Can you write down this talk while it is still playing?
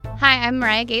I'm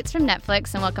Marya Gates from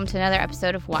Netflix, and welcome to another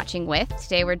episode of Watching With.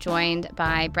 Today we're joined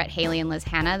by Brett Haley and Liz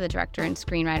Hanna, the director and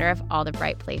screenwriter of All the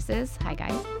Bright Places. Hi,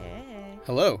 guys. Hey.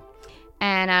 Hello.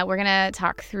 And we're going to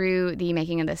talk through the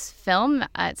making of this film.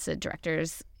 It's a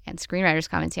director's and screenwriter's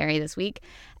commentary this week.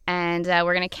 And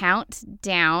we're going to count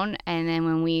down, and then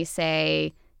when we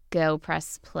say go,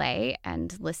 press play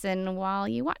and listen while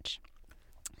you watch.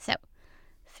 So,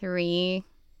 3,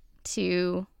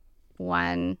 2,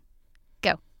 1,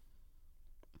 go.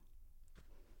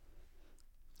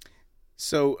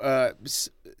 So,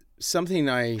 something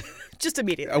I... Just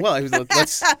immediately. Well,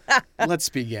 let's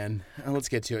begin. Let's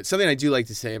get to it. Something I do like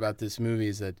to say about this movie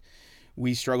is that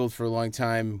we struggled for a long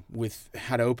time with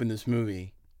how to open this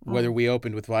movie. Whether we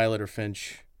opened with Violet or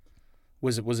Finch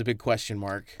was a big question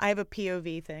mark. I have a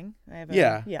POV thing.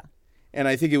 Yeah. Yeah. And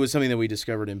I think it was something that we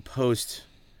discovered in post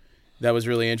that was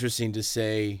really interesting to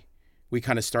say. We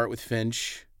kind of start with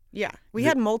Finch. Yeah. We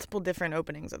had multiple different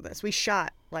openings of this. We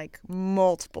shot like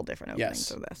multiple different openings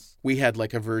of this. We had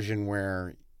like a version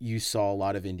where you saw a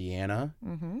lot of Indiana,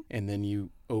 Mm-hmm. and then you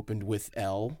opened with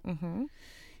Elle. Mm-hmm.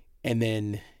 And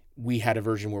then we had a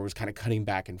version where it was kind of cutting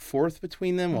back and forth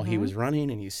between them while he was running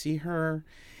and you see her.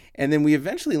 And then we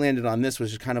eventually landed on this,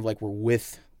 which is kind of like we're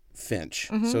with Finch.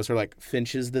 Mm-hmm. So it's sort of like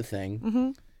Finch is the thing. Mm-hmm.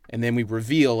 And then we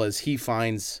reveal as he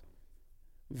finds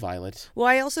Violet. Well,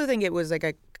 I also think it was like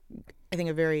a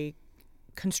very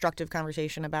constructive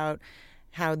conversation about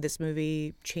how this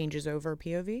movie changes over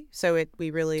POV. So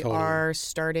we really Totally. are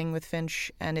starting with Finch,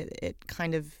 and it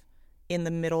kind of in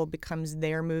the middle becomes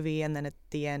their movie, and then at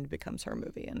the end becomes her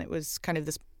movie. And it was kind of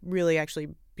this really actually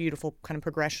beautiful kind of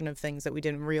progression of things that we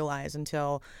didn't realize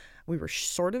until we were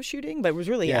sort of shooting, but it was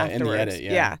really afterwards. In the edit,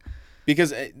 yeah.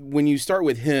 Because when you start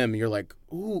with him, you're like,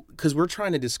 ooh, because we're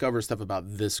trying to discover stuff about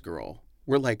this girl.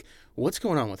 We're like, what's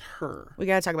going on with her? We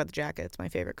got to talk about the jacket. It's my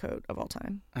favorite coat of all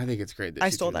time. I think it's great that I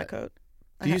you stole do that coat.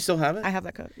 Do you still have it? I have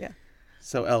that coat, yeah.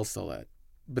 So Elle stole that.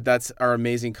 But that's our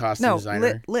amazing costume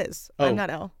designer. Liz. Oh. I'm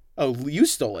not Elle. Oh, you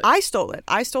stole it. I stole it.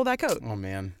 I stole that coat. Oh,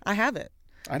 man. I have it.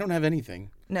 I don't have anything.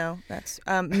 No, that's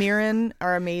Mirren,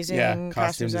 our amazing Yeah,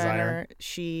 costume designer.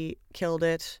 She killed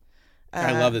it.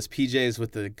 I love this. PJs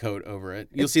with the coat over it.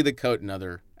 You'll see the coat in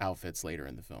other outfits later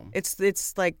in the film. It's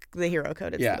like the hero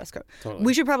coat. It's the best coat. Totally.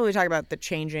 We should probably talk about the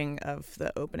changing of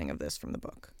the opening of this from the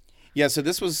book. Yeah, so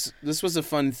this was a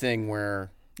fun thing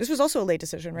where this was also a late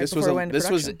decision, right before we went into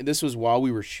production. This was while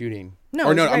we were shooting.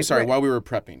 Right. While we were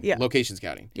prepping. Yeah. Location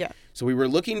scouting. Yeah. So we were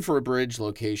looking for a bridge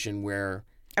location where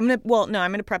I'm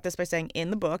gonna prep this by saying in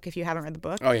the book, if you haven't read the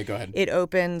book. Oh yeah, go ahead. It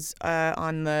opens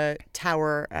on the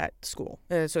tower at school,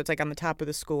 so it's like on the top of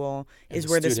the school is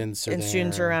where students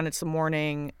are around. It's the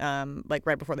morning, like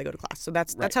right before they go to class. So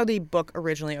that's how the book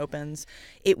originally opens.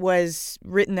 It was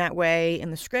written that way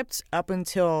in the scripts up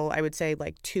until I would say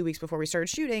like 2 weeks before we started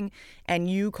shooting, and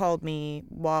you called me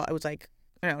while I was like.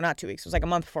 No, not 2 weeks. It was like a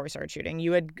month before we started shooting.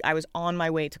 I was on my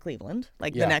way to Cleveland,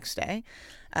 the next day.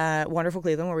 Wonderful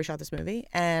Cleveland, where we shot this movie.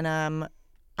 And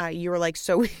you were like,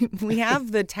 so we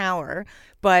have the tower,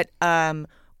 but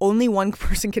only one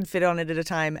person can fit on it at a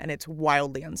time, and it's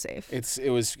wildly unsafe.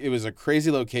 It was a crazy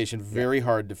location, very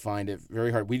hard to find it,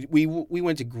 very hard. We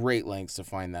went to great lengths to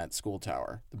find that school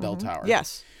tower, the bell tower.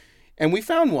 Yes. And we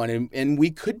found one, and we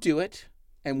could do it,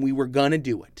 and we were gonna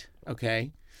do it,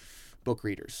 okay? Book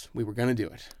readers. We were going to do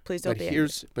it. Please don't be angry.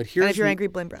 But here's and if you're angry,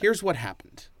 blame Brett. Here's what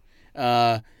happened.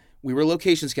 We were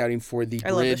location scouting for the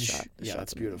bridge. I love this shot. Yeah,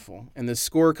 that's beautiful. And the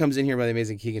score comes in here by the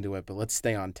amazing Keegan DeWitt, but let's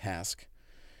stay on task.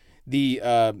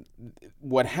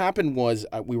 What happened was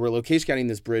we were location scouting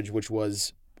this bridge, which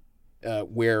was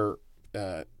where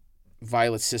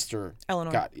Violet's sister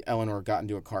Eleanor got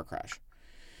into a car crash.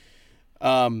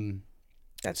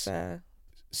 That's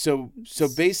so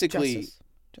basically.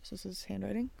 Justice's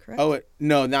handwriting, correct? Oh,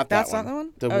 no, not that That's one. That's not the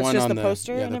one? The one one it's just on the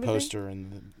poster and everything? the poster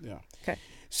and Okay.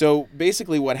 So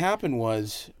basically what happened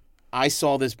was I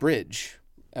saw this bridge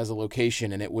as a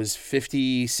location, and it was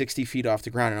 50, 60 feet off the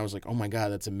ground, and I was like, oh my God,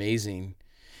 that's amazing.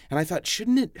 And I thought,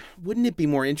 wouldn't it be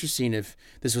more interesting if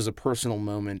this was a personal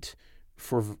moment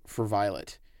for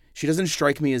Violet? She doesn't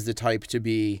strike me as the type to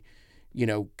be,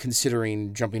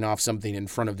 considering jumping off something in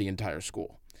front of the entire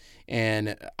school.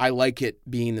 And I like it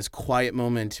being this quiet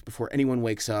moment before anyone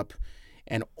wakes up,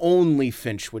 and only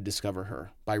Finch would discover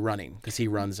her by running, because he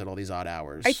runs at all these odd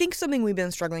hours. I think something we've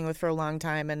been struggling with for a long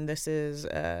time, and this is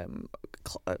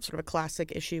sort of a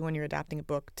classic issue when you're adapting a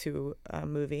book to a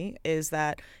movie, is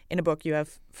that in a book you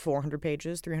have 400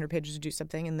 pages, 300 pages to do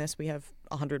something. In this we have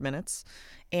 100 minutes.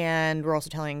 And we're also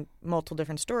telling multiple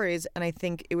different stories. And I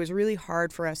think it was really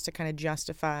hard for us to kind of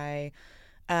justify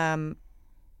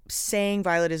saying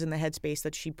Violet is in the headspace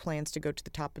that she plans to go to the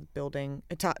top of the building,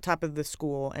 top of the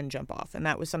school and jump off. And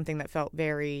that was something that felt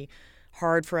very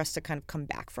hard for us to kind of come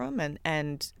back from.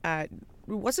 And it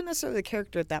wasn't necessarily the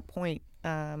character at that point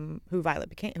who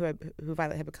Violet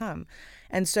had become.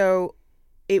 And so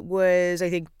it was, I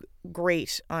think,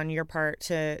 great on your part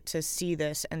to see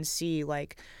this and see,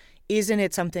 like, isn't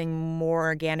it something more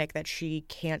organic that she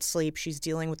can't sleep? She's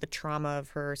dealing with the trauma of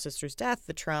her sister's death,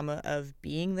 the trauma of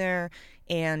being there,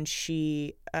 and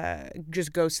she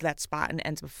just goes to that spot and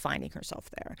ends up finding herself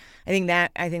there. I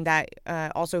think that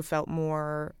also felt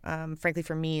more, frankly,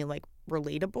 for me, like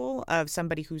relatable, of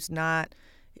somebody who's not.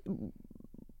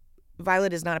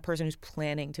 Violet is not a person who's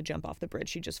planning to jump off the bridge.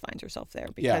 She just finds herself there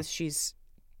because she's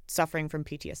suffering from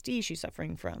PTSD. She's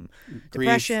suffering from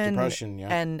depression,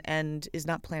 and is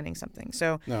not planning something.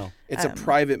 So no, it's a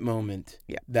private moment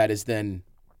that is then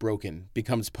broken,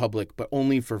 becomes public, but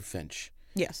only for Finch.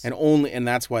 Yes, and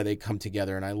that's why they come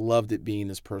together. And I loved it being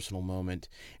this personal moment,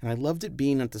 and I loved it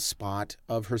being at the spot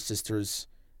of her sister's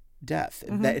death.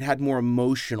 That it had more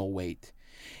emotional weight.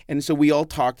 And so we all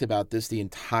talked about this, the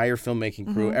entire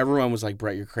filmmaking crew. Everyone was like,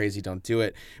 Brett, you're crazy. Don't do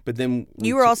it. But then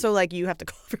you were also like, you have to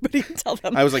call everybody and tell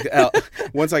them. I was like, Elle.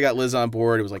 Once I got Liz on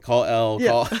board, it was like, call Elle.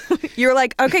 Call. You were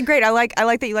like, okay, great. I like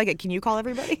that you like it. Can you call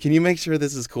everybody? Can you make sure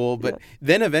this is cool? But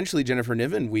then eventually Jennifer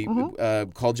Niven, we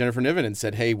called Jennifer Niven and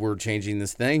said, hey, we're changing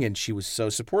this thing. And she was so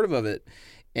supportive of it.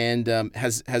 And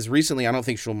has recently, I don't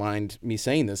think she'll mind me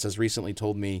saying this, has recently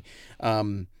told me,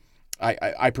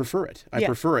 I prefer it. I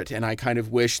prefer it, and I kind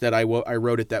of wish that I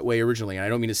wrote it that way originally. And I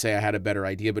don't mean to say I had a better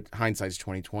idea, but hindsight's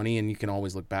 20/20, and you can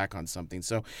always look back on something.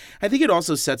 So I think it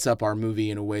also sets up our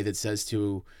movie in a way that says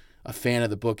to a fan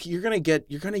of the book, you're gonna get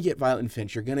Violet and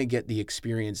Finch. You're gonna get the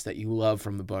experience that you love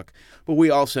from the book, but we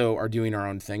also are doing our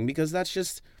own thing because that's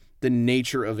just the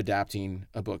nature of adapting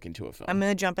a book into a film. I'm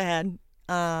gonna jump ahead.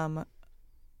 Lamar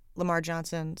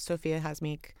Johnson, Sophia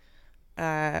Hasmeek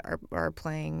are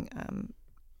playing.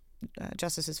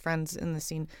 Justice's friends in the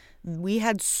scene. We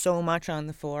had so much on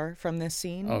the floor from this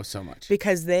scene. Oh, so much.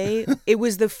 Because it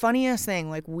was the funniest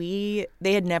thing. Like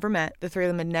they had never met. The three of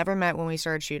them had never met when we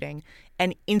started shooting,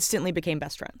 and instantly became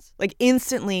best friends. Like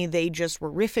instantly they just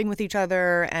were riffing with each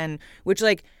other, and which,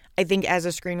 like, I think as a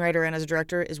screenwriter and as a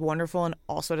director is wonderful. And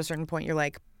also at a certain point you're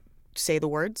like, say the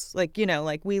words. Like,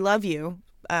 like, we love you.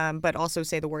 But also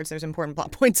say the words. There's important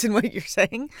plot points in what you're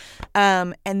saying.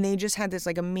 And they just had this,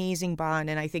 like, amazing bond.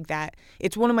 And I think that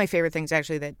it's one of my favorite things,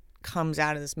 actually, that comes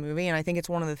out of this movie. And I think it's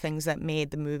one of the things that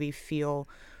made the movie feel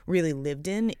really lived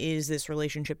in, is this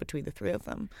relationship between the three of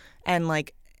them. And,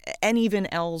 like, and even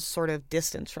Elle's sort of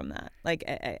distance from that. Like,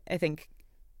 I think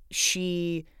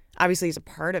she obviously is a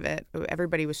part of it.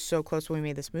 Everybody was so close when we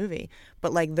made this movie.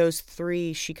 But, like, those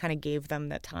three, she kind of gave them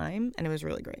that time. And it was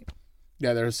really great.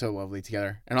 Yeah, they're so lovely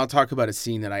together. And I'll talk about a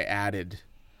scene that I added.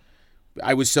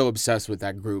 I was so obsessed with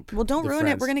that group. Well, don't ruin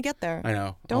it. We're going to get there. I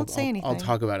know. Don't say anything. I'll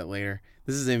talk about it later.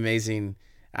 This is the amazing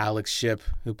Alex Shipp,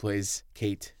 who plays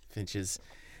Kate Finch's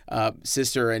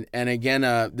sister. And again,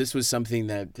 this was something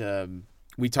that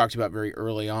we talked about very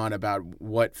early on, about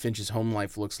what Finch's home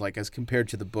life looks like as compared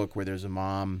to the book, where there's a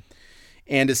mom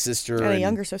and a sister. And a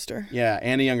younger sister. Yeah,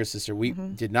 and a younger sister. We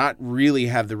did not really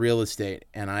have the real estate.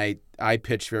 And I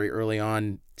pitched very early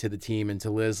on to the team and to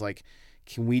Liz, like,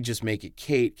 can we just make it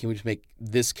Kate? Can we just make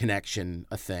this connection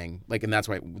a thing? Like, and that's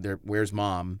why where's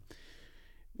mom?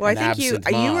 Well, I think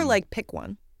you were like, pick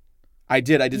one. I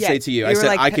did say to you, I said,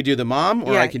 like, I could do the mom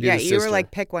or I could do the sister. Yeah, you were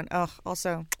like, pick one. Oh,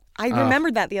 also, I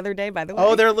remembered that the other day, by the way.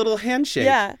 Oh, their little handshake.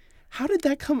 Yeah. How did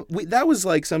that come? That was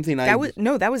like something that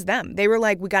was them. They were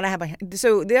like, we got to have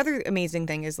so the other amazing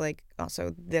thing is, like,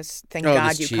 also this, thank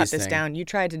God you cut this down. You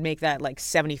tried to make that like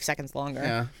 70 seconds longer.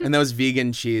 Yeah. And that was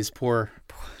vegan cheese. Poor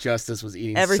Justice was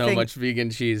eating so much vegan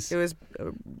cheese. It was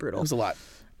brutal. It was a lot.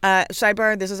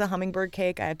 Sidebar, this is a hummingbird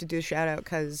cake. I have to do a shout out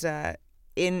because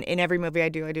in every movie I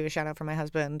do a shout out for my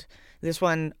husband. This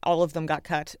one, all of them got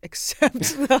cut except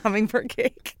the hummingbird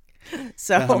cake.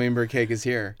 So the hummingbird cake is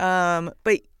here.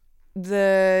 But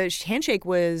the handshake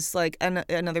was like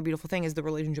another beautiful thing, is the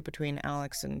relationship between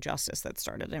Alex and Justice that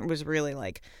started. And it was really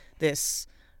like this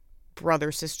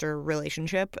brother-sister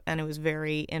relationship, and it was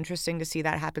very interesting to see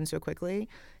that happen so quickly.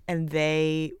 And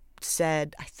they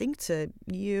said, I think to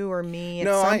you or me at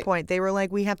some point, they were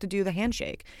like, we have to do the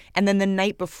handshake. And then the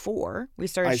night before we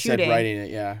started shooting, I said writing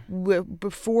it, yeah.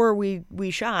 Before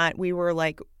we shot, we were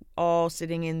like all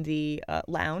sitting in the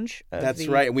lounge of That's the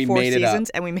right. We Four made it Seasons,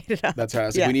 up. and we made it up. That's right. I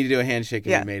was like, we need to do a handshake,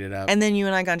 and we made it up. And then you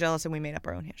and I got jealous, and we made up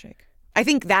our own handshake. I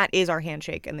think that is our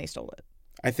handshake, and they stole it.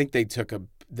 I think they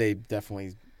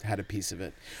definitely had a piece of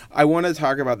it. I want to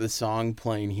talk about the song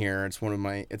playing here. It's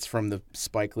from the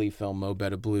Spike Lee film Mo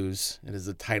Better Blues. It is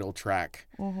the title track.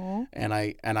 Mm-hmm.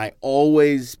 And I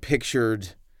always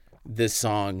pictured this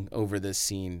song over this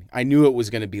scene. I knew it was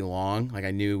going to be long. Like,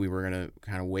 I knew we were going to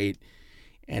kind of wait.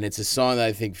 And it's a song that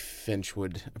I think Finch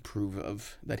would approve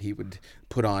of, that he would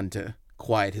put on to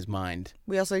quiet his mind.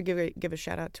 We also give a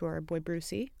shout out to our boy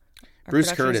Brucey, our Bruce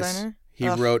production Curtis. designer. He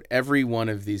wrote every one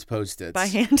of these Post-its. By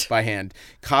hand. By hand.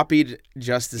 Copied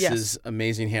Justice's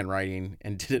amazing handwriting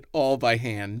and did it all by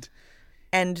hand.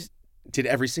 And did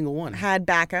every single one. Had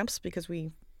backups because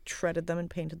we shredded them and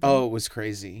painted them. Oh, it was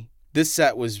crazy. This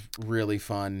set was really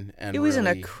fun. And it was really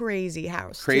in a crazy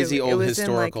house. Crazy too. old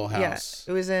historical house.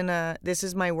 Yeah, it was in This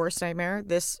Is My Worst Nightmare.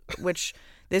 This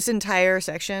entire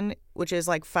section, which is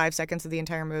like 5 seconds of the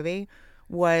entire movie,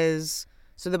 was...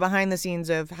 So the behind the scenes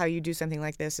of how you do something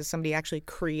like this is somebody actually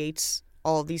creates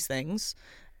all of these things.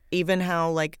 Even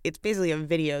how, like, it's basically a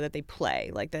video that they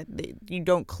play, like that you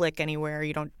don't click anywhere,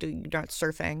 you're not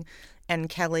surfing. And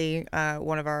Kelly,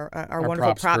 one of our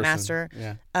wonderful prop master,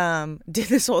 did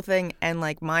this whole thing. And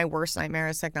like, my worst nightmare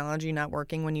is technology not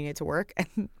working when you need it to work.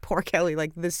 And poor Kelly,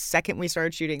 like, the second we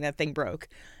started shooting, that thing broke,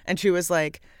 and she was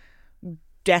like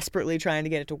desperately trying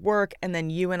to get it to work. And then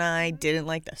you and I didn't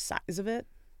like the size of it.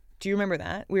 Do you remember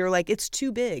that? We were like, it's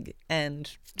too big. And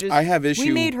just, I have issue.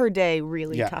 We made her day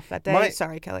really tough that day.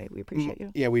 Sorry, Kelly. We appreciate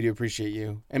you. Yeah, we do appreciate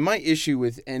you. And my issue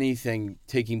with anything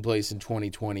taking place in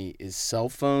 2020 is cell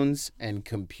phones and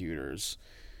computers.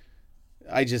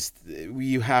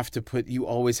 You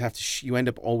end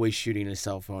up always shooting a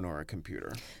cell phone or a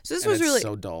computer. So this was really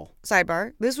so dull.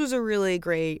 Sidebar. This was a really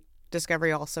great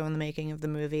discovery also in the making of the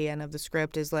movie and of the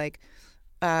script is like,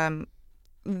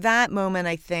 that moment,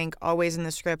 I think, always in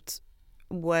the script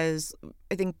was,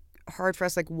 I think, hard for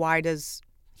us. Like, why does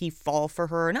he fall for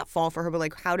her? Not fall for her, but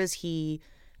like, how does he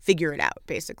figure it out,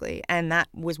 basically? And that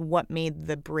was what made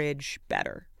the bridge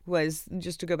better. Was,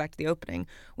 just to go back to the opening,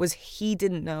 was he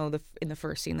didn't know in the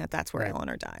first scene that's where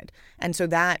Eleanor died. And so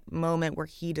that moment where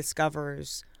he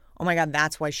discovers, oh my God,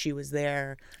 that's why she was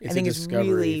there, I think is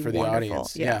really for the wonderful.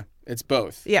 Audience. Yeah, it's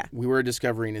both. Yeah. We were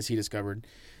discovering as he discovered.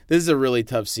 This is a really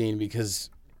tough scene because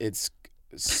it's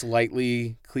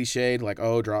slightly cliched, like,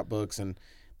 oh, drop books,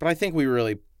 but I think we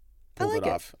really pulled it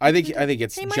off. I think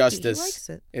it's Justice. He likes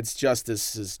it. It's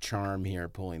Justice's charm here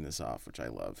pulling this off, which I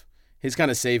love. He's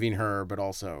kind of saving her, but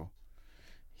also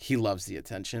he loves the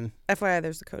attention. FYI,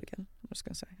 there's the coat again. I'm just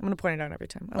gonna say. I'm gonna point it out every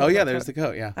time. Oh yeah, there's the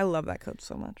coat. Yeah, I love that coat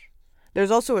so much.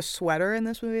 There's also a sweater in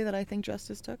this movie that I think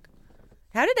Justice took.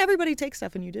 How did everybody take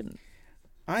stuff and you didn't?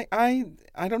 I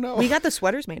don't know. We got the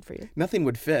sweaters made for you. Nothing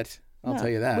would fit. I'll tell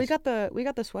you that. We got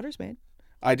the sweaters made.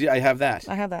 I have that.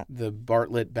 I have that. The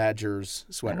Bartlett Badgers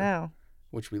sweater. I know.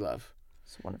 Which we love.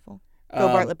 It's wonderful. Go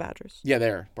Bartlett Badgers. Yeah,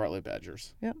 they're Bartlett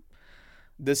Badgers. Yep.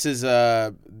 This is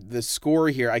the score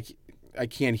here. I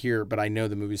can't hear, but I know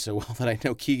the movie so well that I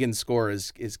know Keegan's score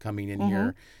is coming in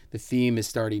here. The theme is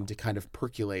starting to kind of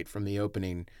percolate from the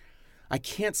opening. I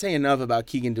can't say enough about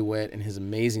Keegan DeWitt and his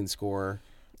amazing score.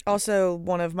 Also,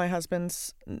 one of my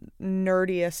husband's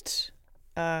nerdiest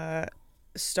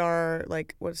star,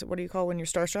 like, what do you call when you're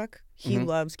starstruck? He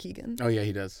loves Keegan. Oh yeah,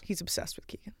 he does. He's obsessed with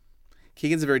Keegan.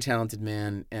 Keegan's a very talented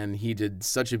man, and he did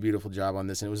such a beautiful job on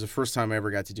this. And it was the first time I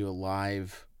ever got to do a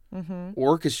live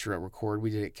orchestra record. We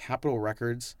did it at Capitol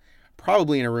Records,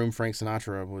 probably in a room Frank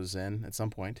Sinatra was in at some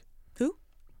point. Who?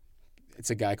 It's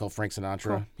a guy called Frank Sinatra.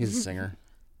 Cool. He's a singer.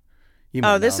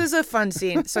 This is a fun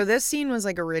scene. So this scene was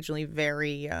like originally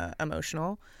very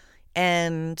emotional,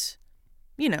 and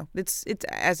you know, it's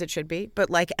as it should be. But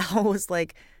like, Al was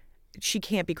like, she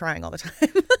can't be crying all the time.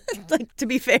 Like, to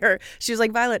be fair, she was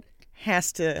like, Violet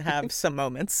has to have some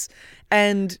moments.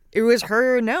 And it was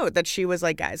her note that she was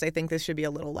like, guys, I think this should be a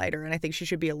little lighter, and I think she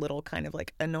should be a little kind of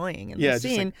like annoying in the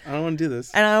scene. Like, I don't want to do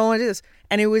this. And I don't want to do this.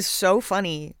 And it was so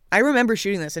funny. I remember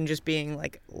shooting this and just being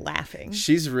like laughing.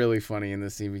 She's really funny in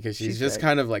this scene because she's just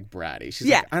kind of like bratty. She's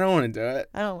like, I don't want to do it.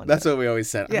 I don't want to. That's what we always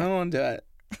said. Yeah. I don't want to do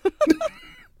it.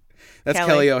 That's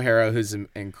Kelly O'Hara, who's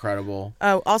incredible.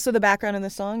 Oh, also the background in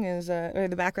this song is, or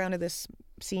the background of this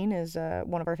scene is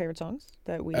one of our favorite songs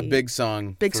that we. A big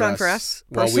song. Big song for us.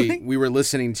 Well, we were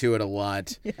listening to it a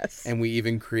lot. Yes. And we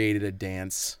even created a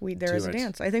dance. There is a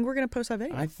dance. I think we're gonna post that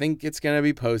video. I think it's gonna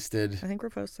be posted. I think we're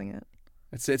posting it.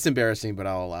 It's embarrassing, but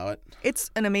I'll allow it.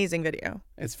 It's an amazing video.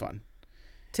 It's fun.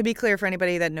 To be clear, for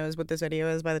anybody that knows what this video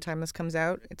is, by the time this comes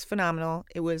out, it's phenomenal.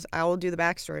 I will do the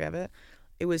backstory of it.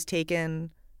 It was taken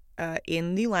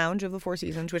in the lounge of the Four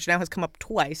Seasons, which now has come up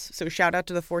twice. So shout out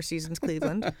to the Four Seasons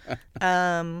Cleveland.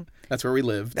 That's where we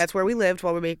lived. That's where we lived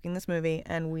while we were making this movie.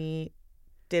 And we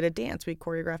did a dance. We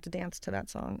choreographed a dance to that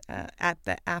song at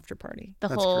the after party. The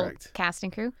That's whole correct. cast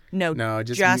and crew? No,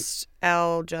 just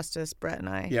Elle, Justice, Brett, and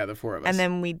I. Yeah, the four of us. And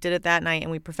then we did it that night, and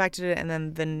we perfected it. And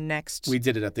then the next, we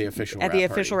did it at the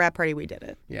official rap party. We did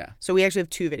it. Yeah. So we actually have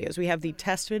 2 videos. We have the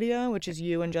test video, which is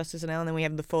you and Justice and Elle, and then we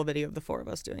have the full video of the 4 of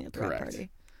us doing it at the rap party.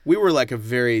 We were like a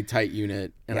very tight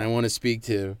unit, and I want to speak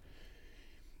to,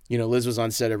 Liz was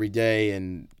on set every day,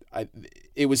 and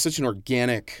it was such an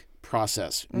organic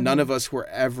process. Mm-hmm. None of us were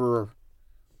ever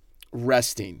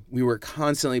resting. We were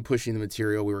constantly pushing the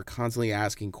material. We were constantly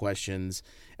asking questions.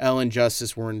 Elle and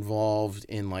Justice were involved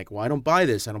in like, well, I don't buy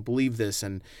this. I don't believe this.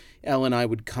 And Elle and I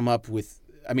would come up with,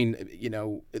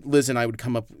 Liz and I would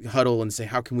come up, huddle and say,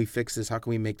 how can we fix this? How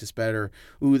can we make this better?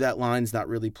 Ooh, that line's not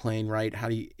really playing right.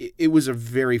 It was a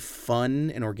very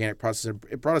fun and organic process.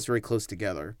 It brought us very close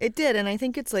together. It did. And I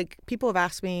think it's like, people have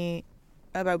asked me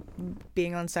about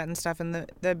being on set and stuff, and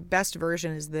the best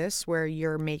version is this, where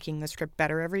you're making the script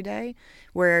better every day,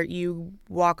 where you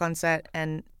walk on set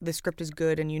and the script is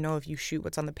good, and if you shoot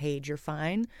what's on the page, you're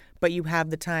fine, but you have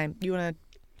the time. You want to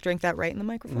drink that right in the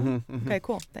microphone? Mm-hmm, mm-hmm. Okay,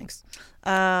 cool, thanks.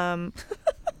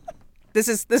 This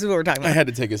is what we're talking about. I had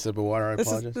to take a sip of water. I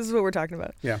apologize. This is what we're talking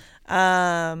about. Yeah.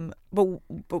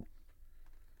 But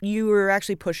you were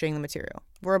actually pushing the material.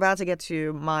 We're about to get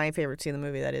to my favorite scene in the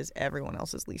movie. That is everyone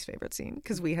else's least favorite scene,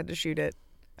 because we had to shoot it.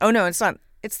 Oh, no, it's not.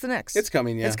 It's the next. It's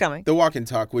coming, yeah. It's coming. The Walk and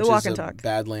Talk, which is a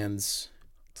Badlands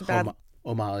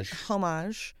homage.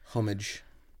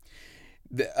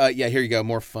 Here you go.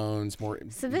 More phones, more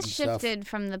So this stuff. shifted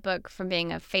from the book from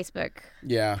being a Facebook,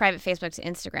 private Facebook to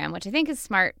Instagram, which I think is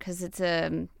smart because it's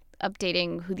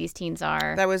updating who these teens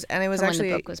are. It was actually when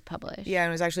the book was published. Yeah, and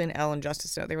it was actually an Elle and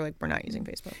Justice note. They were like, we're not using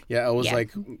Facebook. Yeah, it was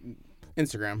like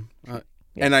Instagram.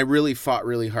 And I really fought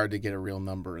really hard to get a real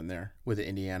number in there with the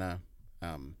Indiana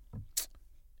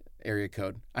area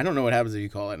code. I don't know what happens if you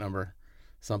call that number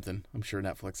something. I'm sure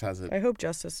Netflix has it. I hope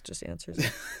Justice just answers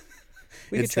it.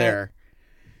 It's there.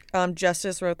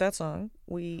 Justice wrote that song.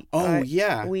 We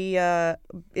in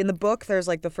the book there's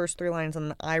like the first 3 lines,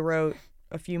 and I wrote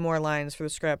a few more lines for the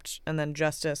script, and then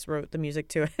Justice wrote the music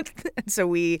to it. And so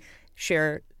we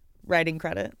share writing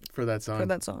credit for that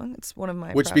song. It's one of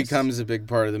my which becomes a big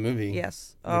part of the movie.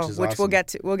 Yes. Which is awesome. We'll get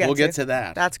to. We'll get to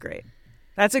that. That's great.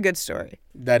 That's a good story.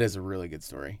 That is a really good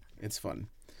story. It's fun.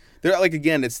 They're like,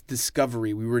 again, it's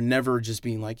discovery. We were never just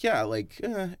being like,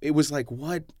 it was like,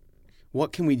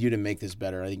 what can we do to make this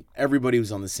better? I think everybody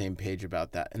was on the same page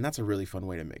about that, and that's a really fun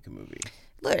way to make a movie.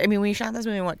 Look, I mean, we shot this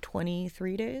movie in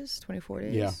 23 days, 24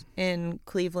 days? Yeah. In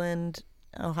Cleveland,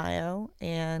 Ohio,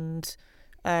 and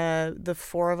the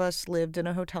 4 of us lived in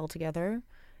a hotel together,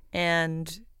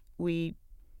 and we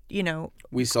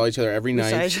saw each other every night.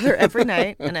 We saw each other every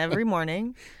night and every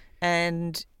morning,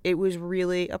 and it was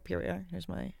really up here. Here's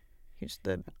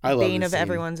the bane of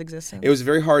everyone's existence. It was a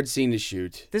very hard scene to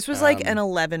shoot. This was like an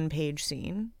 11-page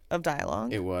scene of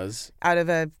dialogue. It was. Out of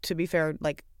a, to be fair,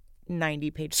 like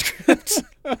 90-page script.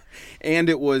 And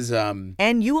it was...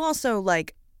 And you also,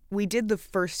 like, we did the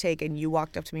first take, and you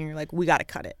walked up to me and you're like, we got to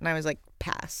cut it. And I was like,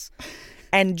 pass.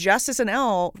 And Justice and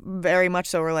Elle, very much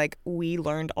so, were like, we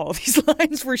learned all these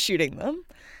lines for shooting them.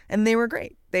 And they were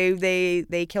great.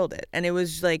 They killed it. And it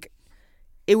was like...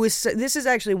 This is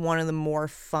actually one of the more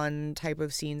fun type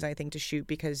of scenes, I think, to shoot,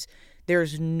 because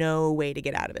there's no way to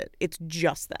get out of it. It's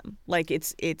just them. Like,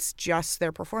 it's just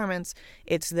their performance.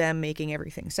 It's them making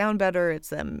everything sound better. It's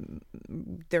them,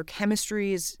 their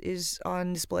chemistry is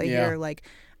on display here. Like,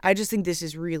 I just think this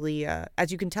is really, as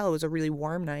you can tell, it was a really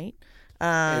warm night.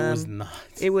 It was not.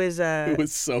 It was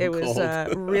so cold. It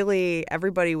was really,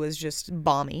 everybody was just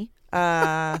balmy.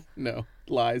 No.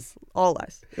 Lies. All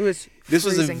lies. It was This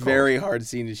was a cold. very hard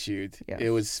scene to shoot. Yeah. It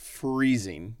was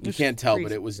freezing. You can't tell,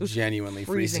 but it was genuinely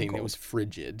freezing. Cold. It was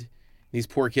frigid. These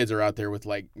poor kids are out there with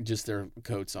like just their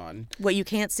coats on. What you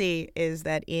can't see is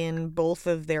that in both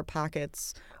of their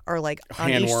pockets are like on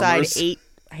hand each warmers. side 8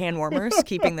 hand warmers,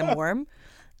 keeping them warm.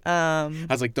 I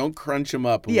was like, don't crunch them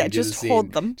up. When Yeah, we do just the scene.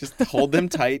 hold them. Just hold them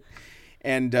tight.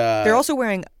 And they're also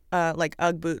wearing like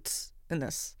Ugg boots in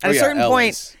this. At a yeah, certain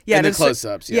point, yeah, in the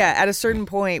close-ups. Yeah, at a certain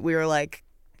point, we were like,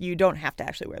 you don't have to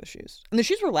actually wear the shoes. And the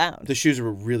shoes were loud. The shoes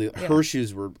were really, her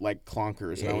shoes were like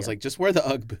clonkers. And I was like, just wear the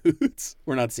Ugg boots.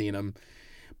 We're not seeing them.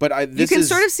 But you can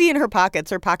sort of see in her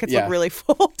pockets. Her pockets look really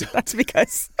full. That's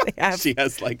because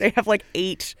they have like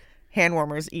 8 hand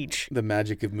warmers each. The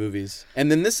magic of movies.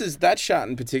 And then that shot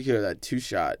in particular, that 2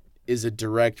 shot, is a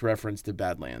direct reference to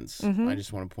Badlands. Mm-hmm. I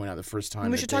just want to point out the first time.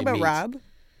 And we should talk about Rob.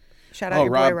 Shout out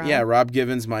your Rob, boy Rob. Yeah, Rob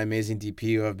Givens, my amazing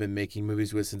DP who I've been making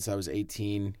movies with since I was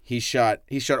 18. He shot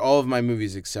all of my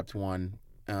movies except one.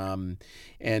 And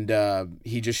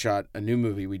he just shot a new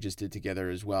movie we just did together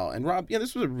as well. And Rob,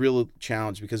 this was a real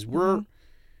challenge because we're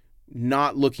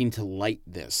not looking to light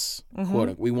this,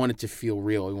 quote. We want it to feel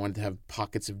real. We wanted to have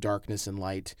pockets of darkness and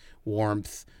light,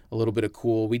 warmth, a little bit of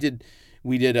cool. We did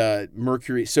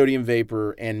mercury, sodium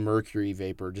vapor and mercury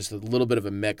vapor, just a little bit of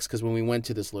a mix. Because when we went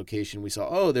to this location, we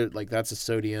saw, that's a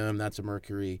sodium, that's a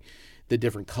mercury, the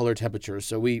different color temperatures.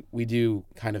 So we do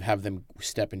kind of have them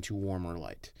step into warmer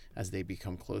light as they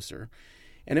become closer.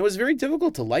 And it was very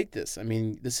difficult to light this. I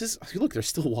mean, look, they're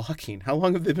still walking. How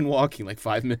long have they been walking? Like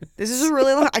 5 minutes? This is a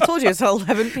really long, I told you, it's an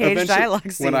 11-page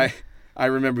dialogue scene. When I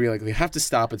remember being like, we have to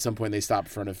stop at some point. They stop in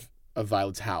front of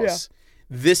Violet's house.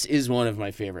 Yeah. This is one of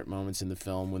my favorite moments in the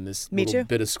film when this little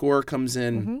bit of score comes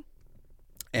in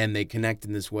and they connect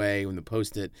in this way when they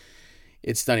post it.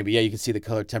 It's stunning. But yeah, you can see the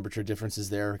color temperature differences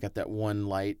there. Got that one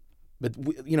light. But,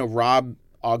 Rob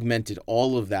augmented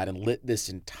all of that and lit this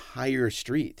entire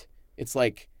street. It's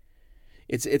like,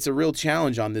 it's a real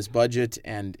challenge on this budget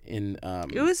and in.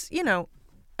 It was,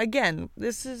 again,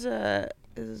 this is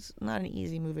not an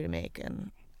easy movie to make,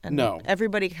 and no,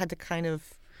 everybody had to kind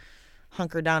of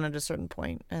hunker down at a certain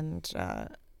point, and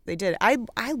they did. I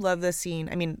love this scene.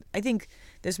 I mean, I think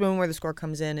this moment where the score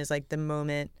comes in is like the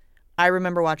moment. I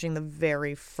remember watching the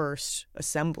very first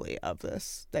assembly of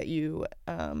this that you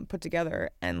put together,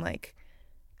 and like.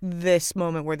 This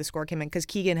moment where the score came in, because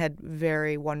Keegan had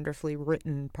very wonderfully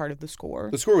written part of the score.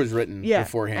 The score was written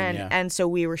beforehand, and so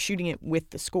we were shooting it with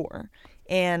the score.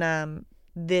 And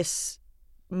this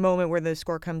moment where the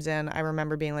score comes in, I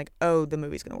remember being like, oh, the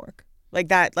movie's going to work. Like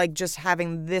that, like just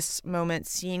having this moment,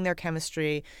 seeing their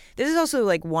chemistry. This is also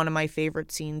like one of my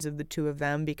favorite scenes of the two of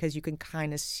them because you can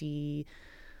kind of see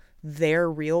their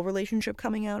real relationship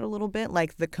coming out a little bit,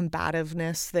 like the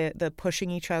combativeness, the pushing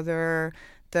each other,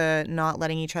 the not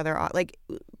letting each other off. Like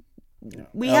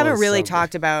we haven't really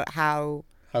talked about how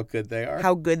good they are,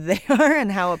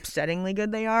 and how upsettingly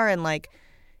good they are, and like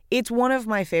it's one of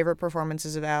my favorite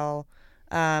performances of Elle.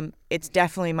 It's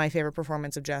definitely my favorite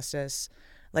performance of Justice.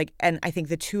 Like, and I think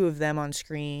the two of them on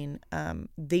screen,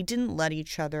 they didn't let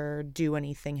each other do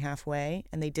anything halfway,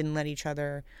 and they didn't let each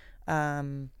other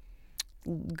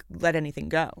let anything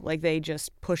go. Like they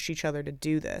just pushed each other to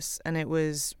do this, and it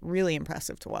was really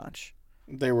impressive to watch.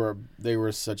 They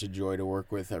were such a joy to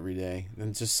work with every day,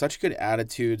 and just such good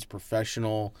attitudes,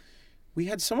 professional. We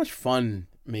had so much fun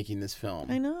making this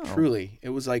film. I know. Truly, it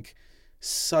was like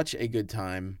such a good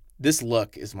time. This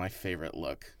look is my favorite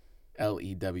look.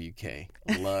 LEWK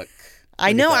look.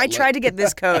 I know. I tried to get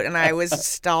this coat and I was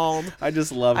stalled. I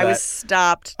just love that. I was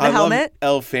stopped. The helmet.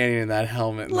 Elle Fanning in that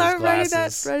helmet and those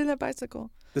glasses. Riding that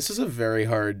bicycle. This was a very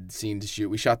hard scene to shoot.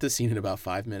 We shot this scene in about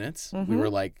 5 minutes. We were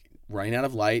like running out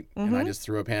of light, and I just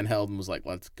threw up handheld and was like,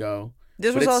 "Let's go."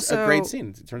 This was also a great scene.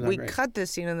 It turns out we great. cut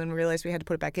this scene and then realized we had to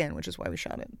put it back in, which is why we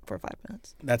shot it for 5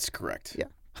 minutes. That's correct. Yeah.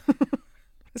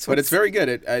 But it's very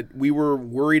good. We were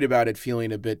worried about it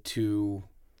feeling a bit too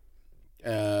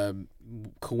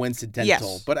coincidental.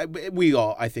 Yes. But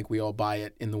I think we all buy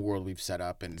it in the world we've set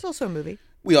up. And it's also a movie.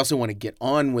 We also want to get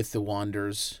on with the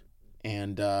Wanders.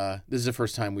 And this is the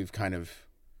first time we've kind of,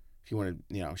 if you want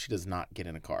to, she does not get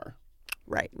in a car.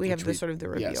 Right. We have the sort of the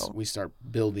reveal. Yes, we start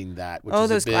building that. Which is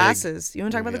those glasses. You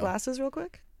want to talk about the glasses real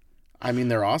quick? I mean,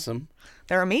 they're awesome.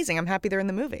 They're amazing. I'm happy they're in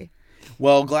the movie.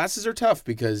 Well, glasses are tough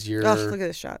because you're... Oh, look at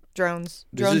this shot. Drones.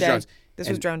 Drone day. Drones. This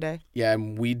was drone day. Yeah,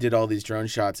 and we did all these drone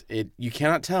shots. You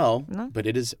cannot tell, but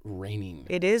it is raining.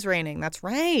 It is raining. That's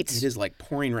right. It is like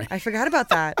pouring rain. I forgot about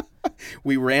that.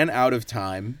 We ran out of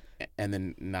time, and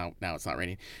then now it's not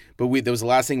raining. But that was the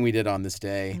last thing we did on this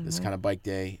day, this kind of bike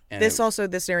day. And this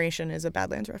narration is a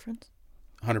Badlands reference.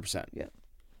 100%. Yeah.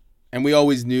 And we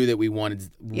always knew that we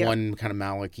wanted one kind of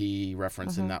Maliki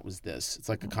reference, and that was this. It's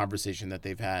like a conversation that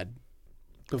they've had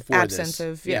before Absence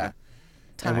of, time.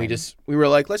 And we were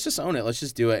like, let's just own it. Let's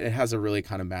just do it. It has a really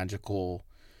kind of magical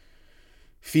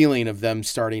feeling of them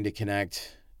starting to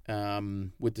connect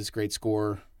with this great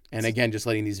score. And again, just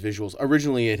letting these visuals.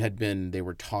 Originally, it had been they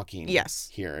were talking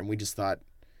here. And we just thought,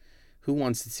 who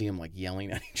wants to see them like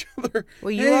yelling at each other?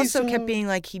 Well, you also kept being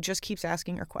like, he just keeps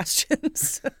asking her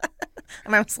questions.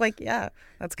 And I was like, yeah,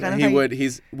 that's kind of he would.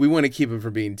 We want to keep him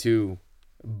from being too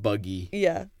buggy.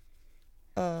 Yeah.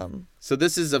 So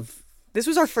this was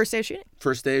our first day of shooting.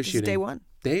 First day of shooting. This is day one.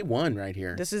 Day one right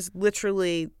here. This is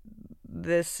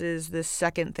the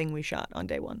second thing we shot on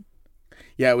day one.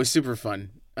 Yeah, it was super fun,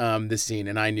 this scene.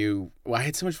 And I knew, I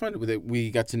had so much fun with it.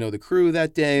 We got to know the crew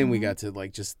that day, and we got to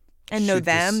like just and know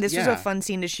them. This was a fun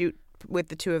scene to shoot with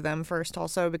the two of them first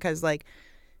also because like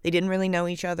they didn't really know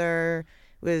each other.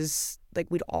 It was like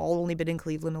we'd all only been in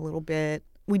Cleveland a little bit.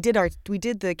 we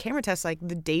did the camera test like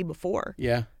the day before.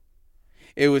 Yeah.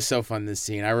 It was so fun, this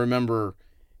scene. I remember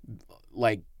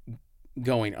like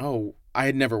going, oh, I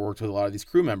had never worked with a lot of these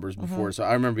crew members before. So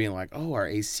I remember being like, oh, our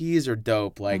ACs are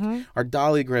dope. Like our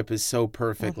dolly grip is so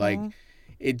perfect. Like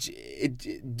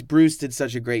Bruce did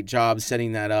such a great job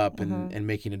setting that up and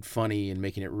making it funny and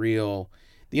making it real.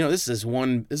 You know, this is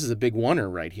a big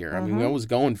oneer right here. I mean, I was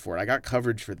going for it. I got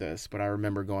coverage for this, but I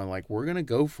remember going like, we're going to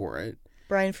go for it.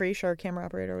 Brian Freesh, our camera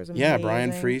operator, was amazing. Yeah,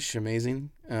 Brian Freesh,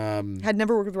 amazing. Had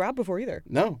never worked with Rob before either.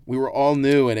 No, we were all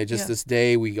new, and this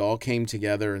day we all came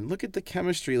together and look at the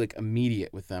chemistry, like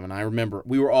immediate with them. And I remember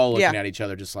we were all looking at each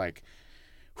other, just like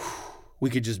we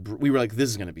were like, this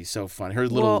is gonna be so fun. Her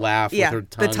little laugh with her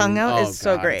tongue. The tongue out is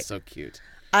so great. It's so cute.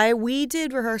 We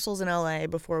did rehearsals in LA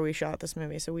before we shot this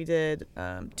movie. So we did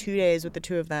 2 days with the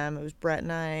two of them. It was Brett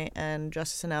and I and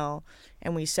Justice and Elle,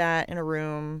 and we sat in a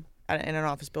room in an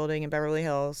office building in Beverly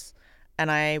Hills.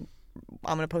 And I'm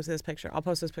gonna post this picture. I'll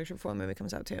post this picture before the movie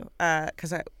comes out too.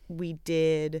 Because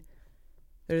there's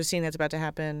a scene that's about to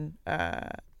happen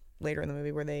later in the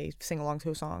movie where they sing along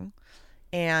to a song,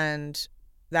 and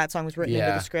that song was written into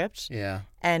the script. Yeah.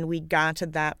 And we got to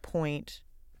that point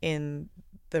in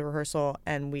the rehearsal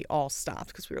and we all stopped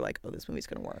because we were like, oh, this movie's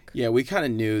gonna work. Yeah, we kind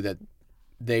of knew that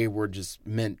they were just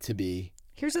meant to be.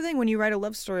 Here's the thing: when you write a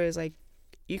love story, is like,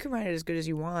 you can write it as good as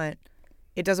you want.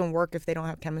 It doesn't work if they don't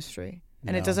have chemistry,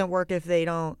 and it doesn't work if you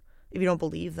don't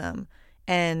believe them.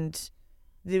 And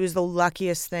it was the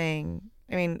luckiest thing.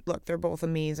 I mean, look, they're both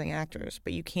amazing actors,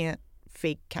 but you can't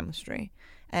fake chemistry.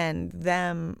 And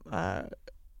them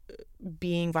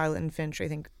being Violet and Finch, I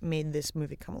think, made this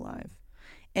movie come alive.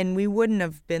 And we wouldn't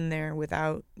have been there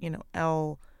without,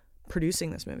 Elle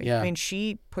producing this movie. Yeah. I mean,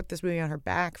 she put this movie on her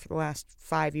back for the last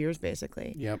 5 years,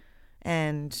 basically. Yep.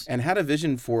 And had a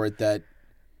vision for it that,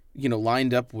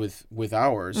 lined up with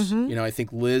ours. I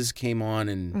think Liz came on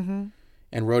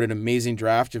and wrote an amazing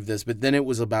draft of this, but then it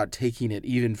was about taking it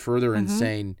even further and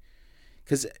saying,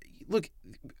 because look,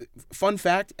 fun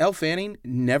fact, Elle Fanning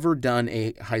never done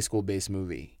a high school based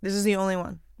movie. This is the only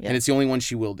one. Yeah. And it's the only one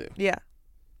she will do. Yeah.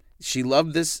 She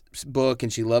loved this book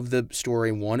and she loved the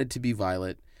story, wanted to be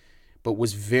Violet, but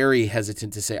was very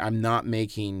hesitant to say, I'm not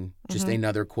making just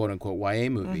another quote-unquote YA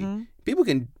movie. People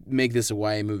can make this a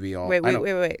YA movie all... Wait.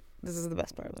 This is the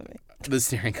best part of the movie. The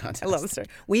staring contest. I love the staring.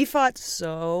 We fought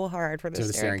so hard for the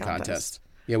staring contest.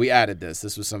 Yeah, we added this.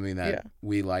 This was something that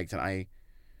we liked, and I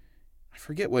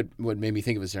forget what made me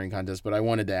think of a staring contest, but I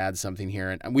wanted to add something here,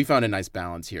 and we found a nice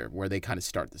balance here where they kind of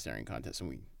start the staring contest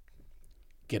and we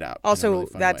get out. Also, really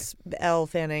that's Elle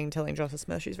Fanning telling Joseph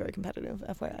Smith she's very competitive,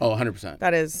 FYI. Oh, 100%.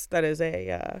 That is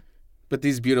a... But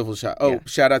these beautiful shots. Oh,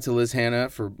 shout out to Liz Hannah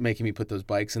for making me put those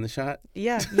bikes in the shot.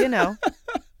 Yeah,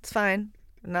 it's fine.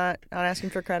 Not asking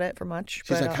for credit for much.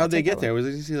 She's like, how'd they get there? Where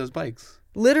did you see those bikes?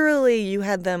 Literally, you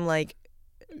had them like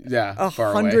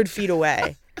 100 feet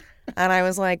away. And I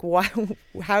was like, why?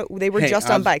 How? They were just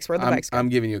on bikes. Where'd the bikes go? I'm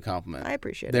giving you a compliment. I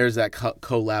appreciate it. There's that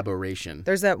collaboration.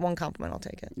 There's that one compliment. I'll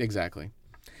take it. Exactly.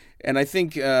 And I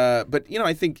think,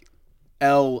 I think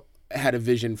Elle had a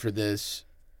vision for this.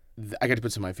 I got to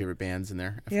put some of my favorite bands in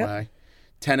there, FYI. Yep.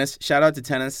 Tennis. Shout out to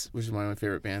Tennis, which is one of my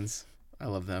favorite bands. I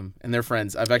love them. And they're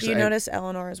friends. Do you notice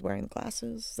Eleanor is wearing the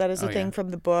glasses? That is a thing from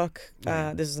the book.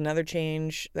 This is another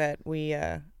change that we...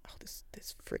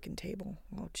 this freaking table.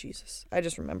 Oh, Jesus. I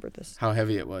just remembered this. How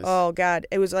heavy it was. Oh, God.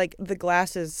 It was like the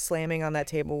glasses slamming on that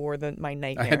table were my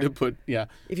nightmare. I had to put,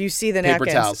 If you see the paper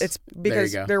napkins, towels. It's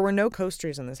because there were no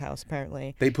coasters in this house,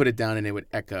 apparently. They put it down and it would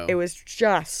echo. It was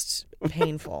just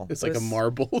painful. It's like a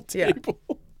marble table.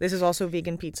 Yeah. This is also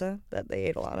vegan pizza that they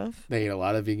ate a lot of. They ate a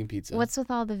lot of vegan pizza. What's with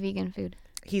all the vegan food?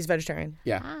 He's vegetarian.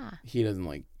 Yeah. He doesn't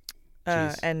like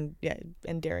cheese. And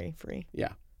dairy free.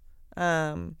 Yeah.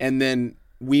 And then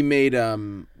we made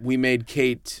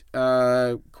Kate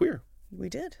queer. We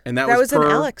did. And that was per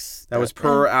Alex. That was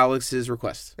per Alex's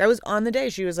request. That was on the day.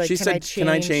 She was like, she said, can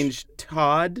I change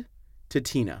Todd to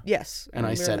Tina? Yes. And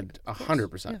I said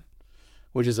 100%,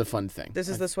 which is a fun thing. This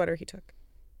is the sweater he took.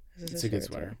 It's a good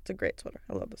sweater. It's a great sweater.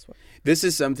 I love this sweater. This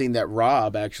is something that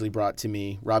Rob actually brought to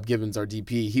me. Rob Gibbons, our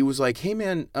DP. He was like, "Hey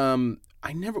man,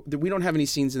 we don't have any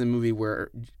scenes in the movie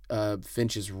where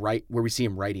Finch is where we see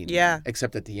him writing. Yeah.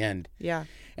 Except at the end. Yeah.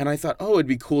 And I thought, it'd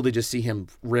be cool to just see him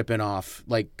ripping off,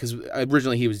 because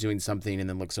originally he was doing something and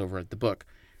then looks over at the book,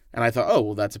 and I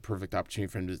thought, that's a perfect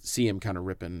opportunity for him to see him kind of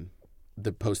ripping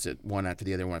the Post-it one after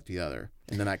the other,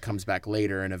 and then that comes back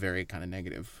later in a very kind of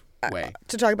negative way.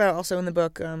 To talk about also in the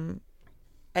book,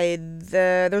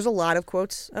 There's a lot of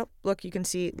quotes. Oh, look, you can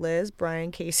see Liz,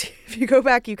 Brian, Casey. If you go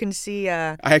back, you can see.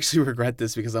 I actually regret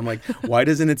this because I'm like, why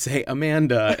doesn't it say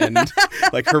Amanda and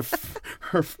like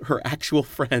her actual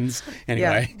friends?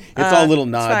 Anyway, it's all little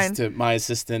nods to my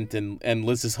assistant and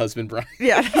Liz's husband, Brian.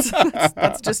 Yeah,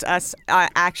 that's just us.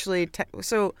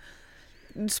 So,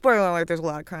 spoiler alert: there's a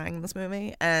lot of crying in this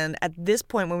movie. And at this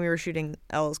point, when we were shooting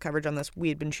Elle's coverage on this, we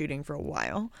had been shooting for a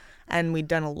while. And we'd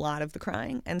done a lot of the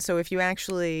crying. And so if you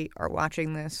actually are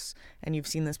watching this and you've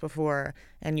seen this before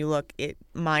and you look,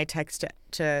 my text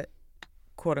to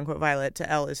quote-unquote Violet to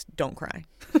Elle is don't cry.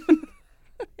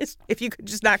 If you could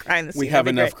just not cry in this scene. We have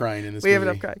enough crying in this movie. We have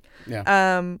enough crying.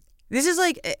 Yeah. This is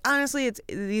like, honestly,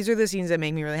 these are the scenes that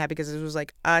make me really happy because it was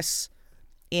like us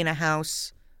in a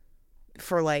house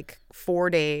for like 4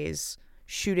 days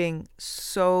shooting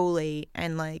so late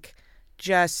and like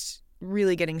just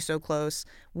really getting so close.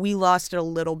 We lost it a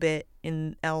little bit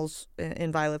in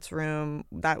Violet's room.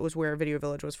 That was where Video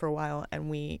Village was for a while, and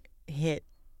we got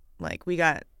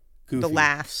Goofy. the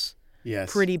laughs.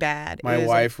 Yes. Pretty bad. My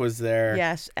wife was there.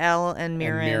 Yes, Elle and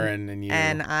Mirren and you.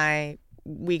 and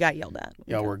we got yelled at.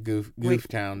 Yeah, we're goof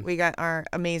town. We got our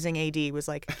amazing AD was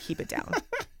like, keep it down.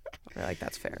 We're like,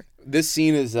 that's fair. This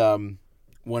scene is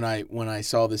when I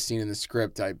saw this scene in the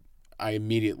script, I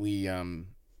immediately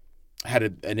had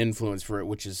an influence for it,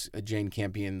 which is Jane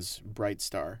Campion's Bright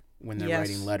Star when they're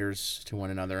writing letters to one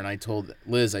another. And I told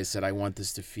Liz, I said, I want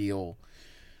this to feel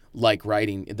like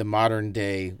writing the modern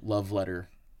day love letter,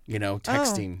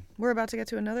 texting. Oh, we're about to get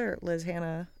to another Liz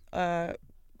Hannah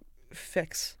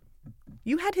fix.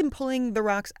 You had him pulling the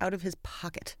rocks out of his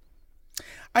pocket.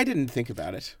 I didn't think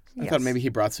about it. I thought maybe he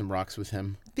brought some rocks with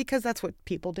him. Because that's what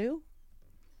people do.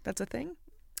 That's a thing.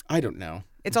 I don't know.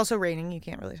 It's also raining. You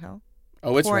can't really tell.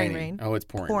 Oh, it's pouring raining. rain. Oh, it's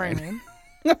pouring rain.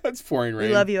 It's pouring rain.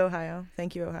 We love you, Ohio.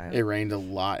 Thank you, Ohio. It rained a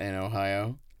lot in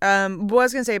Ohio. What I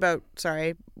was going to say about,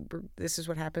 sorry, this is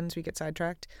what happens. We get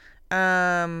sidetracked.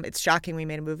 It's shocking we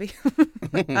made a movie.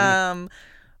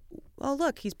 Well,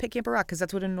 look, he's picking up a rock because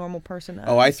that's what a normal person does.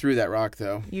 Oh, I threw that rock,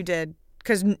 though. You did.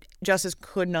 Because Justice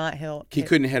could not hit. He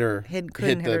couldn't hit her. Hit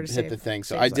the thing.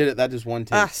 So I did it. That is one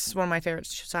take. It's one of my favorite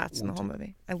shots in the whole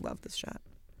movie. I love this shot.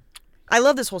 I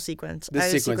love this whole sequence.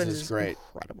 This sequence is great.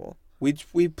 Incredible.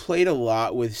 We played a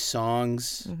lot with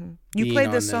songs. Mm-hmm. You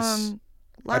played this song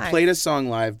live. I played a song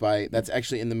live that's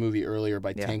actually in the movie earlier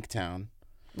by Tanktown.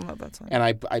 I love that song. And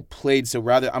I played, so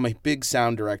rather, I'm a big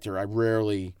sound director. I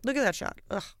rarely... Look at that shot.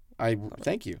 Ugh.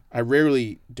 Thank you. I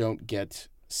rarely don't get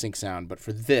sync sound, but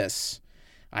for this,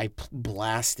 I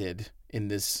blasted in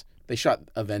this... They shot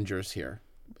Avengers here.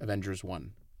 Avengers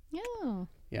 1. Oh.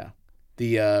 Yeah.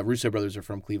 The Russo brothers are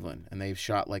from Cleveland, and they've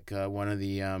shot like one of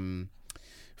the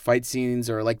fight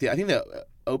scenes, or like I think the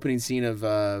opening scene of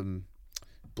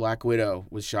Black Widow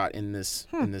was shot in this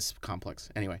complex.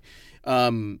 Anyway,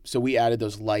 so we added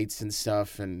those lights and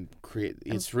stuff, and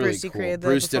it's really cool.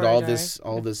 Bruce did all this.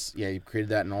 Yeah, he created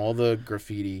that and all the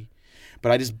graffiti.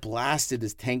 But I just blasted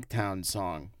this Tanktown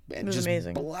song and just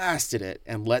amazing. Blasted it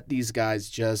and let these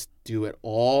guys just do it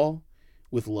all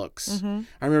with looks. Mm-hmm.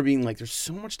 I remember being like, there's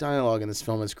so much dialogue in this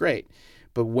film. It's great.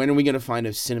 But when are we going to find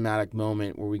a cinematic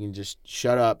moment where we can just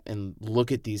shut up and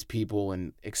look at these people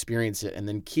and experience it? And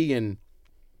then Keegan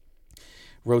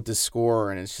wrote the score,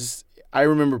 and it's just, I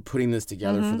remember putting this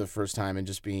together for the first time and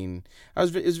just being, it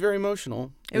was very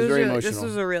emotional. It was very emotional. This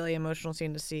was a really emotional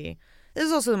scene to see. This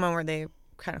is also the moment where they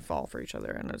kind of fall for each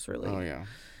other, and it's really... Oh, yeah.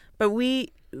 But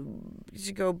we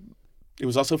should go... It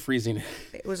was also freezing.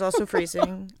 It was also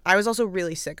freezing. I was also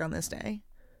really sick on this day.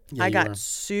 Yeah, I got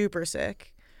super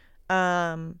sick.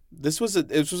 This was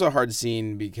a hard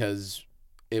scene because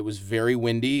it was very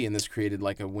windy, and this created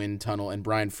like a wind tunnel. And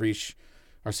Brian Freesh,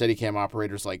 our Steadicam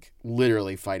operator's like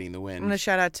literally fighting the wind. I'm gonna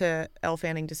shout out to Elle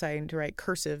Fanning deciding to write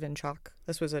cursive in chalk.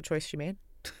 This was a choice she made,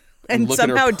 and look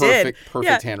somehow at her did.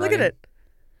 Perfect handwriting. Look at it.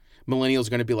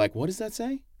 Millennials going to be like, what does that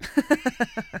say?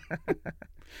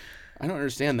 I don't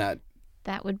understand that.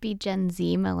 That would be Gen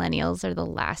Z. Millennials are the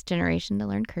last generation to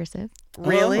learn cursive.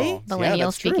 Really? Oh,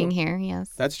 Millennial speaking here, yes.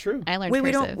 That's true. I learned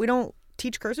Wait, cursive. we don't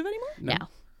teach cursive anymore?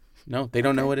 No, they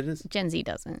don't know what it is. Gen Z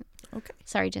doesn't. Okay.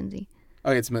 Sorry, Gen Z.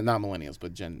 Oh, it's not millennials,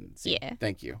 but Gen Z. Yeah.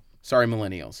 Thank you. Sorry,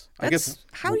 millennials. I guess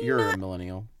you're a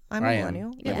millennial. I'm a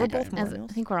millennial. Yeah, we're both millennials.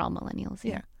 I think we're all millennials.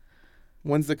 Yeah.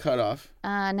 When's the cutoff?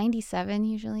 97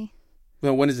 usually.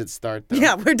 Well, when does it start, though?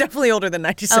 Yeah, we're definitely older than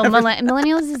 97. Oh,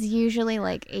 millennials is usually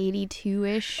like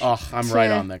 82-ish. Oh, I'm right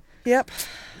on the... Yep.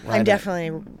 Right I'm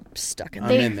definitely stuck in I'm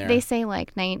there. in there. They say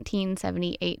like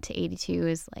 1978 to 82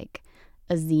 is like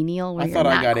a xennial where I thought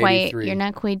I got 83. You're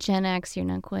not quite Gen X, you're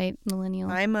not quite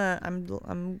millennial.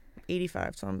 I'm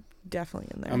 85, so I'm definitely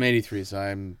in there. I'm 83, so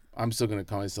I'm still gonna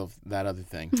call myself that other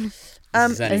thing.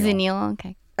 Zennial.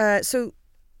 Okay. So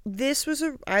this was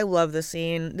I love the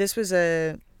scene. This was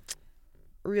a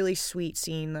really sweet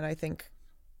scene that I think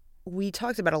we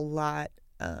talked about a lot.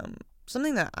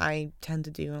 Something that I tend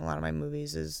to do in a lot of my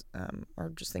movies is, or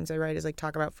just things I write, is like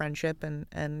talk about friendship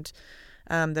and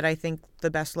that I think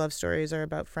the best love stories are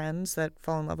about friends that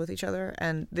fall in love with each other.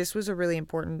 And this was a really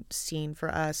important scene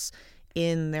for us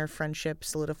in their friendship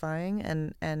solidifying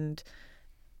and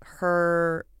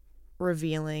her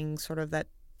revealing sort of that,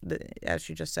 as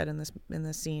she just said in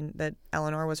this scene, that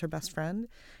Eleanor was her best friend.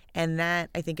 And that,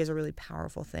 I think, is a really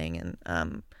powerful thing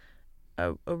and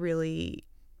a really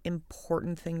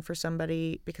important thing for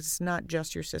somebody, because it's not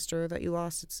just your sister that you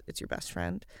lost, it's your best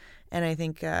friend. And I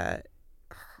think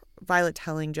Violet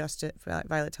telling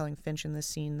Finch in this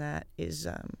scene that is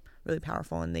really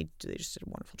powerful, and they just did a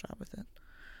wonderful job with it.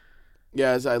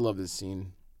 Yeah, I love this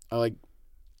scene.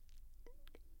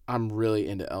 I'm really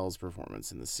into Elle's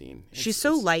performance in the scene. She's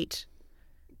so light.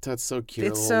 That's so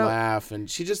cute. A little laugh, and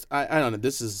she just I don't know.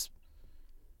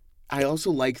 I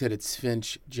also like that it's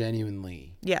Finch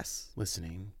genuinely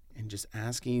listening and just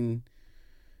asking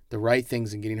the right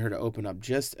things and getting her to open up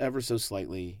just ever so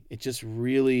slightly. It just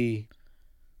really,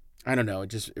 I don't know.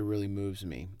 It really moves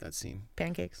me, that scene.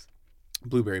 Pancakes.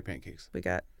 Blueberry pancakes. We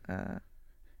got.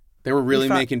 They were really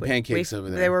making pancakes over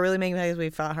there. They were really making pancakes. We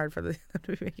fought hard for them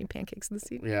to be making pancakes in the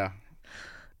scene. Yeah.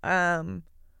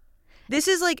 This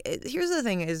is like, here's the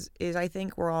thing is I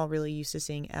think we're all really used to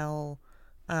seeing Elle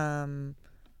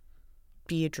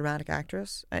be a dramatic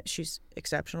actress. She's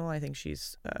exceptional. I think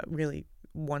she's really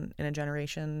one in a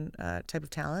generation type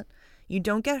of talent. You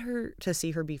don't get her to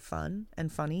see her be fun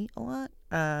and funny a lot.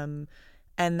 And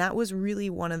that was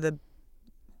really one of the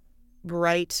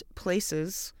bright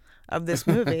places of this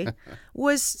movie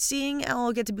was seeing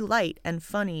Elle get to be light and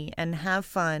funny and have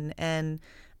fun. And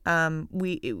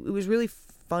it was really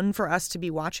fun for us to be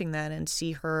watching that and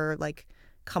see her like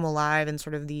come alive in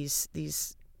sort of these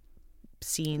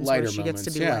scenes lighter where she moments.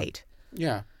 Gets to be light.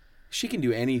 Yeah. She can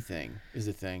do anything is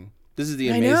the thing. This is the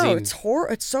amazing... I know,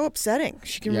 it's so upsetting.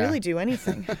 She can really do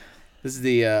anything. This is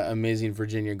the amazing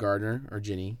Virginia Gardner, or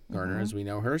Ginny Gardner as we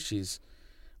know her. She's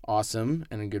awesome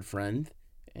and a good friend.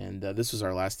 And this was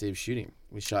our last day of shooting.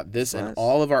 We shot this and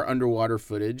all of our underwater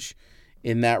footage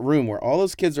in that room where all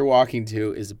those kids are walking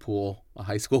to is a pool, a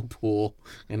high school pool.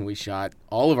 And we shot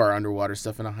all of our underwater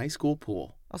stuff in a high school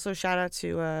pool. Also, shout out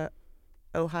to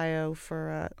Ohio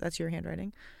for, that's your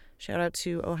handwriting. Shout out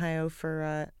to Ohio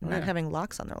for not having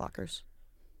locks on their lockers.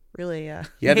 Really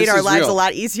made our lives a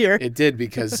lot easier. It did,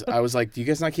 because I was like, do you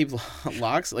guys not keep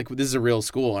locks? Like, this is a real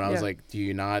school. And I was like, do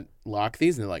you not lock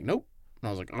these? And they're like, nope. And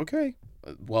I was like, okay.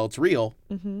 Well, it's real,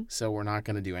 so we're not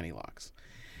going to do any locks.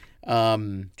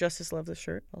 Justice loves this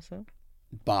shirt also.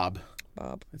 Bob.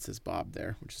 It says Bob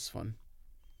there, which is fun.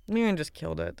 Miriam just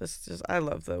killed it. I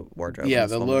love the wardrobe. Yeah,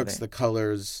 the looks, the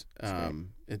colors.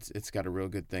 It's got a real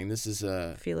good thing. This is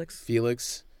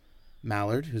Felix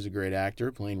Mallard, who's a great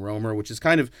actor, playing Romer, which is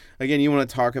kind of, again, you want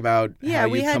to talk about how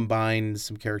you combined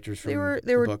some characters from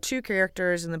there were book. Two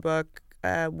characters in the book.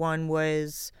 One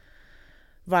was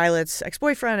Violet's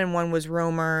ex-boyfriend, and one was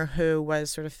Romer, who was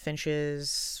sort of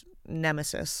Finch's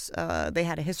nemesis. They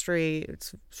had a history.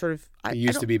 It's sort of they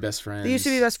used to be best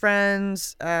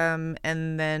friends. And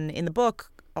then in the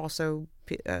book, also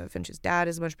Finch's dad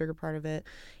is a much bigger part of it.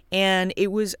 And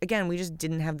it was, again, we just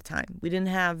didn't have the time. We didn't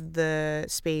have the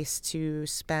space to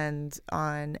spend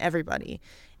on everybody.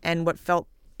 And what felt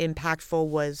impactful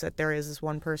was that there is this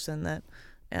one person that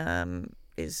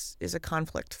is a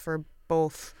conflict for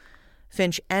both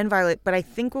Finch and Violet. But I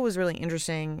think what was really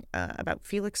interesting about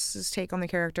Felix's take on the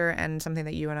character, and something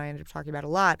that you and I ended up talking about a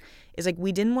lot, is like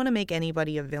we didn't want to make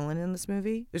anybody a villain in this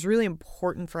movie. It was really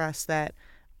important for us that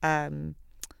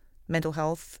mental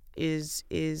health is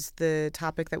the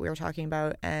topic that we were talking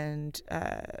about, and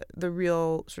the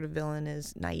real sort of villain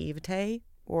is naivete,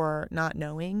 or not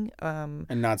knowing,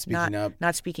 and not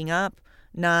speaking up,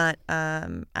 not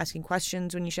asking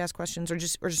questions when you should ask questions, or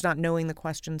just not knowing the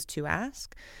questions to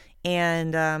ask.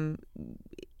 And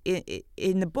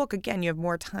in the book, again, you have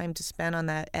more time to spend on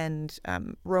that. And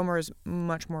Romer is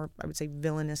much more, I would say,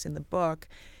 villainous in the book.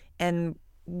 And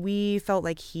we felt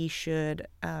like he should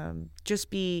just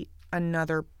be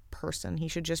another person. He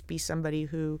should just be somebody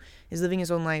who is living his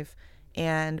own life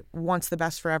and wants the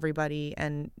best for everybody.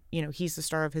 And, he's the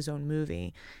star of his own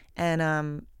movie. And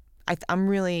I'm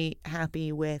really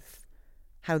happy with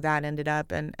how that ended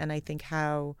up. And I think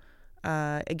how...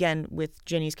 again, with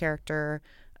Ginny's character,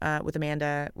 with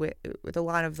Amanda, with a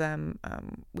lot of them,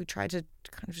 we tried to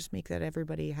kind of just make that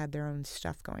everybody had their own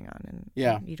stuff going on, and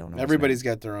you don't know. Everybody's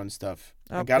got their own stuff.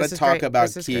 Oh, I got to talk about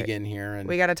Keegan here, and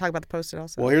we got to talk about the Post-it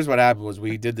also. Well, here's what happened: was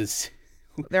we did this.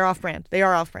 They're off-brand. They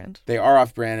are off-brand. They are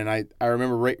off-brand, and I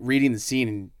remember reading the scene,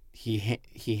 and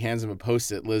he hands him a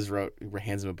Post-it. Liz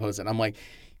hands him a Post-it, and I'm like,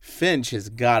 Finch has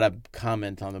got to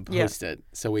comment on the Post-it. Yeah.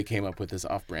 So we came up with this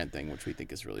off-brand thing, which we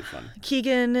think is really fun.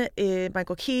 Keegan,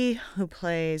 Michael Key, who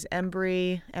plays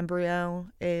Embryo,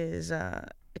 is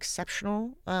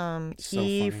exceptional.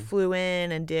 He flew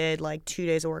in and did like 2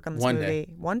 days of work on this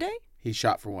movie. 1 day? He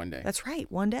shot for 1 day. That's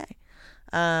right, 1 day.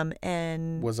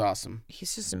 And was awesome.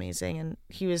 He's just amazing, and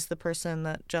he was the person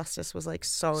that Justice was like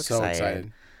so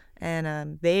excited.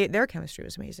 And their chemistry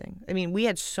was amazing. I mean, we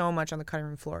had so much on the cutting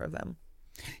room floor of them.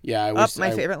 Yeah, I wish.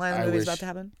 My favorite line in the movie is about to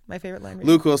happen. My favorite line.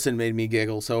 Luke Wilson made me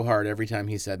giggle so hard every time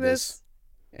he said this.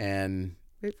 And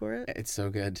wait for it. It's so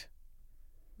good.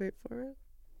 Wait for it.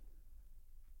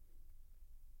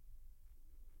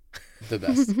 The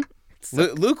best.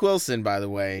 Luke Wilson, by the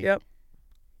way. Yep.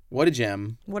 What a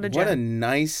gem. What a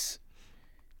nice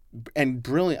and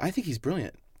brilliant. I think he's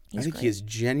brilliant. I think he is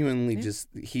genuinely just.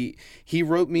 He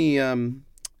wrote me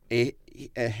a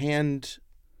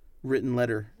handwritten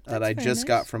letter that I just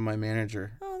got from my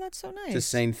manager. Oh, that's so nice. Just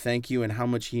saying thank you and how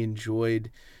much he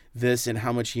enjoyed this and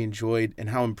how much he enjoyed and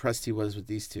how impressed he was with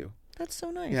these two. That's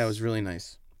so nice. Yeah, it was really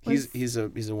nice. He's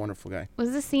a wonderful guy.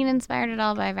 Was this scene inspired at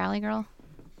all by Valley Girl?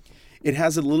 It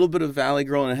has a little bit of Valley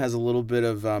Girl and it has a little bit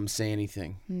of Say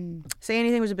Anything. Say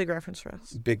Anything was a big reference for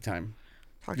us. Big time.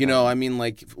 I mean,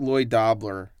 like Lloyd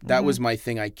Dobler, that was my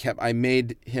thing. I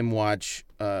made him watch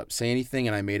Say Anything,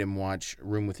 and I made him watch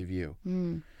Room with a View.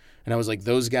 And I was like,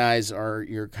 those guys are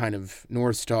your kind of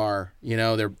North Star.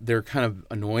 They're kind of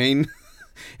annoying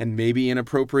and maybe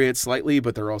inappropriate slightly,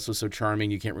 but they're also so charming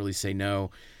you can't really say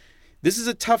no. This is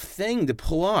a tough thing to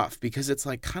pull off because it's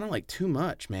like kind of like too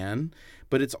much, man.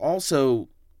 But it's also,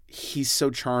 he's so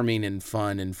charming and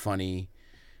fun and funny.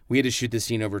 We had to shoot this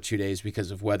scene over 2 days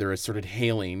because of weather. It started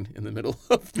hailing in the middle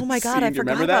of the Oh my God, scene. I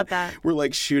forgot about that. We're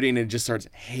like shooting and it just starts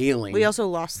hailing. We also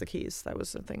lost the keys. That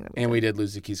was the thing. We did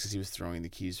lose the keys because he was throwing the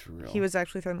keys for real. He was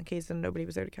actually throwing the keys and nobody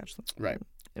was there to catch them. Right.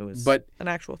 It was an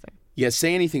actual thing. Yeah,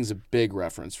 Say Anything's a big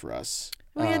reference for us.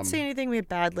 We had Say Anything. We had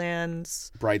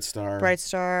Badlands. Bright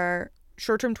Star.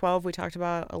 Short Term 12 we talked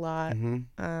about a lot.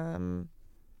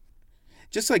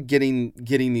 Just like getting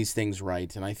these things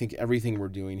right. And I think everything we're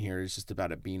doing here is just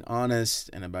about it being honest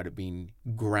and about it being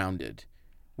grounded.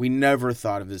 We never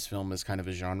thought of this film as kind of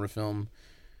a genre film.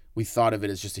 We thought of it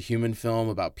as just a human film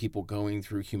about people going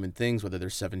through human things, whether they're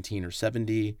 17 or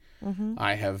 70.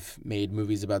 I have made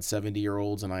movies about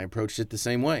 70-year-olds, and I approached it the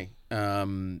same way.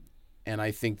 And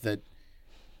I think that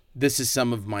this is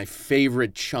some of my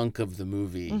favorite chunk of the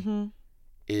movie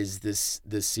is this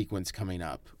sequence coming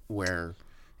up where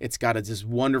it's got this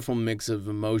wonderful mix of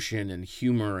emotion and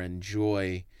humor and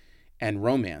joy and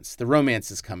romance. The romance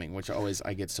is coming, which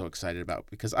I get so excited about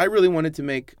because I really wanted to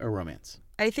make a romance.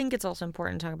 I think it's also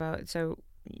important to talk about. So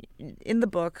in the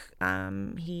book,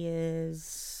 he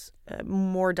is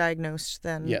more diagnosed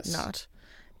than not.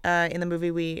 In the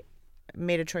movie, we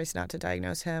made a choice not to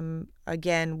diagnose him.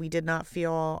 Again, we did not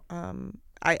feel.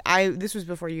 This was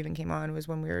before you even came on. It was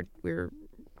when we were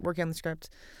working on the script.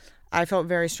 I felt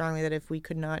very strongly that if we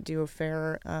could not do a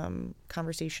fair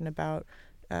conversation about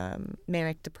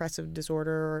manic depressive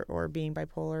disorder or being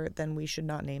bipolar, then we should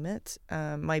not name it.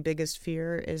 My biggest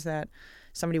fear is that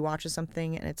somebody watches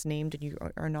something and it's named and you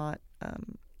are not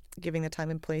giving the time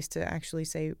and place to actually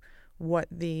say what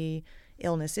the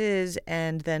illness is,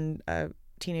 and then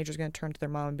teenager's going to turn to their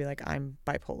mom and be like, I'm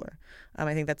bipolar.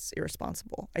 I think that's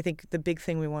irresponsible. I think the big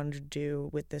thing we wanted to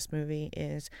do with this movie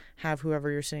is have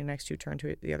whoever you're sitting next to turn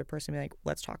to the other person and be like,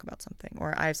 let's talk about something.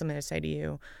 Or I have something to say to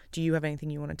you. Do you have anything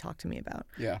you want to talk to me about?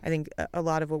 Yeah. I think a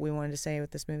lot of what we wanted to say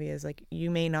with this movie is like, you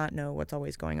may not know what's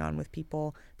always going on with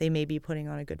people. They may be putting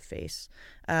on a good face.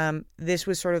 This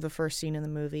was sort of the first scene in the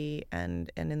movie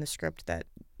and in the script that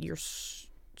your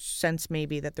sense may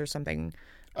be that there's something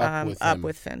up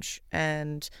with Finch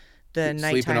and the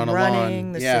nighttime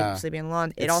running, the sleeping on the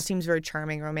lawn. It all seems very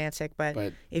charming, romantic, but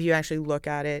if you actually look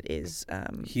at it, is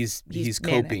he's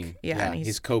coping. Yeah,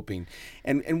 he's coping,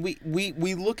 and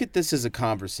we look at this as a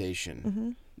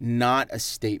conversation, not a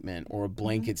statement or a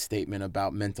blanket statement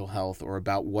about mental health or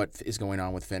about what is going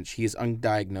on with Finch. He is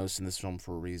undiagnosed in this film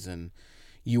for a reason.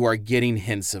 You are getting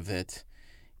hints of it.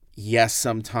 Yes,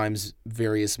 sometimes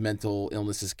various mental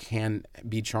illnesses can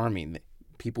be charming.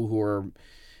 People who are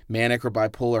manic or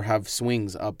bipolar have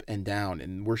swings up and down,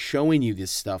 and we're showing you this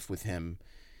stuff with him,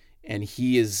 and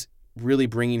he is really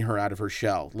bringing her out of her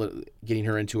shell, getting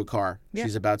her into a car. Yeah.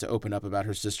 She's about to open up about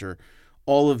her sister.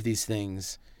 All of these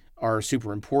things are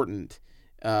super important,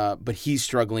 but he's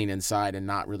struggling inside and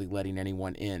not really letting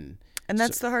anyone in. And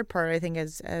that's the hard part, I think,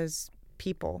 as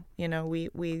people.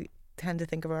 We tend to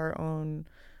think of our own.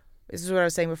 This is what I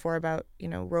was saying before about,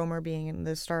 Romer being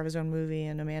the star of his own movie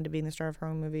and Amanda being the star of her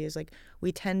own movie, is like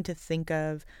we tend to think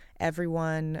of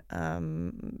everyone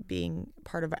being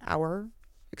part of our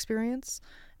experience,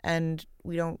 and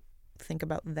we don't think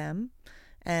about them.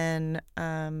 And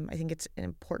I think it's an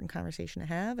important conversation to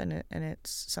have, and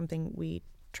it's something we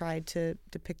tried to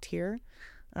depict here.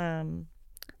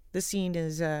 This scene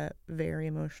is very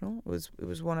emotional. It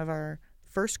was one of our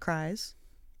first cries.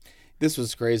 This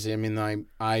was crazy. I mean,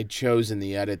 I chose in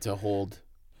the edit to hold.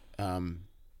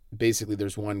 Basically,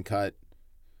 there's one cut,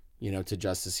 to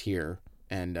Justice here,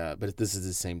 and but this is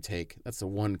the same take. That's the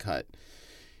one cut,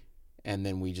 and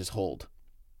then we just hold.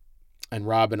 And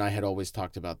Rob and I had always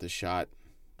talked about this shot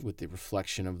with the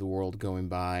reflection of the world going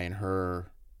by and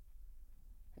her.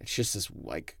 It's just this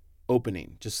like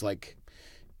opening, just like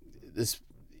this.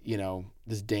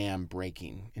 This dam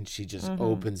breaking, and she just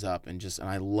opens up and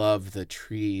I love the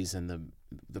trees and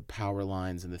the power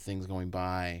lines and the things going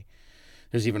by.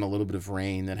 There's even a little bit of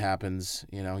rain that happens,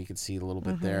 you can see a little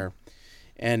bit there.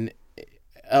 And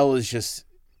Elle is just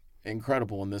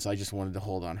incredible in this. I just wanted to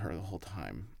hold on her the whole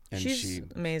time. And she's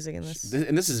amazing in this.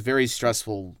 And this is very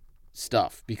stressful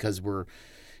stuff because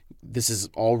this is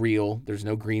all real. There's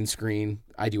no green screen.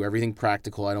 I do everything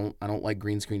practical. I don't like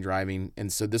green screen driving.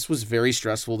 And so this was very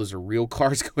stressful. There's real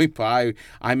cars going by.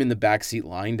 I'm in the back seat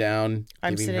lying down,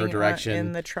 giving her direction.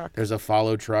 In the truck. There's a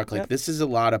follow truck. Like this is a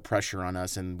lot of pressure on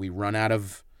us, and we run out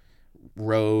of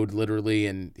road literally,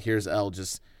 and here's Elle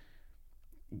just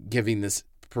giving this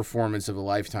performance of a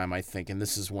lifetime, I think. And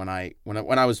this is when I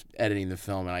was editing the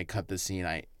film and I cut the scene,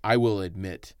 I will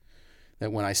admit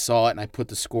that when I saw it and I put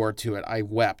the score to it, I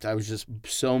wept. I was just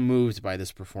so moved by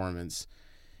this performance.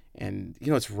 And,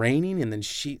 it's raining, and then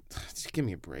just give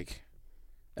me a break.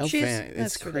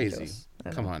 It's crazy.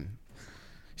 Come on.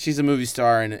 She's a movie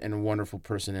star and a wonderful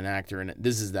person and actor, and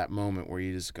this is that moment where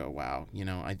you just go, wow.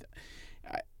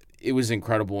 It was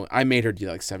incredible. I made her do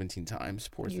like 17 times,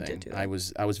 poor thing. Did do that. I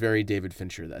was very David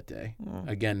Fincher that day.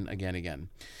 Again.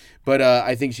 But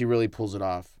I think she really pulls it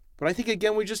off. But I think,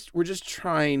 again, we're just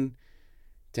trying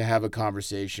to have a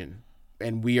conversation,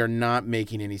 and we are not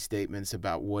making any statements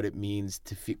about what it means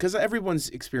to feel, because everyone's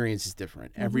experience is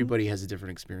different. Everybody has a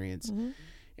different experience.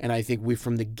 And I think we,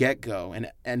 from the get-go,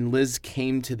 and Liz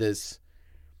came to this,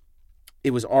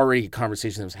 it was already a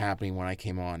conversation that was happening when I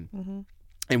came on,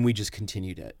 and we just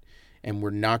continued it. And we're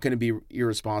not going to be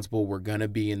irresponsible. We're going to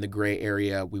be in the gray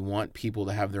area. We want people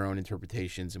to have their own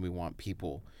interpretations, and we want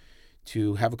people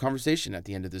to have a conversation at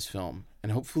the end of this film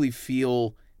and hopefully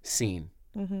feel seen.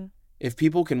 If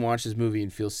people can watch this movie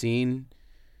and feel seen,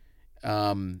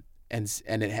 and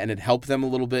it helped them a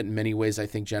little bit in many ways. I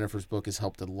think Jennifer's book has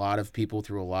helped a lot of people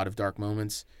through a lot of dark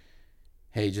moments.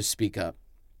 Hey, just speak up.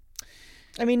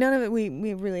 I mean, none of it.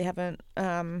 We really haven't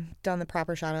done the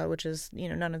proper shout out, which is,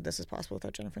 none of this is possible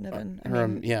without Jennifer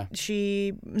Niven.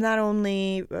 She not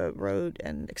only wrote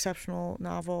an exceptional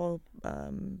novel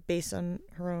based on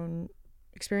her own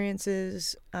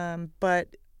experiences, but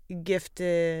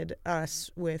gifted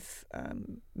us with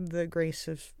the grace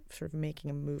of sort of making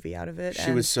a movie out of it.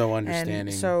 She was so understanding,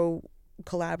 and so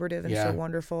collaborative, and so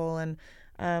wonderful, and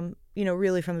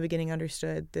really from the beginning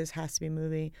understood this has to be a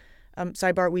movie.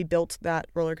 Sidebar: we built that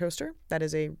roller coaster. That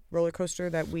is a roller coaster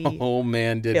that we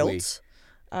built.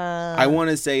 I want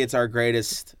to say it's our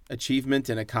greatest achievement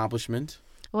and accomplishment.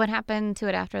 What happened to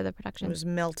it after the production? It was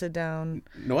melted down.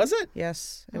 Was it?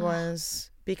 Yes, it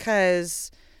was,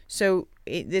 because. So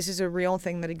this is a real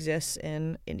thing that exists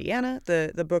in Indiana.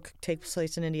 The book takes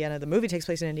place in Indiana. The movie takes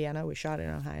place in Indiana. We shot it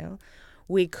in Ohio.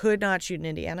 We could not shoot in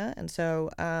Indiana, and so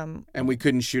and we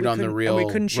couldn't shoot on the real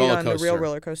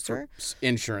roller coaster for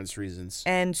insurance reasons.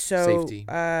 And so safety.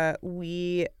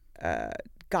 We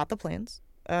got the plans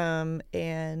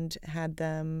and had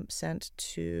them sent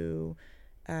to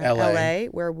LA,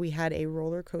 where we had a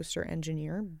roller coaster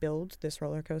engineer build this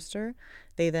roller coaster.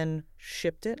 They then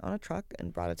shipped it on a truck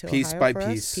and brought it to Ohio for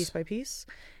us, piece by piece.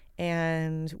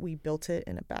 And we built it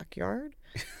in a backyard,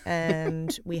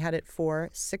 and we had it for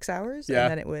 6 hours,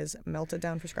 and then it was melted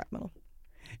down for scrap metal.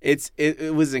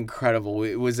 It was incredible.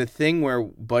 It was a thing where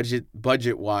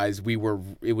budget wise,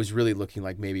 it was really looking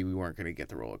like maybe we weren't going to get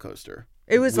the roller coaster.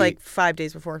 It was like 5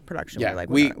 days before production. Yeah, we're like,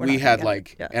 we we're not had gonna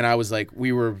like, get it. and I was like,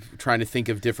 we were trying to think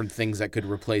of different things that could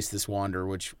replace this wander,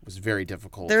 which was very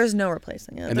difficult. There is no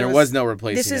replacing it. And there was no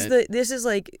replacing it. This is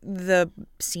like the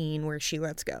scene where she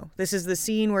lets go. This is the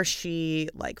scene where she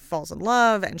like falls in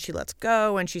love and she lets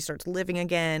go and she starts living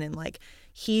again, and like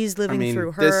he's living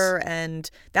through her,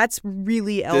 and that's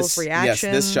really Elle's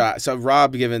reaction. Yes, this shot. So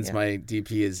Rob Givens, my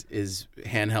DP, is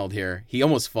handheld here. He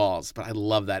almost falls, but I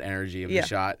love that energy of the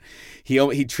shot.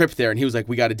 He tripped there, and he was like,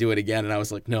 "We got to do it again," and I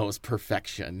was like, "No, it's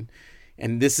perfection."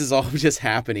 And this is all just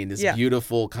happening. This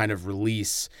beautiful kind of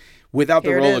release. Without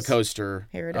the roller coaster.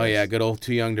 Here it is. Oh, yeah, good old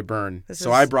Too Young to Burn.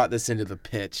 I brought this into the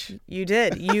pitch. You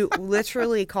did. You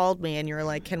literally called me and you were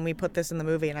like, can we put this in the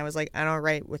movie? And I was like, I don't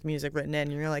write with music written in.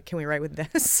 And you're like, can we write with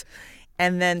this?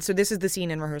 And then, so this is the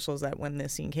scene in rehearsals that when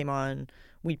this scene came on,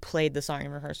 we played the song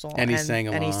in rehearsal. And he sang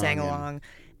along. And he sang along.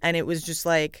 And it was just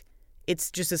like,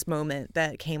 it's just this moment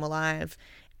that came alive.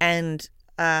 And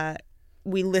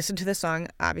we listened to the song,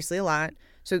 obviously, a lot.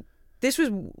 So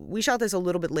we shot this a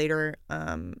little bit later.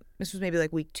 This was maybe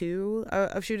like week 2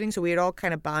 of shooting. So we had all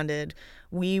kind of bonded.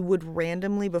 We would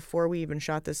randomly, before we even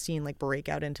shot this scene, like break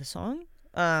out into song.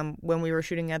 When we were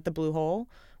shooting at the Blue Hole,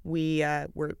 we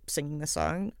were singing the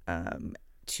song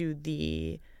to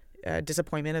the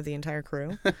disappointment of the entire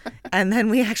crew. And then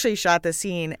we actually shot the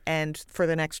scene, and for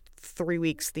the next 3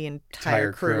 weeks, the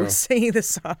entire crew was singing the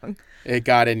song. It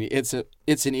got in. It's an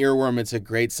earworm. It's a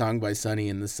great song by Sonny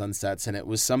and the Sunsets, and it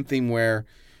was something where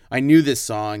I knew this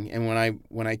song, and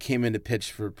when I came in to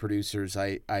pitch for producers,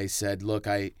 I said, look,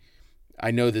 I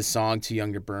know this song, Too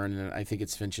Young to Burn, and I think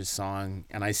it's Finch's song,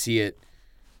 and I see it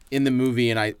in the movie,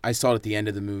 and I saw it at the end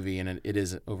of the movie, and it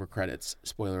is over credits,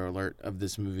 spoiler alert, of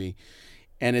this movie.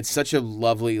 And it's such a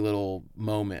lovely little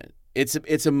moment. It's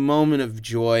a moment of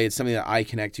joy. It's something that I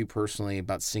connect to personally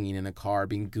about singing in a car,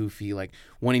 being goofy, like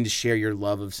wanting to share your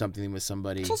love of something with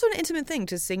somebody. It's also an intimate thing.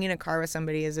 To sing in a car with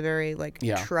somebody is a very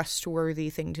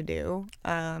trustworthy thing to do.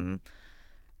 And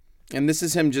this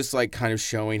is him just like kind of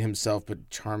showing himself but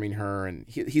charming her, and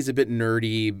he's a bit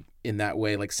nerdy in that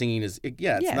way. Like singing is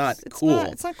not cool.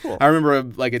 It's not cool. I remember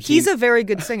he's a very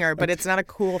good singer, but it's not a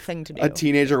cool thing to do. A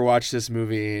teenager watched this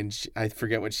movie and I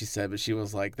forget what she said, but she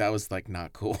was like, that was like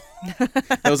not cool.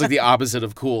 That was like the opposite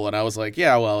of cool. And I was like,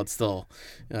 yeah, well, it's still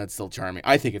charming.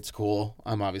 I think it's cool.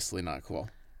 I'm obviously not cool.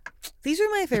 These are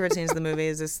my favorite scenes of the movie,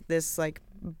 is this like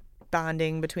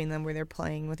bonding between them where they're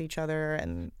playing with each other,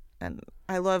 and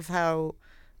I love how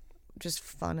just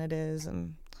fun it is,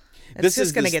 and it's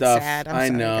just going to get sad. I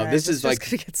know. This is like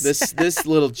this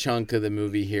little chunk of the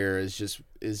movie here is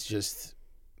just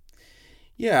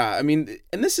yeah, I mean,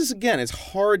 and this is, again, it's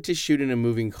hard to shoot in a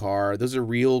moving car. Those are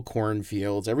real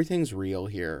cornfields. Everything's real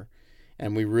here.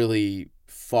 And we really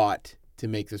fought to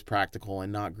make this practical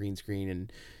and not green screen,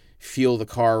 and feel the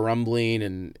car rumbling,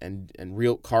 and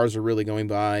real cars are really going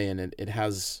by, and it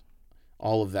has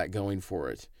all of that going for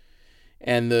it.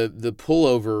 And the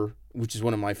pullover, which is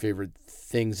one of my favorite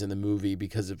things in the movie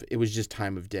because it was just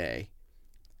time of day.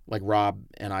 Like Rob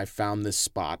and I found this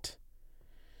spot,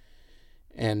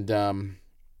 and I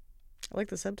like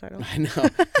the subtitle. I know,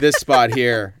 this spot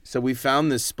here. So we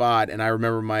found this spot, and I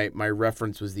remember my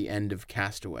reference was the end of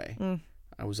Castaway.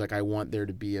 I was like, I want there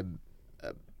to be a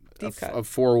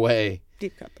four-way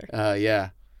deep cut there. Yeah,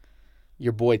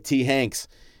 your boy T. Hanks.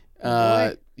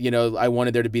 I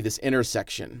wanted there to be this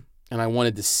intersection. And I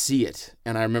wanted to see it.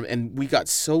 And I remember, and we got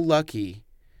so lucky.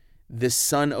 This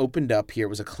sun opened up here. It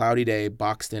was a cloudy day,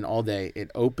 boxed in all day. It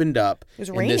opened up. It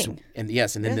was raining.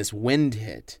 Then this wind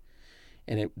hit.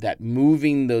 And that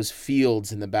moving those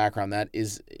fields in the background,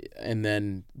 and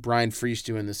then Brian Freese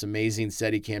doing this amazing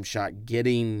Steadicam shot,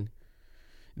 getting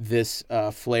this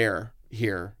flare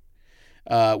here.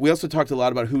 We also talked a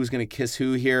lot about who was going to kiss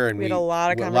who here, and we had a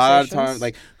lot of conversations. A lot of time,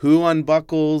 like who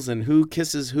unbuckles and who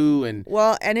kisses who, and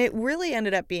it really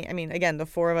ended up being. I mean, again, the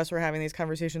four of us were having these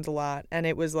conversations a lot, and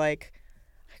it was like,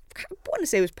 I want to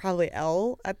say it was probably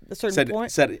Elle at a certain point.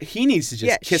 Said he needs to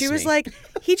just kiss me. She was like,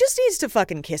 he just needs to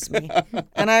fucking kiss me,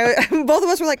 and both of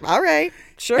us were like, all right,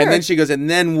 sure. And then she goes, and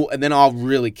then I'll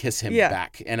really kiss him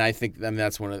back. And I think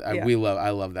that's one of I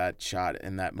love that shot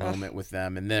and that moment with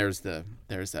them. And there's that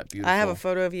beautiful. I have a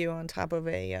photo of you on top of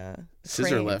a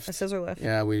scissor lift. A scissor lift.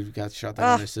 Yeah, we got shot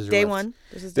that on a scissor lift. Day one.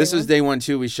 This was day one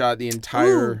too. We shot the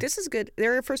entire. Ooh, this is good.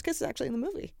 Their first kiss is actually in the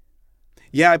movie.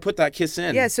 Yeah, I put that kiss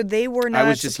in. Yeah, so they were not I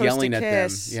was just supposed yelling to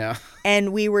kiss, at them. Yeah.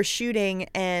 And we were shooting,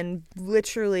 and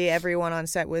literally everyone on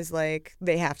set was like,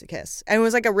 they have to kiss. And it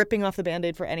was like a ripping off the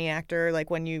Band-Aid for any actor. Like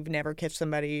when you've never kissed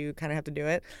somebody, you kind of have to do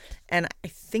it. And I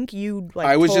think you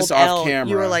I was just off camera.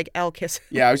 You were like, Elle, kiss him.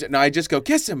 Yeah, I just go,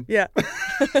 kiss him. Yeah.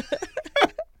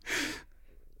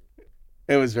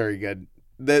 It was very good.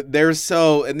 They're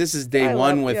so, and this is day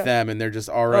one with them, and they're just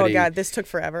already. Oh God, this took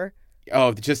forever.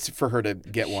 Oh, just for her to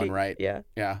get one right. Yeah.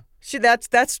 Yeah.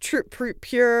 That's true,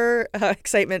 pure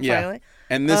excitement. Yeah. Finally.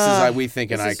 And this is, we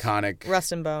think, an iconic.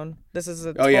 Rust and Bone. This is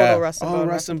a total Rust and Bone.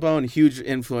 Rust and Bone, huge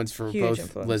influence for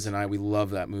both Liz and I. We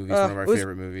love that movie. It's one of our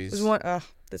favorite movies.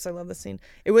 I love this scene.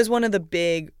 It was one of the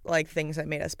big things that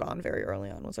made us bond very early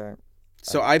on. Was our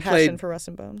passion for Rust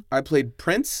and Bone. I played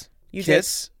Prince. You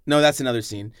Kiss. Did? No, that's another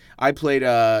scene. I played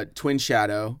Twin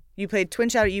Shadow. You played Twin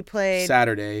Shadow. You played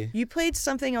Saturday. You played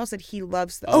something else that he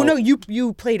loves. Oh no,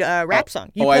 you played a rap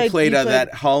song. I played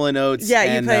that Hall & Oates. Yeah,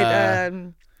 and, you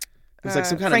played. It was like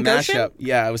some kind Frank of Ocean? mashup.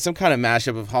 Yeah, it was some kind of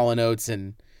mashup of Hall & Oates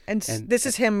and this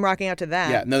is him rocking out to that.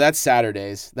 Yeah, no, that's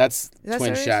Saturdays. That's that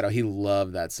Twin Saturdays? Shadow. He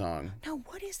loved that song. No,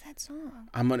 what is that song?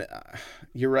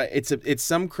 You're right. It's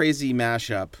some crazy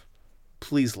mashup.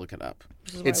 Please look it up.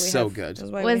 It's so good.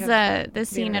 Was this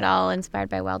scene at all inspired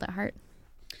by Wild at Heart?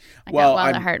 I Well, got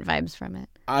Wild at Heart vibes from it.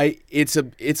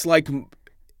 It's like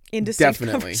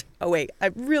definitely. Oh wait,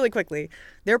 really quickly,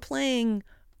 they're playing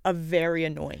a very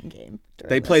annoying game.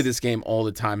 They play this game all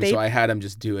the time, so I had them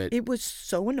just do it. It was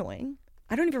so annoying.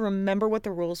 I don't even remember what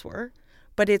the rules were,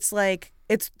 but it's like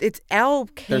it's Elle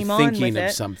came They're on with thinking of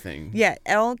it. something. Yeah,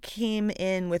 Elle came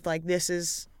in with like, this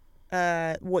is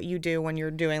what you do when you're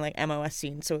doing like MOS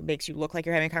scenes, so it makes you look like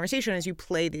you're having a conversation as you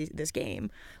play this game,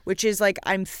 which is like,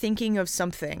 I'm thinking of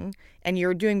something and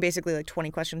you're doing basically like 20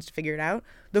 questions to figure it out.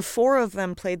 The four of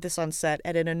them played this on set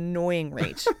at an annoying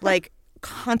rate. Like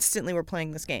constantly were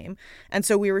playing this game, and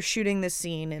so we were shooting this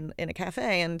scene in a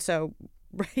cafe, and so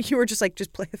you were just like,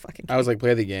 just play the fucking game. I was like,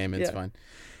 play the game, it's fine.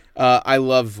 I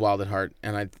love Wild at Heart,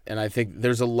 and I think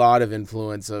there's a lot of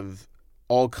influence of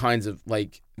all kinds of,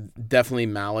 like, definitely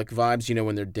Malik vibes, you know,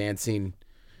 when they're dancing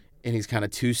and he's kind of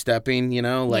two-stepping, you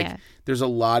know, like there's a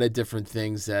lot of different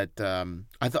things that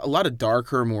I thought, a lot of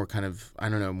darker, more kind of, I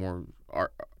don't know, more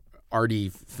arty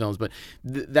films, but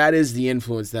that is the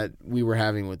influence that we were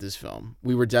having with this film.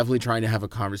 We were definitely trying to have a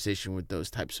conversation with those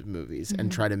types of movies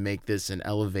and try to make this and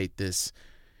elevate this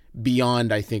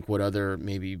beyond, I think, what other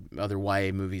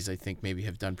YA movies I think maybe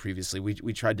have done previously.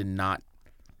 We tried to not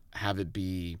have it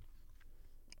be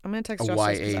I'm going to text a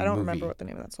Justice YA because I don't movie. remember what the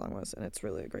name of that song was, and it's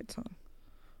really a great song.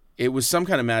 It was some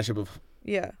kind of mashup of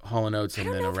Hall & Oates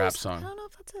and then a rap song. I don't know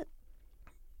if that's it.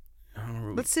 I don't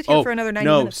remember. Let's sit here for another 90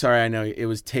 no, minutes. sorry, I know. It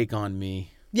was Take On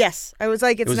Me. Yes, I was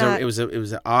like, it was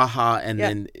a aha,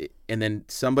 and then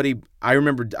somebody, I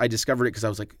remember I discovered it because I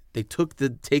was like, they took the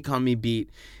Take On Me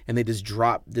beat and they just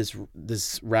dropped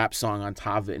this rap song on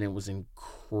top of it, and it was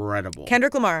incredible.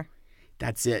 Kendrick Lamar.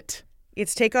 That's it.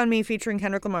 It's Take On Me featuring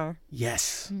Kendrick Lamar.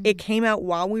 Yes. It came out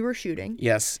while we were shooting.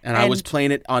 Yes, and I was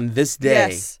playing it on this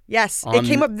day. Yes. It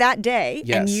came up that day,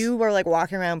 Yes. and you were like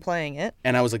walking around playing it.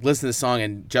 And I was like, listen to the song,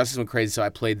 and Justice went crazy, so I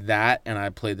played that, and I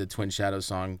played the Twin Shadow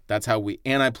song. That's how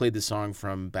and I played the song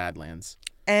from Badlands.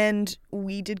 And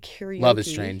we did karaoke. Love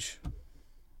is Strange.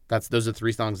 Those are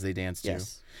 3 songs they danced to.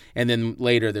 Yes. And then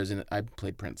later, I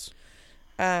played Prince.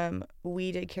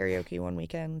 We did karaoke one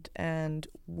weekend, and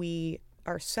we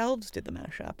ourselves did the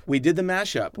mashup. We did the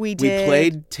mashup. We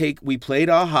did. We played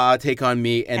Aha, Take On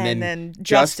Me, and then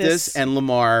Justice and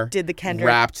Lamar did the Kendrick,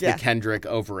 rapped the Kendrick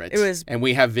over it. And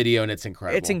we have video, and it's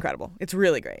incredible. It's incredible. It's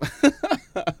really great.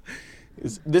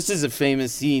 This is a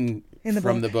famous scene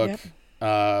from the book,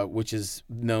 yep. Which is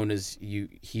known as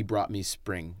He Brought Me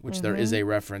Spring, which there is a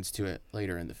reference to it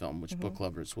later in the film, which book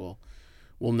lovers will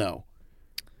know.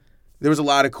 There was a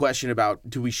lot of question about,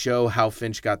 do we show how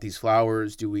Finch got these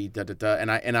flowers? Do we da-da-da?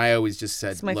 And I always just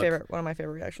said, it's one of my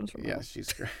favorite reactions from her. Yeah,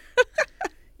 she's great.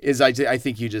 I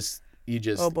think you just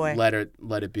oh boy. let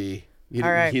it be.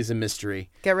 All right. He's a mystery.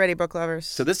 Get ready, book lovers.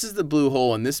 So this is the blue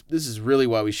hole, and this is really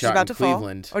why we shot in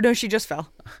Cleveland. Fall. Oh no, she just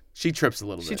fell. She trips a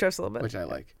little bit. Which I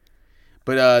like.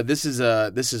 But this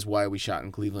is why we shot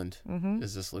in Cleveland.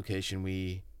 Is this location.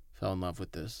 We fell in love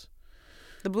with this.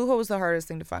 The blue hole was the hardest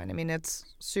thing to find. I mean,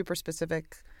 it's super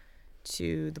specific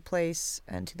to the place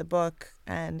and to the book.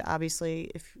 And obviously,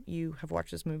 if you have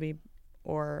watched this movie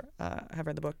or have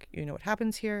read the book, you know what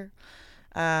happens here.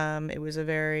 It was a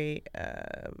very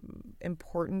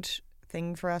important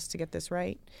thing for us to get this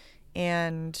right.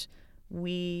 And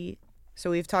we've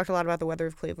talked a lot about the weather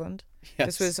of Cleveland. Yes.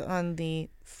 This was on the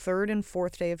 3rd and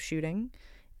 4th day of shooting.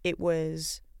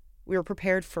 We were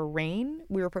prepared for rain.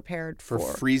 We were prepared for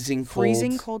freezing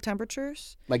cold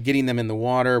temperatures. Like getting them in the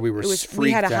water. We freaked out.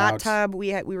 We had a hot tub.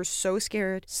 We were so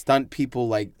scared. Stunt people,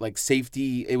 like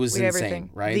safety. It was insane, everything.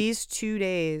 right? These 2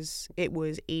 days, it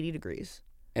was 80 degrees.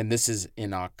 And this is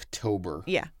in October.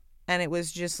 Yeah. And it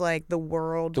was just like the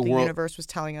universe was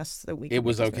telling us that we could it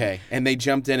was make this movie. okay. And they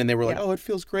jumped in and they were like, Yeah. oh, it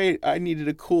feels great. I needed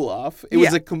a cool off. It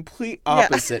was a complete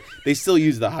opposite. They still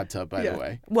use the hot tub, by the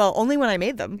way. Well, only when I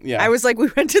made them. Yeah. I was like, we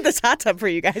rented this hot tub for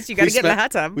you guys. You got to get in the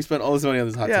hot tub. We spent all this money on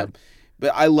this hot tub.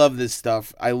 But I love this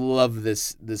stuff. I love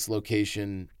this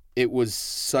location. It was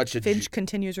such a... Finch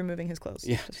continues removing his clothes.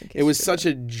 Yeah. It was such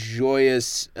a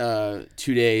joyous 2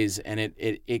 days, and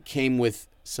it came with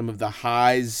some of the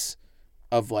highs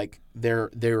of like their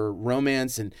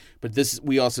romance, but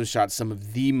we also shot some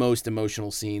of the most emotional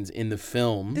scenes in the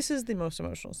film. This is the most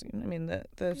emotional scene. I mean,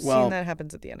 the scene that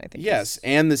happens at the end, I think. Yes,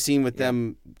 and the scene with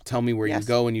them tell me where you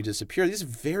go and you disappear. These are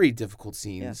very difficult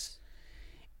scenes. Yes.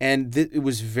 And it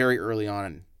was very early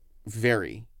on.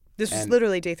 Very. This was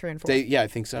literally day 3 and 4. Yeah, I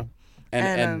think so.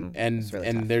 And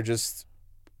really they're just...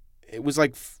 It was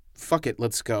like, fuck it,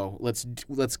 let's go. Let's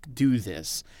do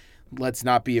this. Let's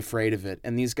not be afraid of it.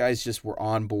 And these guys just were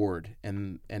on board,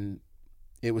 and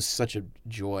it was such a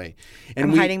joy.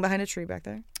 And I'm hiding behind a tree back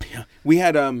there. Yeah, we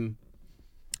had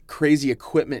crazy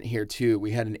equipment here too.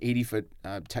 We had an 80-foot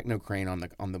techno crane on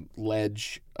the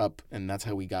ledge up, and that's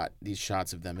how we got these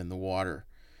shots of them in the water,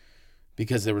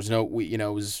 because there was it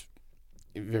was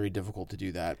very difficult to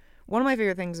do that. One of my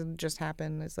favorite things that just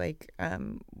happened is like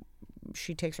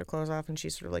she takes her clothes off and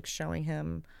she's sort of like showing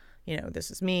him,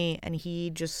 this is me, and he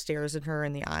just stares at her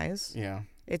in the eyes. Yeah.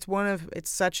 It's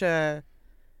such a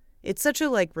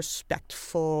like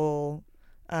respectful,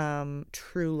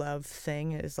 true love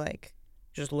thing, is like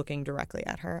just looking directly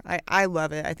at her. I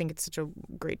love it. I think it's such a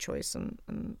great choice,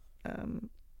 and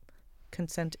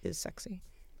consent is sexy,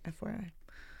 FYI.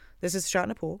 This is shot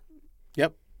in a pool.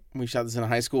 Yep. We shot this in a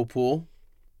high school pool.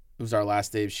 It was our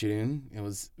last day of shooting. It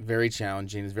was very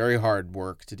challenging. It's very hard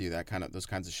work to do those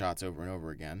kinds of shots over and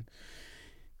over again.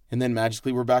 And then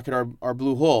magically we're back at our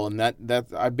blue hole, and that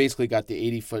I basically got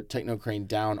the 80-foot techno crane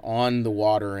down on the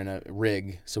water in a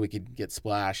rig so we could get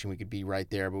splash and we could be right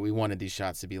there. But we wanted these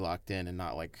shots to be locked in and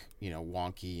not like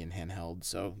wonky and handheld,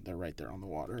 so they're right there on the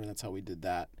water, and that's how we did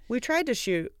that. We tried to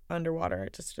shoot underwater,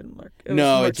 it just didn't work. It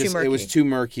was too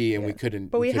murky, and we couldn't.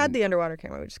 But we had the underwater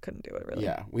camera, we just couldn't do it really.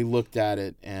 Yeah, we looked at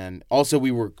it, and also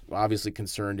we were obviously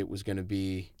concerned it was going to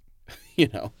be,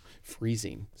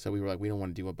 freezing. So we were like, we don't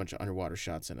want to do a bunch of underwater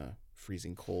shots in a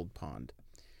freezing cold pond.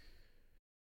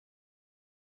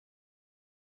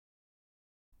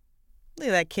 Look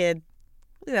at that kid.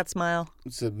 Look at that smile.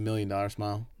 It's $1 million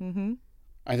smile. Mm-hmm.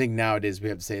 I think nowadays we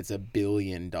have to say it's $1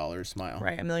 billion smile.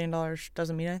 Right. $1 million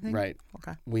doesn't mean anything? Right.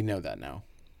 Okay. We know that now.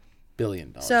 $1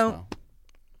 billion smile. So,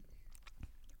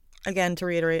 again, to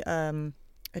reiterate, a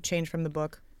change from the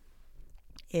book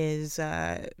is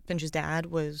Finch's dad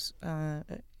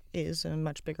is a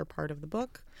much bigger part of the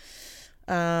book.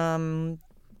 We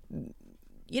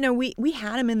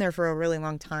had him in there for a really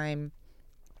long time,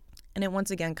 and it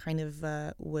once again kind of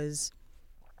was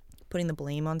putting the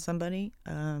blame on somebody,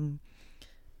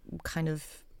 kind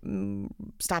of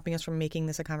stopping us from making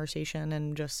this a conversation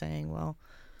and just saying, well,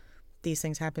 these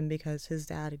things happen because his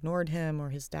dad ignored him, or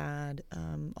his dad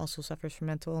also suffers from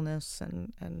mental illness,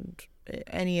 and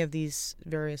any of these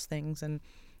various things, and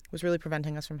was really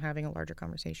preventing us from having a larger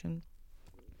conversation.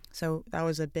 So that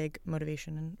was a big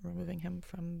motivation in removing him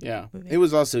from the movie. It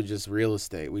was also just real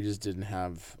estate. We just didn't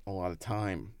have a lot of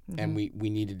time, and we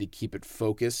needed to keep it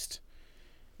focused.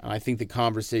 And I think the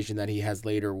conversation that he has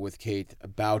later with Kate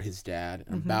about his dad,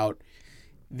 about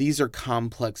these are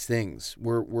complex things.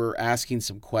 We're asking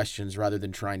some questions rather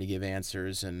than trying to give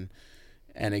answers, and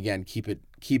again, keep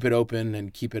it open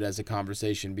and keep it as a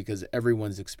conversation, because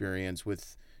everyone's experience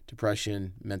with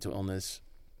depression, mental illness,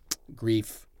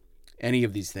 grief, any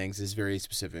of these things is very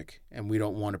specific, and we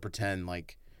don't want to pretend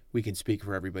like we can speak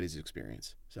for everybody's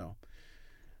experience. So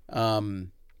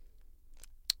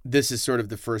this is sort of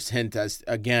the first hint as,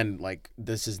 again, like,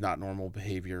 this is not normal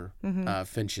behavior.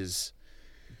 Finch is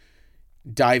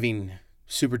diving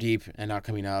super deep and not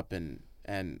coming up, and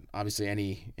obviously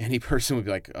any person would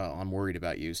be like, oh, I'm worried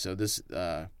about you. So this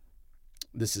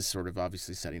is sort of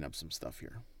obviously setting up some stuff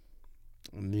here.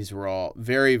 And these were all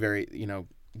very, very,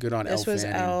 good on Elle Fanning. This was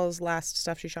Elle's last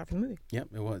stuff she shot for the movie. Yep,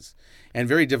 it was. And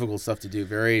very difficult stuff to do,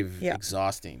 very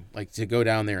exhausting. Like, to go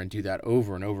down there and do that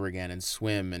over and over again and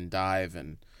swim and dive,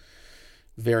 and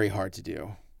very hard to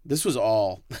do. This was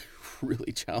all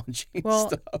really challenging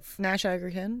stuff. Nash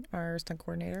Agerkin, our stunt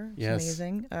coordinator, is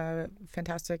amazing.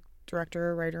 Fantastic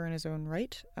director, writer in his own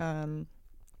right. If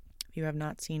you have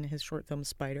not seen his short film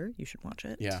Spider, you should watch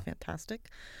it. Yeah. It's fantastic.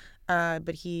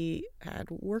 But he had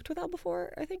worked with Elle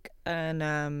before, I think. And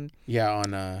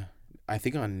did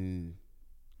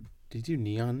he do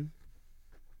Neon?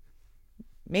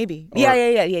 Maybe. Or-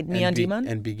 Yeah. Neon Demon.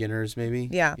 And Beginners, maybe?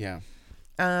 Yeah. Yeah.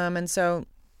 And so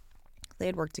they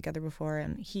had worked together before,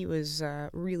 and he was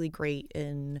really great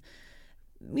in,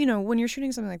 when you're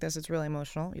shooting something like this, it's really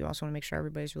emotional. You also want to make sure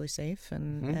everybody's really safe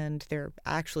and they're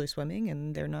actually swimming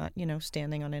and they're not,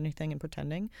 standing on anything and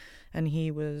pretending. And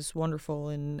he was wonderful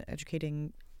in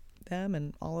educating them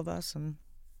and all of us. And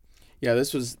yeah,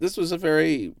 this was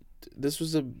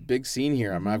a big scene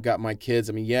here. I mean, I've got my kids.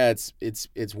 I mean, yeah,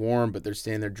 it's warm, but they're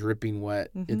standing there dripping wet.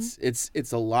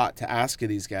 It's a lot to ask of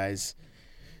these guys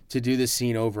to do this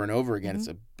scene over and over again. It's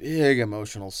a big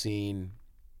emotional scene.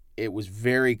 It was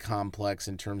very complex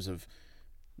in terms of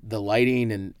the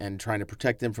lighting and trying to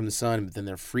protect them from the sun. But then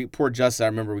they're free. Poor Justice, I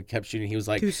remember we kept shooting. He was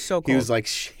so cold. He was like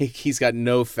shake. He's got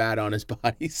no fat on his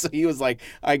body, so he was like,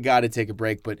 I got to take a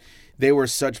break. But they were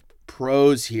such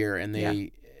pros here, and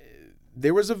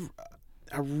there was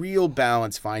a real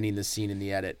balance finding the scene in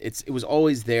the edit. It was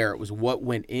always there. It was what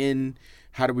went in.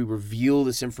 How do we reveal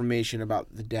this information about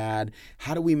the dad?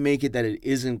 How do we make it that it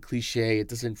isn't cliche? It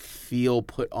doesn't feel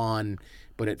put on,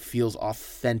 but it feels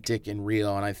authentic and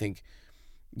real. And I think,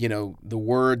 the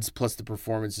words plus the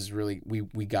performance is really,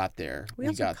 we got there. We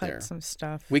also cut some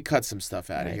stuff. We cut some stuff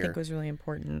out of here. I think was really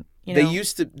important. They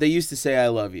used to say "I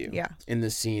love you" Yeah. in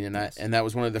this scene, and and that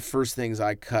was one of the first things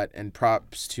I cut. And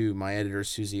props to my editor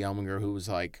Susie Elminger, who was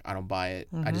like, "I don't buy it.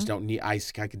 I just don't need. I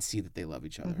can see that they love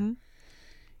each other."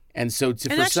 And so it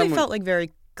actually felt like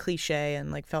very cliche and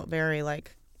like felt very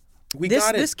like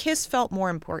this kiss felt more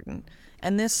important,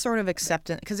 and this sort of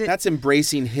acceptance because that's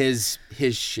embracing his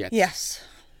shit. Yes.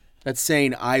 That's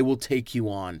saying, I will take you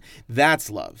on. That's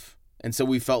love. And so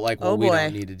we felt like, well, we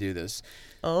don't need to do this.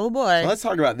 Oh, boy. So let's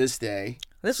talk about this day.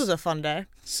 This was a fun day.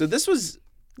 So this was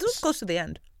close to the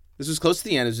end. This was close to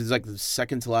the end. It was like the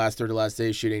second to last, third to last day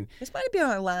of shooting. This might have been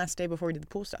our last day before we did the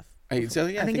pool stuff. I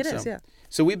think it is, yeah.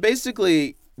 So we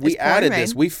basically, we added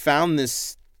this. We found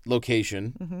this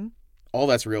location. All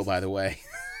that's real, by the way.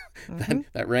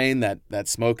 that rain, that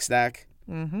smokestack.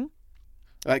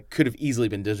 That could have easily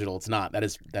been digital. It's not. That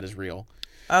is real.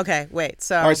 Okay, wait.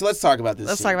 So all right. So let's talk about this.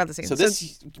 Let's talk about the scene. So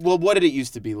what did it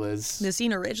used to be, Liz? The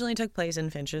scene originally took place in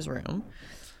Finch's room.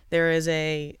 There is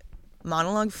a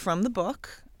monologue from the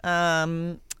book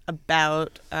about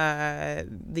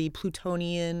the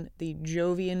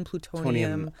Jovian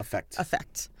plutonium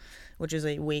effect, which is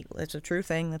it's a true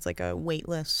thing. That's like a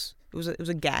weightless. It was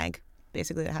a gag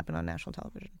basically that happened on national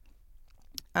television.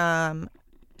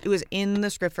 It was in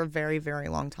the script for a very, very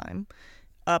long time,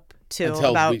 up till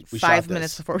about we 5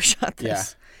 minutes before we shot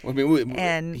this. Yeah, I mean,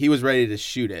 and he was ready to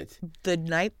shoot it. The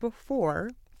night before,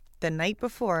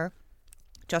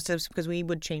 Justice, because we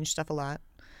would change stuff a lot.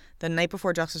 The night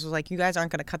before, Justice was like, "You guys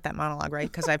aren't going to cut that monologue, right?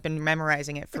 Because I've been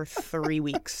memorizing it for 3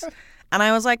 weeks." And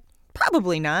I was like,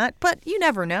 "Probably not, but you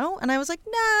never know." And I was like,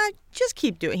 "Nah, just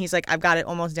keep doing it." He's like, "I've got it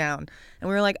almost down." And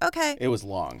we were like, "Okay." It was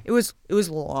long. It was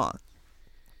long,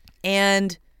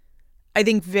 and I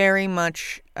think very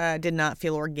much did not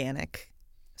feel organic.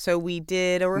 So we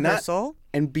did a rehearsal.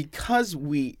 And because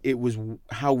it was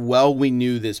how well we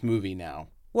knew this movie now.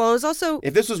 Well, it was also...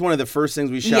 If this was one of the first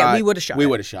things we shot... Yeah, we would have shot it. We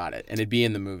would have shot it, and it'd be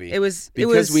in the movie.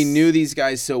 Because we knew these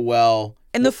guys so well.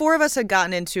 And the four of us had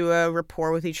gotten into a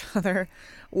rapport with each other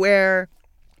where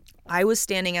I was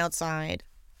standing outside.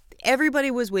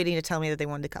 Everybody was waiting to tell me that they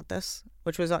wanted to cut this,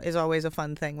 which is always a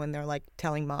fun thing when they're like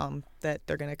telling mom that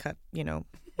they're going to cut,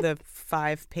 the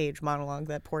 5-page monologue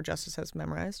that poor Justice has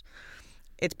memorized.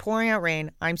 It's pouring out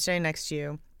rain. I'm standing next to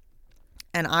you,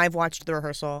 and I've watched the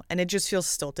rehearsal, and it just feels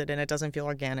stilted, and it doesn't feel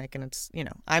organic, and it's,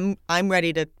 I'm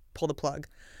ready to pull the plug.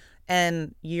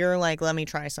 And you're like, let me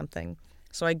try something.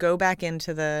 So I go back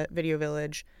into the video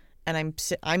village, and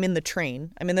I'm in the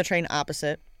train. I'm in the train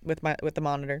opposite with the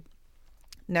monitor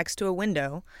next to a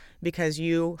window because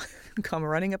you come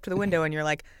running up to the window, and you're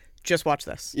like, just watch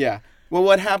this. Yeah. Well,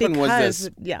 what happened was this.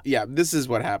 Yeah, this is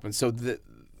what happened. So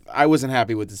I wasn't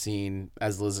happy with the scene,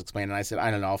 as Liz explained, and I said,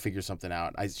 I don't know, I'll figure something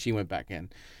out. She went back in.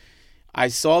 I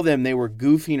saw them, they were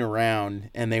goofing around,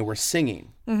 and they were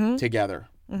singing together.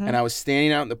 And I was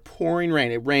standing out in the pouring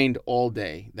rain. It rained all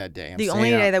day that day. The only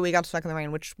day that we got stuck in the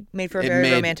rain, which made for a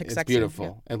very romantic sex scene. It's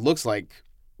beautiful. Yeah. It looks like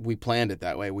we planned it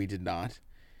that way. We did not.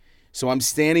 So I'm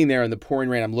standing there in the pouring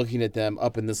rain. I'm looking at them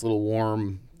up in this little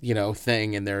warm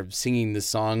thing, and they're singing this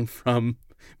song from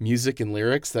Music and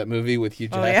Lyrics, that movie with Hugh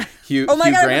Grant. Oh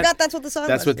my God, I forgot that's what the song was.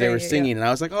 That's what they were singing. And I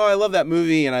was like, oh, I love that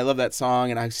movie, and I love that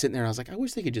song. And I was sitting there, and I was like, I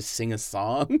wish they could just sing a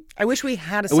song. I wish we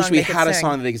had a song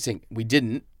that they could sing. We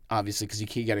didn't, obviously, because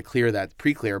you got to clear that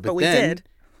pre-clear. But we then did.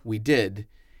 We did,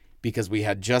 because we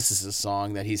had Justice's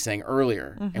song that he sang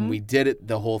earlier. And we did it,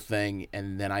 the whole thing.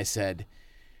 And then I said,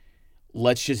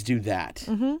 let's just do that.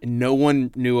 Mm-hmm. And no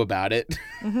one knew about it.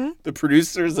 Mm-hmm. The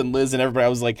producers and Liz and everybody, I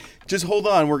was like, just hold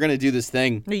on. We're going to do this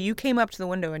thing. No, you came up to the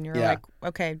window and you were Yeah. like,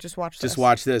 okay, just watch this. Just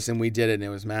watch this. And we did it, and it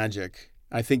was magic.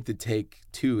 I think the take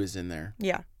 2 is in there.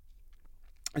 Yeah.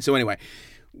 So anyway,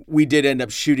 we did end up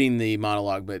shooting the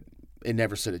monologue, but it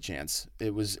never stood a chance.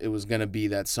 It was going to be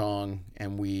that song,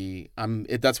 and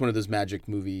that's one of those magic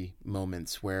movie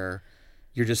moments where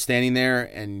you're just standing there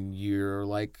and you're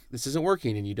like, this isn't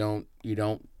working, and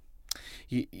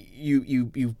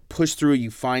you push through,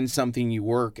 you find something, you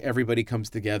work, everybody comes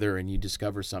together, and you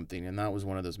discover something, and that was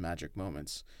one of those magic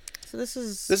moments. So this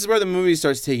is where the movie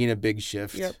starts taking a big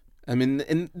shift. Yep. I mean,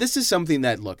 and this is something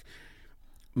that, look,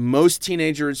 most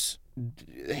teenagers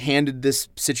handed this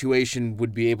situation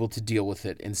would be able to deal with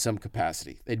it in some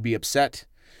capacity. They'd be upset,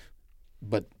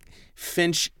 but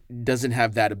Finch doesn't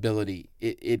have that ability.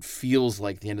 It feels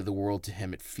like the end of the world to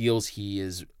him. It feels he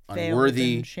is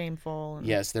unworthy, and shameful. And...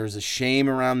 Yes, there's a shame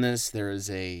around this. There's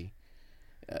a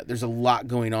lot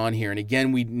going on here. And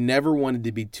again, we never wanted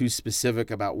to be too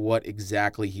specific about what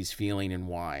exactly he's feeling and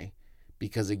why.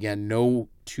 Because again, no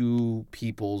two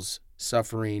people's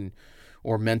suffering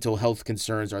or mental health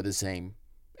concerns are the same.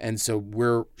 And so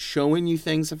we're showing you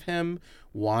things of him,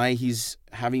 why he's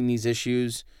having these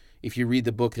issues. If you read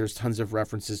the book, there's tons of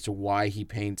references to why he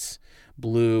paints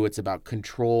blue. It's about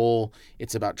control.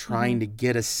 It's about trying to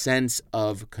get a sense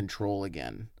of control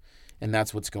again. And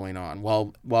that's what's going on.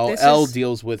 While Violet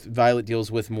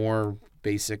deals with more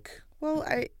basic. Well,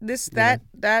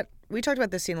 we talked about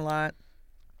this scene a lot.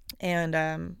 And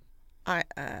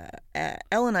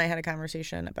Elle and I had a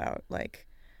conversation about, like,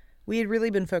 we had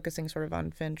really been focusing sort of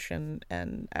on Finch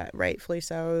and rightfully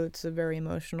so. It's a very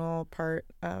emotional part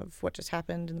of what just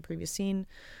happened in the previous scene.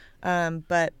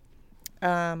 But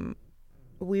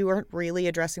we weren't really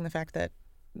addressing the fact that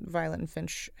Violet and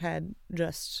Finch had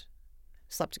just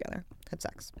slept together, had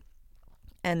sex.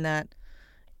 And that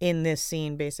in this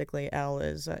scene, basically,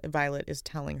 Violet is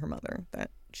telling her mother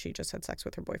that she just had sex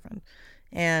with her boyfriend.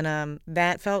 And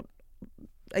that felt,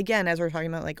 again, as we're talking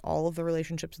about, like, all of the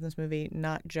relationships in this movie,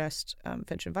 not just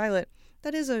Finch and Violet,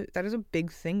 that is a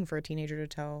big thing for a teenager to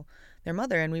tell their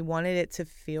mother, and we wanted it to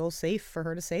feel safe for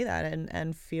her to say that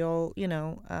and feel,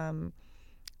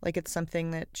 like it's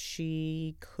something that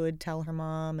she could tell her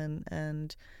mom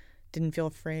and didn't feel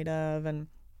afraid of. And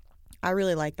I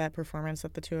really like that performance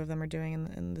that the two of them are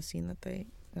doing in the scene that they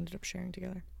ended up sharing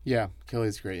together. Yeah,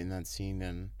 Kelly's great in that scene,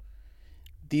 and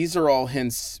these are all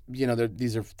hints,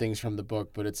 these are things from the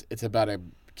book, but it's about a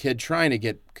kid trying to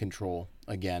get control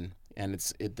again. And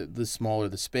the smaller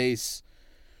the space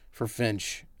for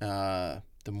Finch, the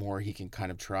more he can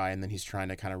kind of try. And then he's trying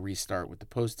to kind of restart with the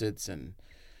Post-its, and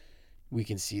we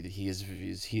can see that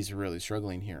he's really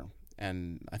struggling here.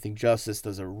 And I think Justice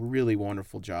does a really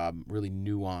wonderful job, really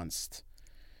nuanced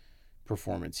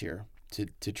performance here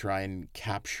to try and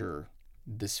capture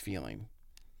this feeling.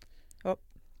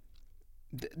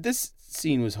 This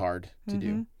scene was hard to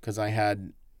do because I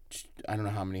don't know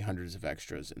how many hundreds of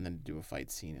extras and then do a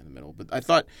fight scene in the middle. But I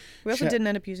thought we also didn't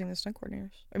end up using the stunt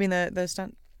coordinators. I mean, the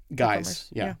stunt guys.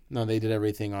 Yeah. No, they did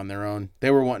everything on their own. They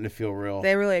were wanting to feel real.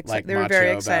 They were they were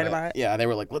very excited about it. Yeah, they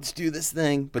were like, let's do this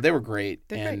thing. But they were great.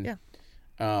 They're great, yeah.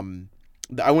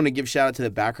 I want to give shout out to the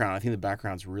background. I think the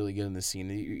background's really good in this scene.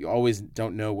 You always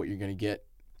don't know what you're going to get.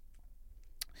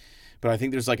 But I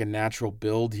think there's like a natural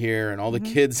build here, and all the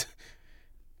kids.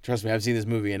 Trust me, I've seen this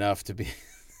movie enough to be.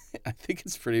 I think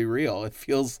it's pretty real. It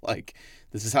feels like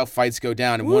this is how fights go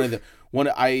down. And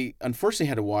I unfortunately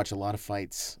had to watch a lot of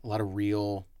fights, a lot of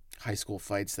real high school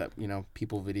fights that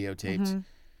people videotaped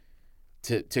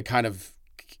to kind of,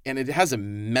 and it has a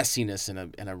messiness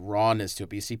and a rawness to it.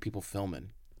 But you see people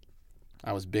filming.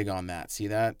 I was big on that. See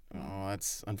that? Oh,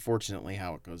 that's unfortunately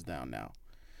how it goes down now.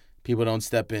 People don't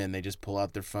step in; they just pull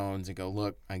out their phones and go,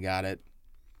 "Look, I got it.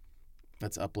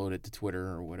 Let's upload it to Twitter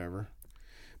or whatever."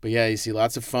 But yeah, you see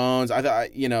lots of phones. I thought,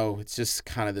 it's just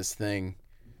kind of this thing.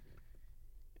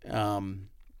 And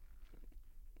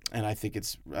I think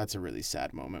that's a really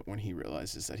sad moment when he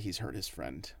realizes that he's hurt his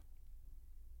friend.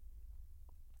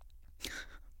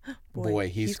 Boy,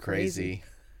 he's crazy.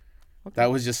 Okay.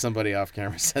 That was just somebody off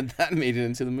camera said that and made it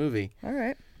into the movie. All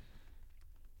right.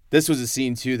 This was a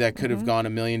scene too that could have gone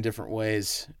a million different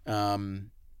ways.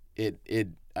 It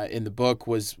in the book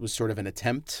was sort of an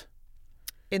attempt.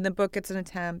 In the book, it's an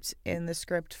attempt. In the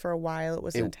script, for a while, it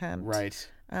was an attempt. Right.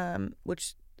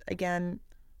 Which, again,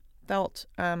 felt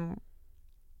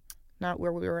not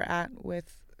where we were at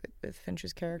with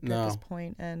Finch's character at this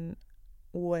point, and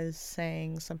was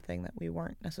saying something that we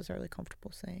weren't necessarily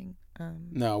comfortable saying.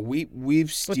 No,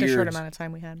 we've steered... With the short amount of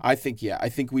time we had. I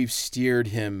think we've steered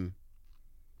him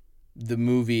the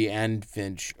movie and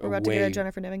Finch We're about to get a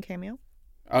Jennifer Niven cameo.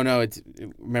 Oh no!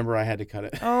 Remember I had to cut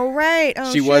it. Oh right.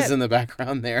 Oh, she was in the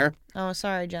background there. Oh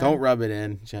sorry, Jen. Don't rub it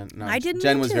in, Jen. No, I didn't.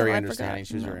 Jen was very I understanding. forgot.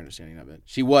 She was very understanding of it.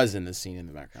 She was in the scene in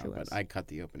the background, but I cut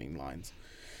the opening lines.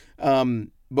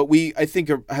 But we, I think,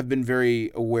 have been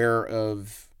very aware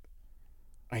of,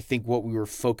 I think, what we were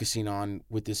focusing on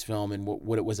with this film and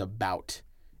what it was about.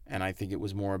 And I think it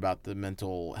was more about the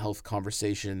mental health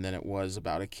conversation than it was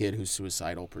about a kid who's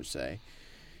suicidal per se.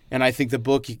 And I think the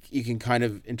book, you can kind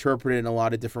of interpret it in a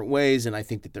lot of different ways, and I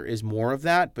think that there is more of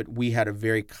that, but we had a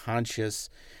very conscious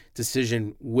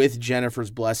decision with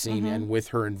Jennifer's blessing and with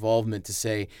her involvement to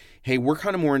say, hey, we're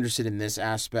kind of more interested in this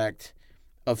aspect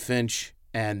of Finch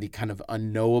and the kind of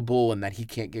unknowable and that he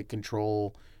can't get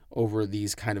control over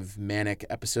these kind of manic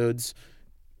episodes.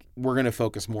 We're going to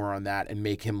focus more on that and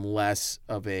make him less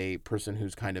of a person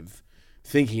who's kind of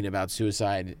thinking about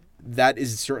suicide. That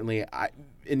is certainly,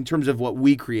 in terms of what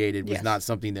we created, was not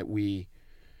something that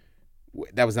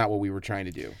that was not what we were trying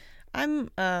to do.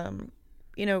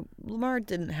 Lamar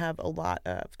didn't have a lot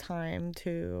of time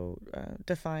to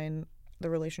define the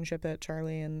relationship that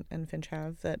Charlie and Finch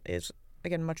have that is,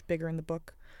 again, much bigger in the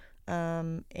book,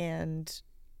 and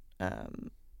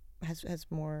has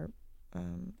more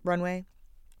runway.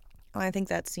 I think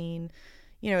that scene,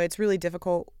 it's really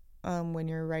difficult when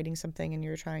you're writing something and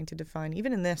you're trying to define,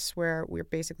 even in this, where we're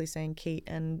basically saying Kate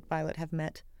and Violet have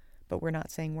met, but we're not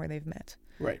saying where they've met,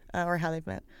 right, or how they've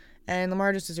met. And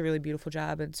Lamar just does a really beautiful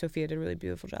job, and Sophia did a really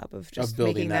beautiful job of just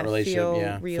building making that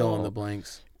relationship, real. Fill in the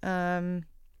blanks.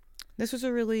 This was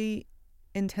a really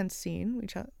intense scene.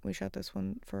 We shot this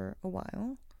one for a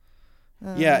while.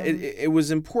 It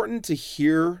was important to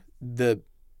hear the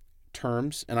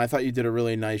terms, and I thought you did a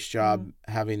really nice job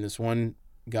having this one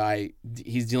guy.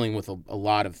 He's dealing with a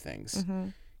lot of things.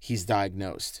 He's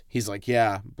diagnosed. He's like,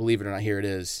 yeah, believe it or not, here it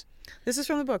is. This is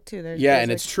from the book too.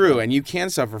 And it's true, and you can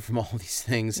suffer from all these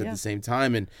things at the same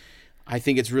time, and I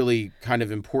think it's really kind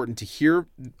of important to hear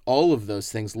all of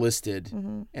those things listed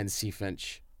and see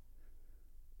Finch,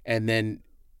 and then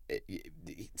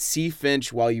see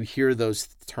Finch while you hear those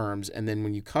terms, and then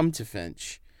when you come to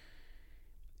Finch,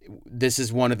 this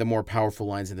is one of the more powerful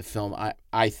lines in the film,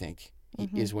 I think,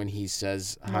 is when he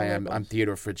says, "Hi, I'm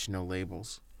Theodore Fritsch, no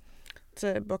labels." It's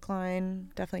a book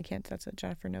line. Definitely can't. That's a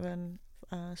Jennifer Niven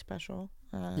special.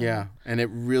 And it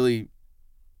really...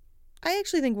 I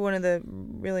actually think one of the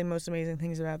really most amazing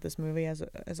things about this movie as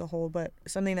a whole, but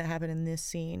something that happened in this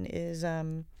scene is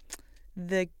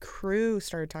the crew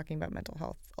started talking about mental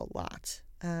health a lot.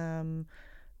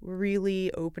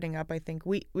 Really opening up. I think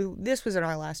we this was in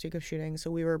our last week of shooting, so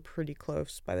we were pretty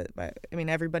close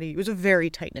everybody. It was a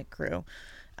very tight-knit crew,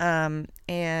 and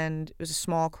it was a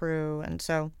small crew, and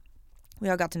so we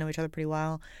all got to know each other pretty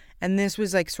well. And this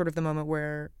was like sort of the moment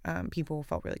where people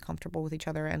felt really comfortable with each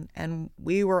other, and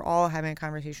we were all having a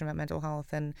conversation about mental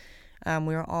health, and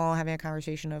we were all having a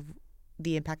conversation of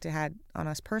the impact it had on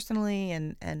us personally,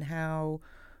 and how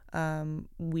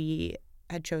we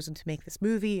had chosen to make this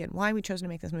movie and why we chose to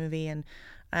make this movie. And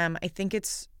I think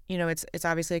it's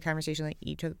obviously a conversation that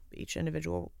each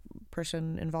individual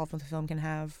person involved with the film can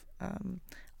have.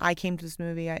 I came to this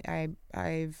movie.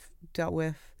 I've dealt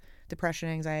with depression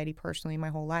and anxiety personally my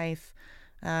whole life.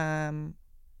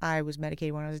 I was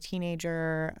medicated when I was a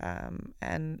teenager,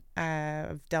 and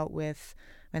I've dealt with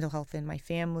mental health in my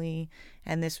family.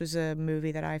 And this was a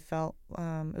movie that I felt,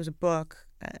 it was a book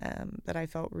that I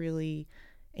felt really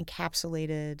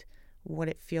encapsulated what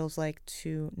it feels like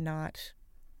to not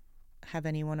have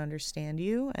anyone understand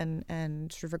you,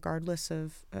 and sort of regardless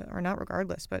of, or not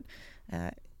regardless, but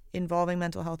involving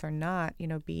mental health or not,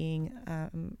 being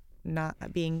not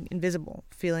being invisible,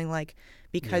 feeling like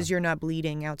because you're not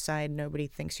bleeding outside, nobody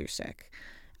thinks you're sick,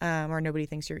 or nobody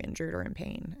thinks you're injured or in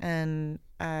pain. And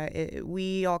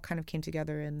we all kind of came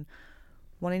together in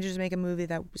wanting to just make a movie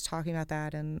that was talking about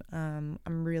that. And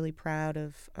I'm really proud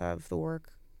of the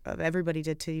work of everybody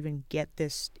did to even get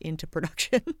this into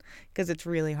production, because it's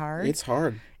really hard. It's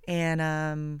hard,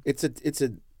 and it's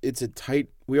a tight.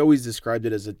 We always described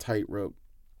it as a tightrope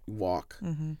walk.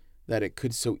 That it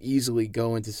could so easily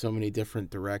go into so many different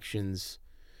directions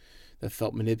that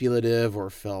felt manipulative or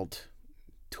felt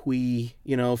twee,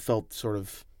 felt sort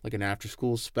of like an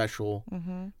after-school special.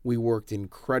 We worked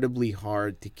incredibly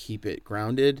hard to keep it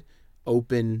grounded,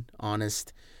 open,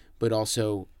 honest, but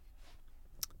also,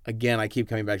 again, I keep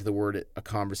coming back to the word, a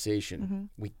conversation.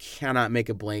 We cannot make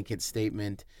a blanket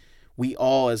statement. We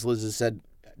all, as Liz has said,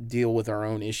 deal with our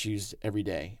own issues every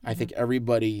day. I think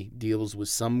everybody deals with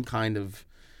some kind of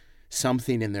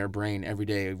something in their brain every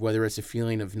day, whether it's a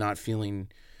feeling of not feeling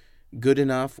good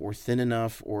enough or thin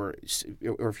enough, or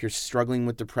if you're struggling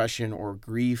with depression or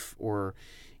grief, or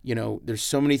there's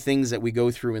so many things that we go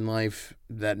through in life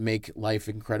that make life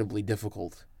incredibly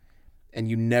difficult, and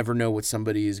you never know what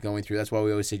somebody is going through. That's why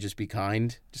we always say just be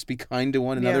kind to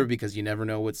one another, because you never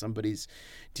know what somebody's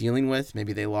dealing with.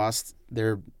 Maybe they lost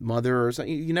their mother or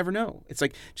something. You never know. It's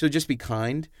like, so just be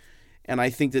kind. And I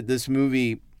think that this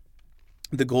movie,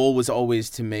 the goal was always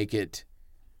to make it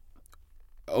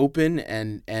open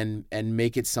and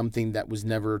make it something that was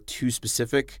never too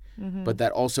specific, but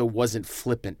that also wasn't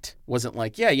flippant. Wasn't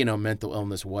like, mental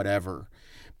illness, whatever,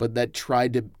 but that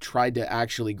tried to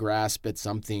actually grasp at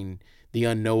something, the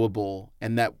unknowable,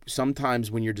 and that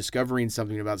sometimes when you're discovering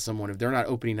something about someone, if they're not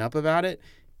opening up about it,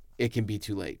 it can be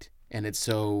too late, and it's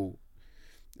so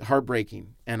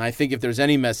heartbreaking. And I think if there's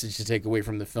any message to take away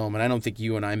from the film, and I don't think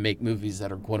you and I make movies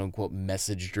that are quote unquote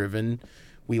message driven.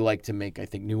 We like to make, I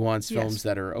think, nuanced films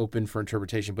that are open for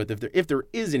interpretation. But if there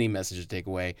is any message to take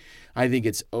away, I think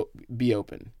it's be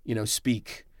open.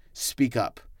 Speak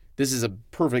up. This is a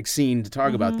perfect scene to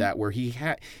talk about that, where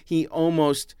he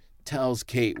almost tells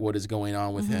Kate what is going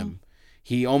on with him.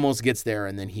 He almost gets there,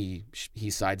 and then he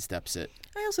sidesteps it.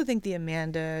 I also think the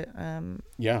Amanda,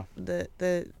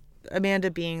 the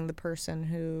Amanda being the person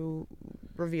who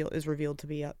is revealed to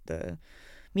be at the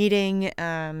meeting,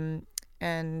 and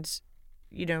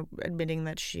admitting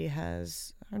that she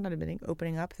has, or not admitting,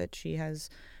 opening up that she has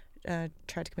tried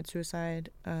to commit suicide.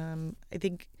 I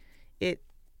think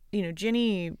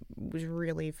Ginny was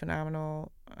really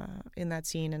phenomenal in that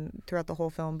scene and throughout the whole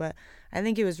film. But I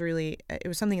think it was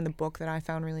something in the book that I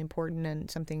found really important, and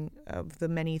something of the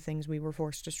many things we were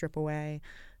forced to strip away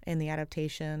in the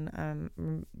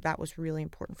adaptation. That was really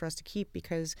important for us to keep,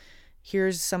 because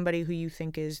here's somebody who you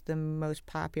think is the most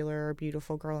popular,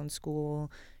 beautiful girl in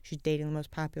school. She's dating the most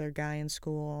popular guy in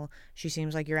school. She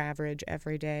seems like your average,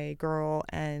 everyday girl,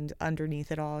 and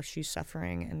underneath it all, she's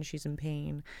suffering and she's in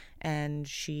pain, and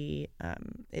she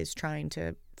is trying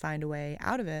to find a way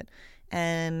out of it.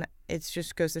 And it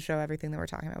just goes to show everything that we're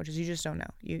talking about, which is you just don't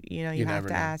know. You have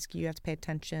to ask. You have to pay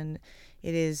attention.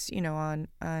 It is,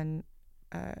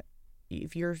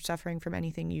 if you're suffering from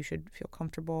anything, you should feel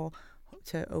comfortable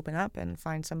to open up and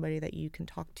find somebody that you can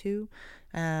talk to.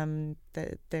 If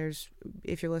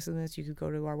you're listening to this, you could go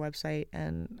to our website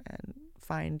and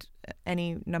find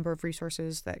any number of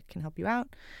resources that can help you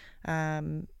out.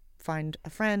 Find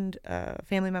a friend, a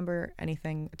family member,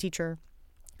 anything, a teacher,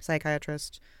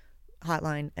 psychiatrist,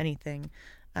 hotline, anything.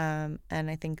 And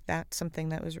I think that's something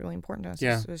that was really important to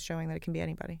us, was showing that it can be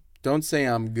anybody. Don't say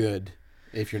I'm good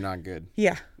if you're not good.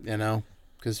 Yeah.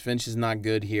 Because Finch is not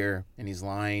good here, and he's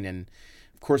lying. And,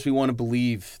 of course, we want to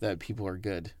believe that people are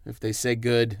good. If they say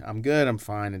good, I'm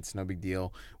fine, it's no big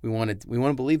deal. We want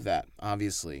to believe that,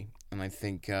 obviously. And I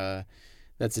think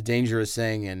that's a dangerous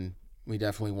saying, and we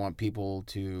definitely want people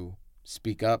to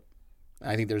speak up.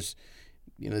 I think there's,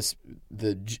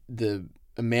 the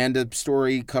Amanda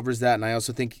story covers that, and I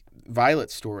also think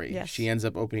Violet's story. Yes. She ends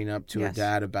up opening up to her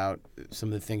dad about some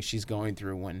of the things she's going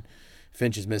through when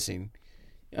Finch is missing.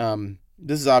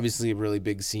 This is obviously a really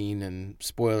big scene, and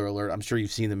spoiler alert, I'm sure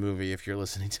you've seen the movie if you're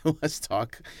listening to us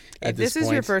talk at this point. If this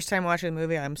is your first time watching the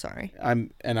movie, I'm sorry. I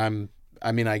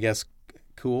guess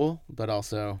cool, but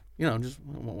also, just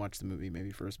won't watch the movie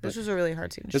maybe first. But this was a really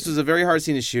hard scene to shoot. This was a very hard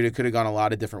scene to shoot. It could have gone a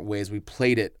lot of different ways. We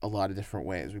played it a lot of different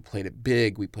ways. We played it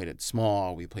big. We played it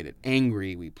small. We played it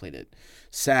angry. We played it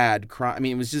sad, cry. I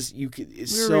mean, it was just, we were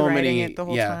so many it the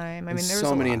whole time. I mean, there was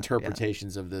so many lot,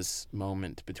 interpretations of this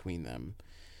moment between them.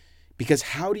 Because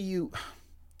how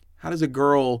does a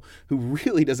girl who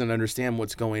really doesn't understand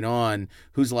what's going on,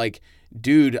 who's like,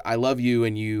 dude, I love you,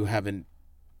 and you haven't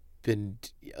been,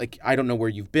 like, I don't know where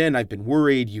you've been. I've been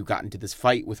worried. You got into this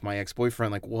fight with my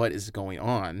ex-boyfriend. Like, what is going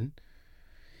on?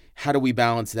 How do we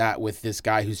balance that with this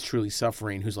guy who's truly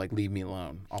suffering, who's like, leave me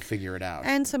alone. I'll figure it out.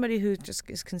 And somebody who just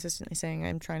is consistently saying,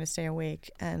 I'm trying to stay awake.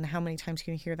 And how many times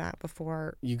can you hear that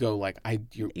before you go like,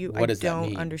 what does that mean?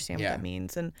 I don't understand what that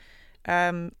means. And,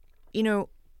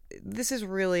 this is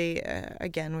really,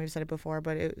 again, we've said it before,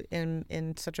 but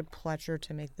in such a pleasure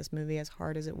to make this movie, as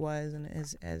hard as it was and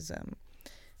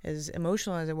as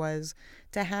emotional as it was,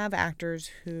 to have actors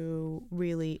who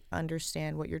really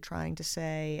understand what you're trying to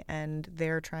say and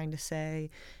they're trying to say,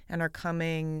 and are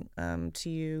coming to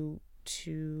you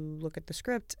to look at the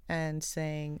script and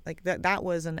saying, like, that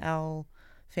was an Elle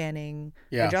Fanning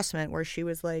adjustment where she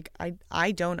was like,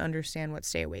 I don't understand what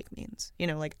stay awake means.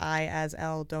 Like, I as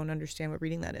Elle don't understand what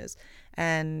reading that is.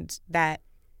 And that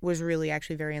was really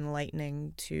actually very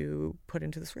enlightening to put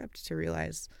into the script, to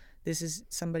realize this is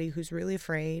somebody who's really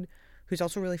afraid, who's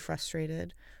also really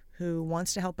frustrated, who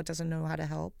wants to help but doesn't know how to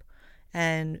help.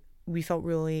 And we felt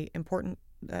really important.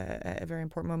 A very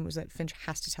important moment was that Finch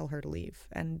has to tell her to leave,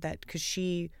 and that because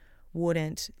she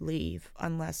wouldn't leave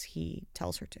unless he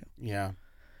tells her to. Yeah.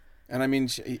 And I mean,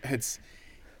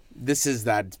 this is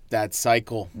that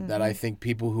cycle that I think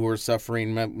people who are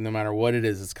suffering, no matter what it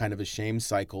is, it's kind of a shame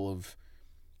cycle of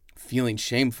feeling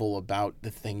shameful about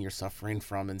the thing you're suffering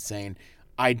from and saying,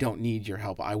 I don't need your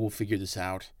help. I will figure this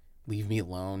out. Leave me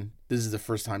alone. This is the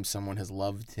first time someone has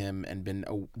loved him and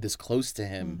been this close to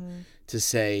him to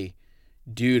say,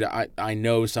 dude, I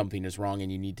know something is wrong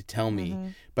and you need to tell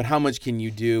me. But how much can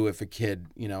you do if a kid,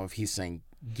 if he's saying,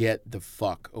 get the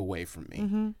fuck away from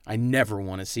me. I never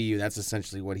want to see you. That's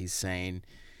essentially what he's saying.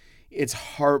 It's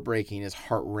heartbreaking. It's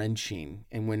heart-wrenching.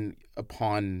 And when,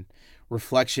 upon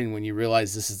reflection, when you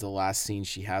realize this is the last scene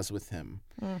she has with him,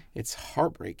 it's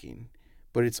heartbreaking,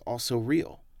 but it's also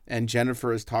real. And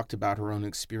Jennifer has talked about her own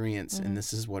experience, and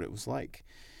this is what it was like.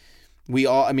 We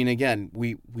all, again,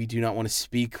 we do not want to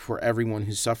speak for everyone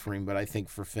who's suffering, but I think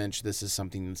for Finch, this is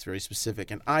something that's very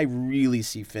specific. And I really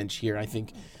see Finch here. I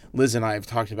think Liz and I have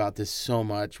talked about this so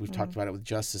much. We've talked about it with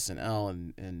Justice and Elle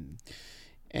and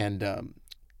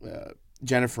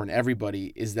Jennifer and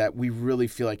everybody, is that we really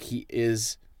feel like he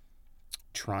is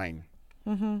trying.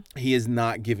 He is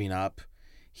not giving up.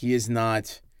 He is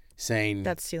not saying,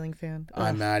 that ceiling fan.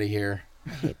 I'm out of here. I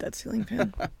hate that ceiling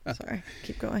fan. Sorry.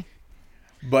 Keep going.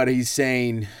 But he is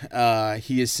saying,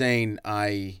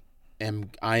 I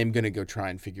am going to go try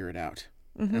and figure it out.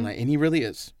 And he really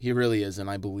is. He really is. And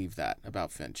I believe that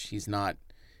about Finch. He's not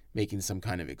making some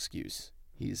kind of excuse.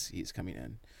 He's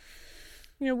coming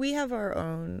in. We have our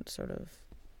own sort of,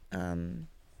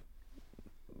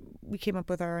 we came up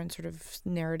with our own sort of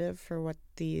narrative for what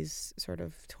these sort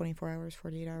of 24 hours,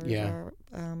 48 hours are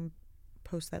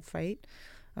post that fight.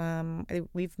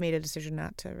 We've made a decision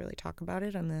not to really talk about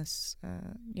it on this.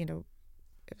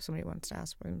 If somebody wants to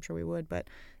ask, I'm sure we would. But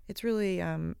it's really,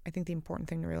 I think the important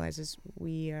thing to realize is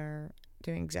we are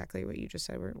doing exactly what you just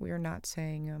said. We are not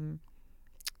saying,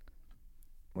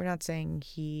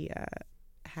 he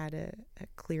had a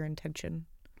clear intention.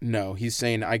 No, he's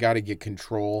saying, I got to get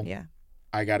control. Yeah.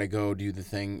 I got to go do the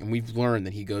thing. And we've learned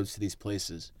that he goes to these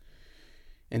places.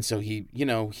 And so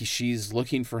she's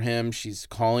looking for him. She's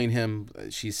calling him.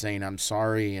 She's saying, I'm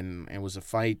sorry, and it was a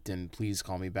fight, and please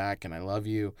call me back, and I love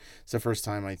you. It's the first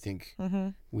time I think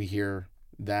we hear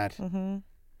that.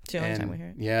 It's the only time we hear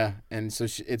it. Yeah. And so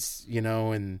it's,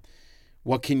 and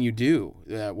what can you do?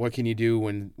 What can you do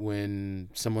when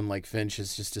someone like Finch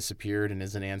has just disappeared and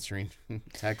isn't answering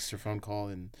text or phone call?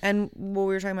 And what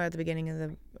we were talking about at the beginning of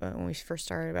the when we first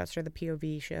started about sort of the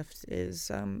POV shift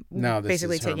is is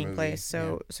basically her taking movie. place.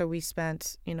 So we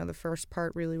spent the first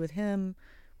part really with him.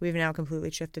 We've now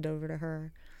completely shifted over to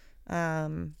her.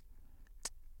 And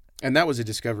that was a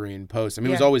discovery in post. It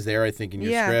was always there, I think, in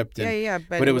your script.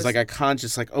 But it was like a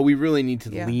conscious, we really need to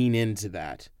lean into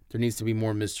that. There needs to be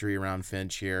more mystery around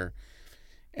Finch here.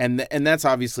 And that's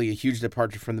obviously a huge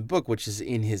departure from the book, which is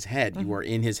in his head. You are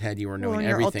in his head. You are knowing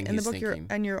everything he's thinking.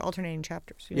 And you're alternating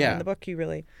chapters. In the book, you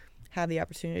really have the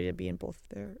opportunity to be in both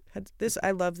their heads.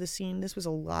 I love this scene. This was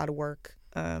a lot of work.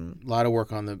 A lot of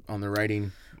work on the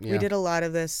writing. Yeah. We did a lot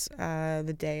of this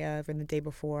the day of and the day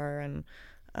before. And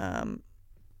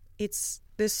it's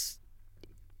this,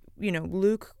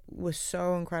 Luke was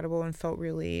so incredible and felt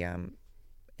really,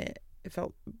 it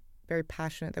felt very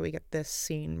passionate that we get this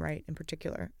scene right in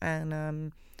particular.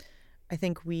 And I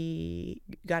think we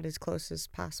got as close as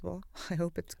possible. I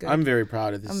hope it's good. I'm very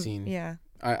proud of this scene. Yeah.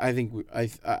 I think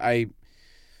I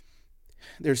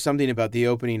there's something about the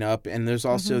opening up, and there's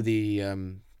also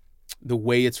the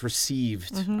way it's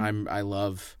received. I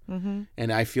love.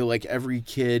 And I feel like every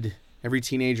kid, every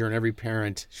teenager, and every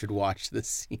parent should watch this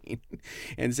scene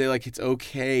and say, it's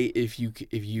okay if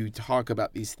you talk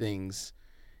about these things.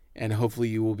 And hopefully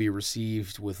you will be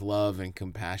received with love and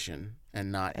compassion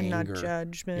and not anger. Not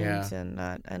judgment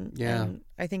and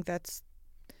I think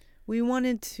we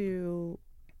wanted to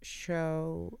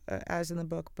show, as in the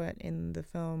book, but in the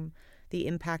film, the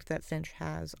impact that Finch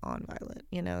has on Violet.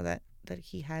 That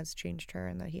he has changed her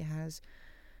and that he has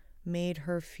made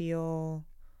her feel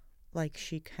like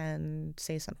she can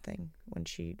say something when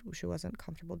she wasn't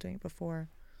comfortable doing it before.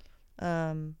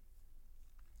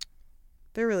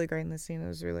 They're really great in this scene. It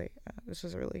was really, this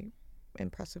was a really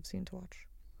impressive scene to watch.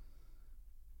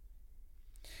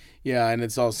 Yeah, and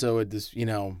it's also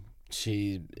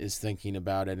she is thinking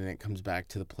about it, and it comes back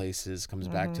to the places, comes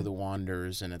back to the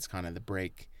wanders, and it's kind of the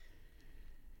break.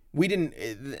 We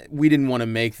didn't want to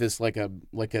make this like a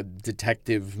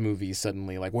detective movie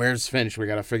suddenly. Where's Finch? We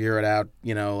got to figure it out.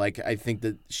 I think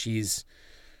that she's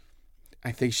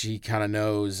I think she kind of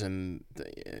knows, and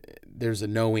there's a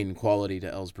knowing quality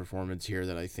to Elle's performance here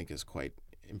that I think is quite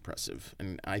impressive,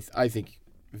 and I think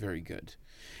very good.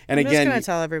 And I'm again, just gonna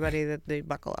tell everybody that they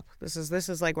buckle up. This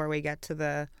is like where we get to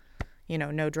the,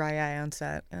 no dry eye on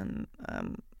set, and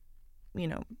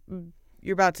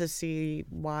you're about to see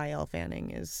why Elle Fanning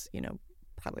is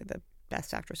probably the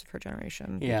best actress of her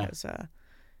generation. Yeah. Because,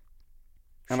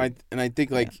 I think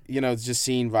just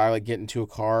seeing Violet get into a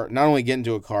car, not only get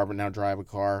into a car but now drive a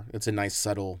car. It's a nice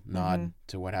subtle nod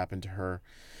to what happened to her.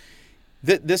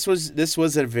 This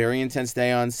was a very intense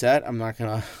day on set. I'm not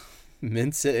gonna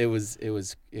mince it. It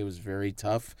was very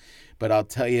tough, but I'll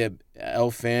tell you,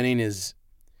 Elle Fanning she's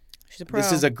a pro.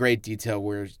 This is a great detail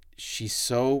where she's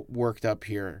so worked up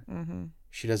here.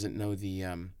 She doesn't know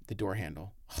the door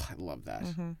handle. Oh, I love that.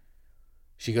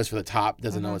 She goes for the top,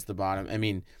 doesn't know it's the bottom. I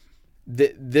mean,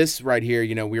 this right here,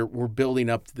 we're building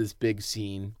up to this big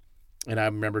scene, and I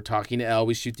remember talking to Elle.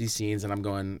 We shoot these scenes, and I'm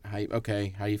going,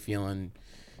 how you feeling?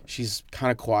 She's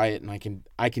kind of quiet, and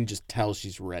I can just tell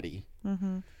she's ready.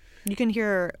 You can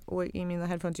hear what you mean. The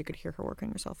headphones. You could hear her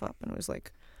working herself up, and it was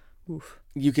like, oof.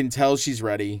 You can tell she's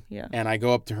ready. Yeah. And I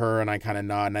go up to her, and I kind of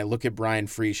nod, and I look at Brian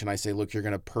Freesh, and I say, look, you're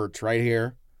gonna perch right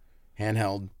here,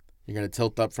 handheld. You're gonna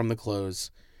tilt up from the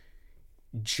clothes.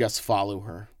 Just follow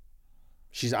her.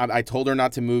 I told her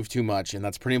not to move too much, and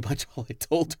that's pretty much all I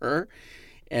told her.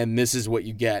 And this is what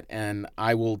you get. And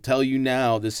I will tell you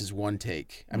now, this is one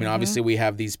take. I mean, obviously we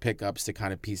have these pickups to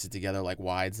kind of piece it together like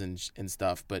wides and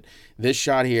stuff. But this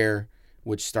shot here,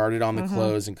 which started on the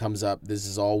clothes and comes up, this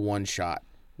is all one shot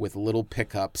with little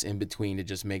pickups in between to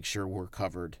just make sure we're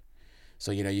covered.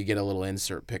 So, you get a little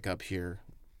insert pickup here.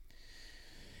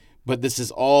 But this is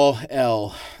all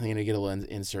Elle. I'm going to get a little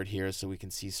insert here so we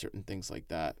can see certain things like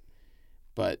that.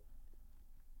 But,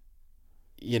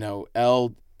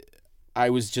 Elle, I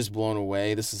was just blown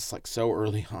away. This is like so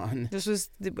early on. This was,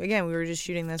 again, we were just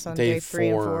shooting this on day 3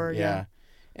 and 4. Yeah.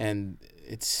 And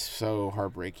it's so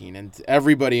heartbreaking. And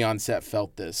everybody on set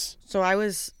felt this. So I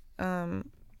was,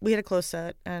 we had a close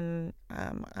set, and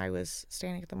I was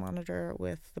standing at the monitor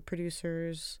with the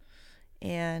producers,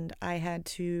 and I had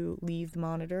to leave the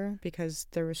monitor because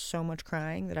there was so much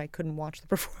crying that I couldn't watch the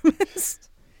performance.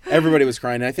 Everybody was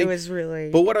crying. I think it was really.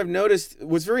 But what I've noticed,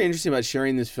 what's very interesting about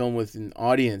sharing this film with an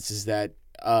audience is that,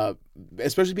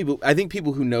 especially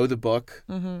people who know the book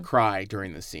cry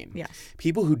during the scene. Yes.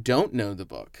 People who don't know the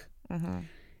book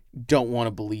don't want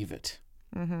to believe it,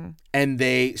 and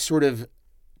they sort of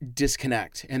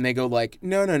disconnect, and they go like,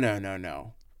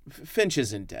 no. Finch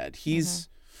isn't dead. He's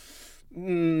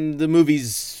the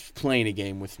movie's playing a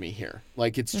game with me here.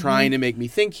 Like, it's trying to make me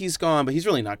think he's gone, but he's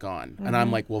really not gone. And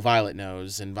I'm like, well, Violet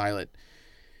knows, and Violet.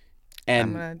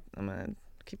 And I'm gonna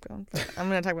keep going. I'm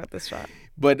gonna talk about this shot.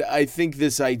 But I think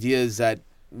this idea is that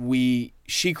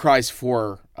she cries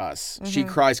for us. She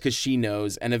cries because she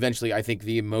knows, and eventually, I think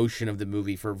the emotion of the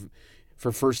movie for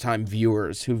first time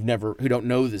viewers who don't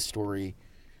know this story,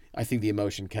 I think the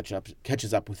emotion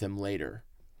catches up with them later.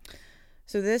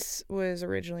 So this was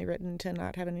originally written to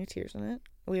not have any tears in it.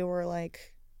 We were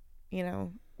like,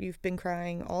 you've been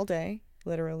crying all day,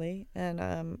 literally.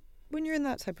 And when you're in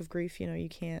that type of grief, you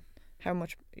can't how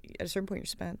much, at a certain point, you're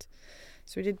spent.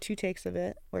 So we did 2 takes of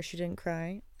it where she didn't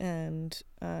cry. And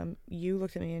you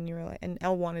looked at me and you were like, and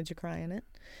Elle wanted to cry in it.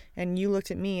 And you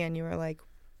looked at me and you were like,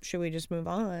 should we just move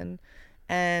on?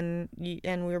 And we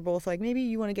were both like, maybe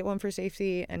you want to get one for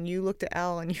safety. And you looked at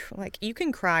Elle and you were like, you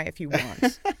can cry if you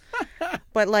want.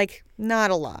 But, like, not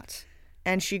a lot.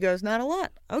 And she goes, not a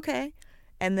lot. Okay.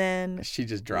 And then she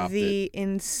just dropped the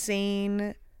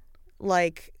insane,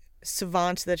 like,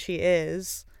 savant that she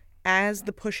is, as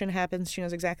the push-in happens, she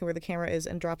knows exactly where the camera is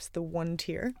and drops the 1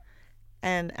 tear.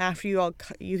 And after you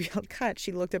yelled cut,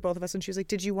 she looked at both of us and she was like,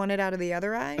 did you want it out of the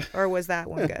other eye? Or was that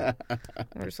one good? And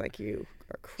we're just like, you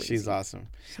are crazy. She's awesome.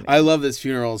 I love this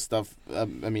funeral stuff. I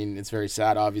mean, it's very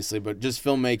sad, obviously, but just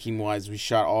filmmaking-wise, we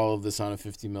shot all of this on a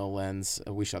 50mm lens.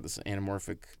 We shot this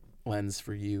anamorphic lens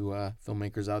for you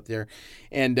filmmakers out there.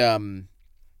 And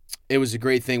it was a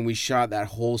great thing. We shot that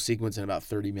whole sequence in about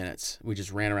 30 minutes. We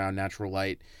just ran around natural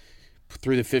light,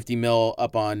 threw the 50mm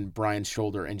up on Brian's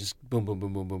shoulder, and just boom, boom,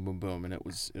 boom, boom, boom, boom, boom, and it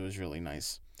was really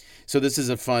nice. So this is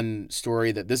a fun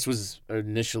story. That this was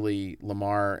initially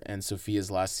Lamar and Sophia's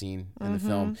last scene in the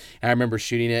film, and I remember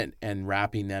shooting it and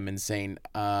wrapping them and saying,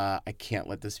 "I can't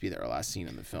let this be their last scene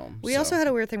in the film." We also had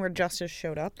a weird thing where Justice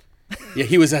showed up. Yeah,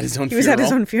 he was at his own funeral. He was at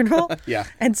his own funeral. Yeah,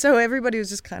 and so everybody was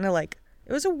just kind of like.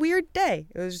 It was a weird day.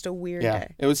 It was just a weird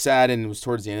day. It was sad, and it was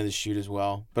towards the end of the shoot as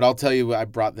well. But I'll tell you, I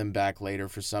brought them back later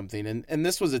for something. And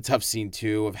this was a tough scene,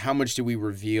 too, of how much do we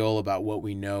reveal about what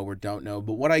we know or don't know.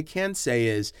 But what I can say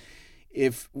is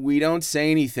if we don't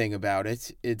say anything about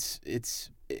it,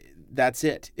 that's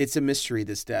it. It's a mystery,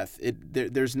 this death.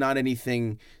 There's not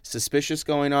anything suspicious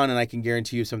going on, and I can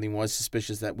guarantee you if something was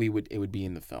suspicious that it would be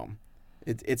in the film.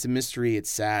 It's a mystery. It's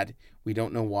sad. We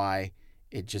don't know why.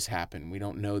 It just happened. We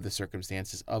don't know the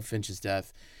circumstances of Finch's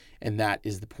death, and that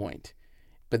is the point.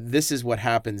 But this is what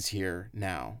happens here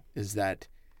now, is that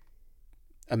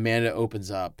Amanda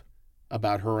opens up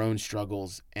about her own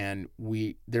struggles, and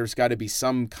there's got to be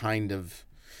some kind of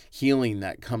healing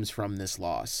that comes from this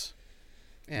loss.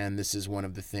 And this is one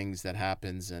of the things that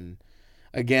happens. And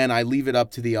again, I leave it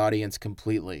up to the audience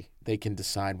completely. They can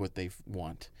decide what they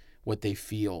want, what they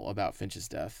feel about Finch's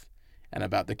death and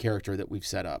about the character that we've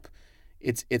set up.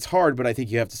 It's hard, but I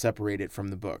think you have to separate it from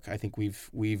the book. I think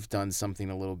we've done something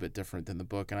a little bit different than the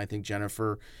book, and I think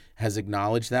Jennifer has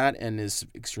acknowledged that and is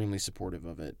extremely supportive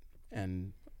of it.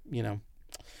 And we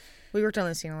worked on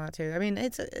this scene a lot too. I mean,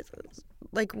 it's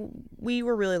like we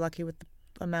were really lucky with the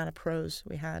amount of prose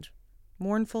we had.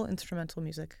 Mournful instrumental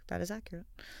music. That is accurate.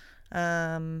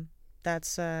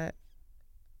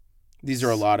 These are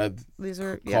a lot of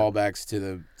callbacks to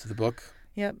the book.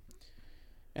 Yep.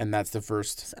 And that's the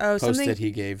first post that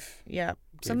he gave. Yeah.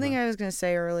 Something I was going to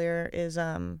say earlier is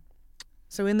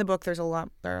so in the book there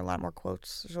are a lot more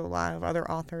quotes. There's a lot of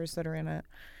other authors that are in it.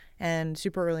 And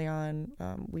super early on,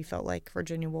 we felt like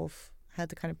Virginia Woolf had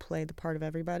to kind of play the part of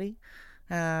everybody.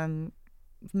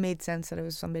 Made sense that it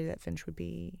was somebody that Finch would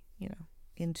be,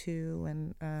 into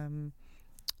and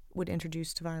would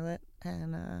introduce to Violet.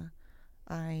 And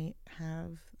I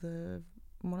have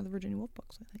one of the Virginia Woolf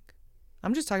books, I think.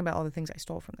 I'm just talking about all the things I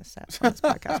stole from this set on this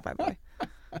podcast, by the way.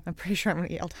 I'm pretty sure I'm going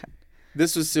to yell at.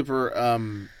 This was super.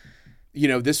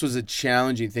 This was a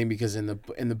challenging thing because in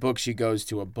the book she goes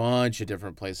to a bunch of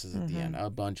different places at the end, a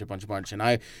bunch, and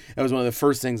that was one of the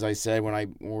first things I said when I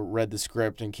read the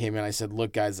script and came in. I said,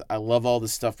 "Look, guys, I love all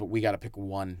this stuff, but we got to pick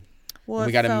one. Well,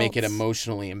 we got to make it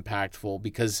emotionally impactful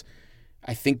because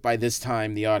I think by this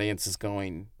time the audience is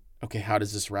going, okay, how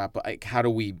does this wrap up? Like, how do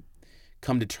we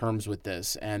come to terms with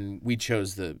this?" And we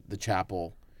chose the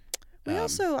chapel. We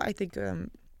also, I think, it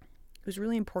was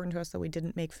really important to us that we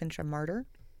didn't make Finch a martyr.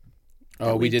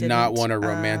 Oh, we did not want to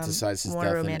romanticize his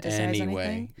death in any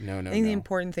way. No. I think the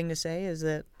important thing to say is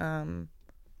that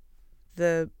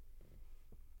the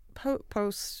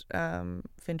post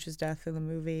Finch's death in the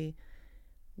movie,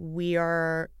 we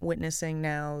are witnessing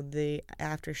now the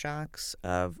aftershocks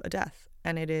of a death.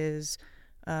 And it is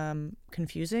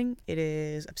confusing, it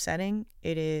is upsetting,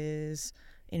 it is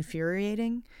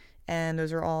infuriating, and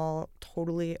those are all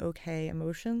totally okay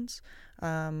emotions.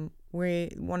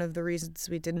 One of the reasons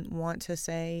we didn't want to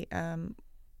say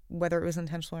whether it was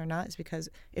intentional or not is because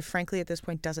if frankly at this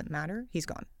point doesn't matter, he's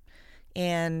gone.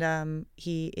 And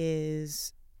he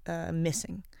is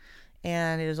missing.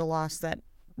 And it is a loss that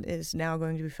is now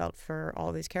going to be felt for all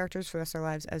of these characters for the rest of their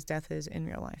lives as death is in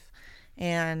real life.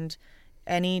 And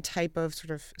any type of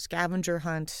sort of scavenger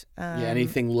hunt.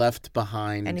 Anything left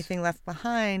behind. Anything left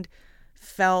behind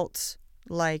felt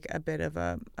like a bit of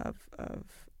an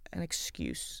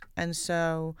excuse. And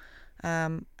so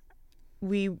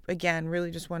we, again, really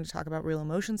just wanted to talk about real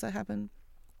emotions that happen,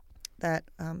 that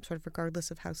sort of regardless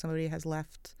of how somebody has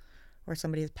left or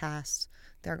somebody has passed,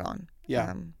 they're gone.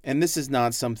 Yeah. And this is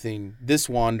not something, this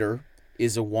wander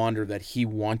is a wander that he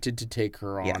wanted to take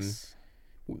her on. Yes.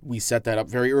 We set that up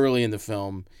very early in the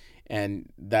film,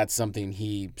 and that's something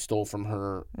he stole from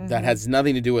her. That has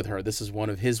nothing to do with her. This is one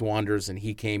of his wanders, and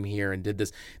he came here and did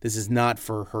this. This is not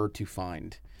for her to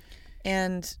find.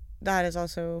 And that is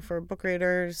also for book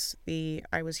readers.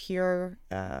 I was here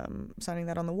signing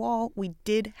that on the wall. We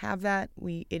did have that.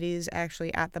 It is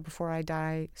actually at the Before I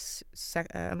Die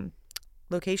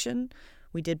location.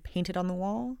 We did paint it on the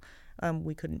wall.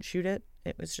 We couldn't shoot it.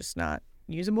 It was just not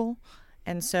usable.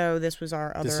 And so this was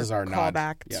our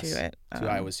callback to it. So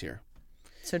I was here.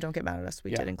 So don't get mad at us.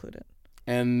 We did include it.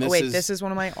 And this is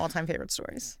one of my all-time favorite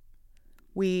stories.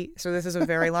 So this is a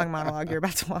very long monologue you're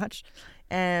about to watch.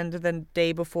 And the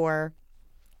day before,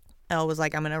 Elle was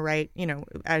like, I'm going to write,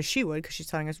 as she would, because she's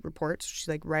telling us reports. She's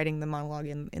like writing the monologue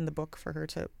in the book for her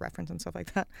to reference and stuff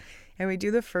like that. And we do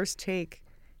the first take,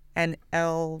 and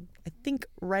Elle, I think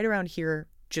right around here,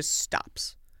 just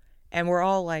stops. And we're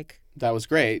all like, that was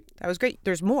great.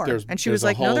 There's more. And she was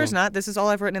like, no, there's not. This is all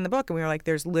I've written in the book. And we were like,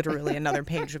 there's literally another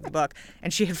page of the book.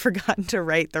 And she had forgotten to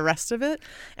write the rest of it.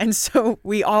 And so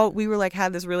we were like,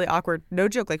 had this really awkward, no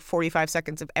joke, like 45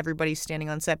 seconds of everybody standing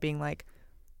on set being like,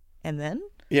 and then?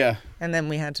 Yeah. And then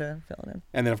we had to fill it in.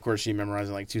 And then, of course, she memorized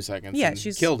in like 2 seconds. Yeah,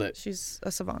 and killed it. She's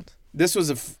a savant. This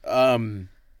was a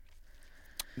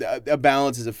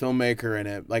balance as a filmmaker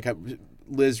and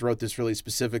Liz wrote this really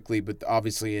specifically, but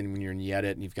obviously, and when you're in the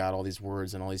edit and you've got all these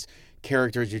words and all these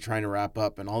characters you're trying to wrap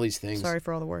up and all these things. Sorry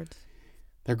for all the words.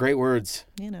 They're great words.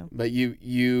 But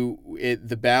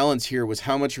the balance here was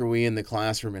how much are we in the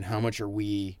classroom and how much are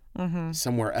we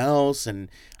somewhere else? And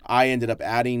I ended up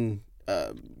adding,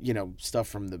 stuff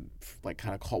from the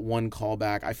kind of one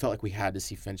callback. I felt like we had to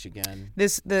see Finch again.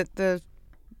 The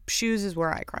shoes is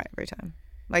where I cry every time.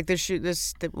 Like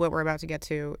what we're about to get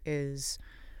to is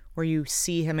where you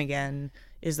see him again.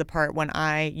 Is the part when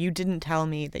you didn't tell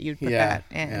me that you'd put that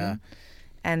in,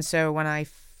 and so when I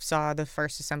saw the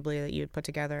first assembly that you had put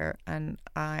together, and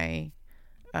I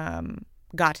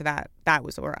got to that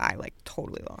was where I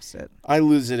totally lost it. I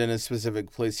lose it in a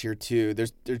specific place here too. There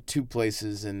are two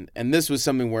places, and this was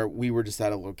something where we were just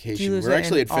at a location. Do you lose we're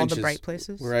actually at all Finch's. The bright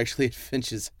places. We're actually at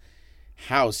Finch's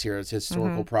house here. It's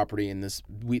historical property, and this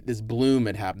bloom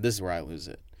had happened. This is where I lose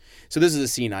it. So this is a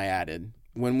scene I added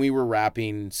when we were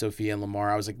wrapping Sophia and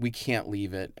Lamar. I was like, we can't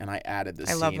leave it, and I added this.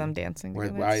 I scene love them dancing.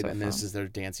 This is their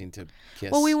dancing to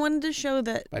Kiss. Well, we wanted to show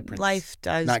that life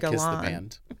does not go Kiss on. The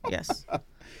band. Yes.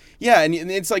 Yeah, and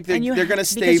it's like they're going to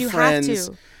stay friends.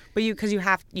 You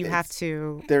have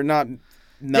to. They're not.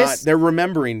 They're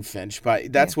remembering Finch,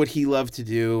 but that's what he loved to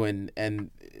do,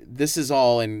 and this is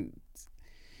all in.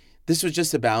 This was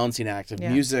just a balancing act of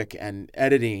music and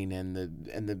editing and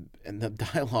the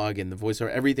dialogue and the voiceover,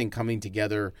 everything coming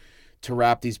together to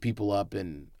wrap these people up.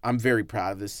 And I'm very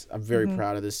proud of this. I'm very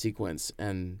proud of this sequence.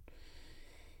 And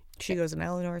she goes in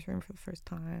Eleanor's room for the first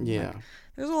time. Yeah,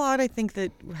 there's a lot I think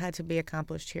that had to be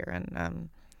accomplished here, and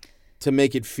to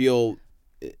make it feel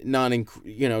not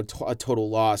a total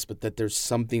loss, but that there's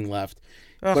something left.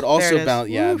 But also about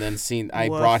I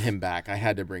brought him back. I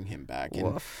had to bring him back.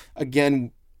 And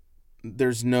again,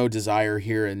 there's no desire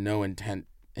here and no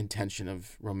intention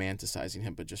of romanticizing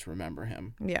him, but just remember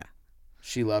him. Yeah.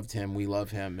 She loved him. We love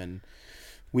him. And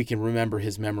we can remember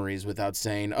his memories without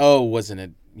saying, oh, wasn't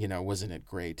it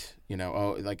great?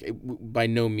 By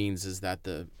no means is that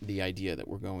the idea that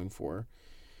we're going for.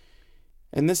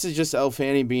 And this is just Elle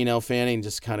Fanning being Elle Fanning,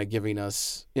 just kind of giving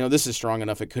us, this is strong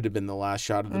enough. It could have been the last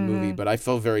shot of the movie, but I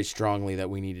felt very strongly that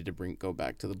we needed to go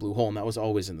back to the blue hole. And that was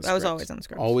always in the script. That was always in the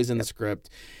script. Always in the script.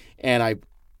 And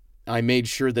I made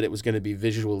sure that it was going to be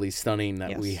visually stunning,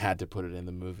 that we had to put it in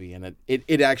the movie. And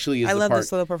it actually is I love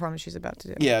this little performance she's about to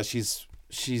do. Yeah,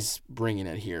 she's bringing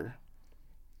it here.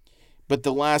 But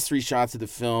the last three shots of the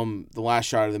film, the last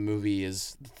shot of the movie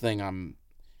is the thing I'm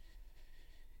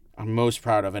most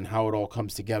proud of, and how it all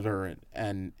comes together.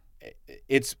 And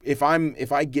it's if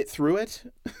I get through it,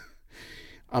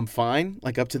 I'm fine.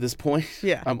 Like up to this point,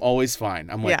 I'm always fine.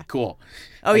 I'm like, cool.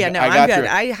 Oh yeah, I'm good.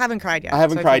 I haven't cried yet. I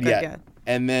haven't cried yet.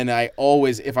 And then I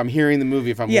always, if I'm hearing the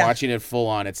movie, if I'm watching it full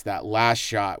on, it's that last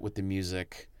shot with the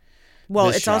music. Well,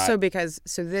 it's also because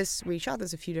we shot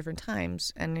this a few different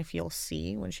times, and if you'll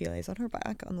see when she lays on her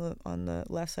back on the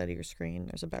left side of your screen,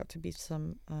 there's about to be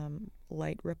some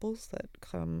light ripples that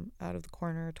come out of the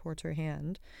corner towards her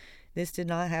hand. This did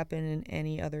not happen in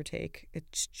any other take.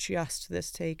 It's just this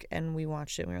take, and we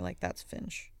watched it and we were like, "That's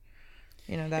Finch."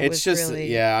 That it's was just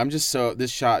really I'm just so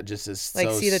this shot just is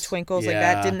see the twinkles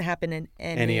that didn't happen in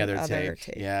any other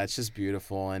take. Yeah, it's just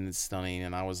beautiful and it's stunning,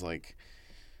 and I was like,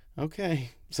 okay.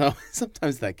 So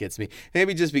sometimes that gets me.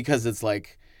 Maybe just because it's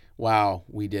like, wow,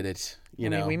 we did it. We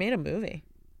made a movie.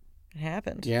 It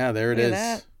happened. Yeah, there it is.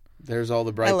 That. There's all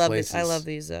the bright places. I love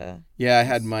these. Yeah, I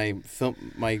had my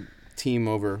team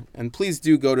over, and please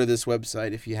do go to this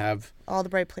website if you have all the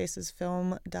bright places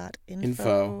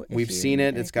film.info. We've seen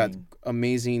it. It's got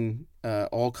amazing,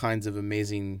 all kinds of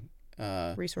amazing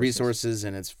resources,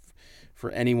 and it's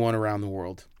for anyone around the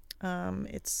world.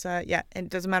 It's and it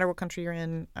doesn't matter what country you're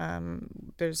in.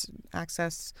 There's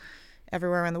access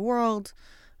everywhere around the world.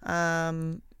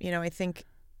 I think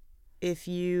if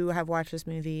you have watched this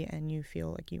movie and you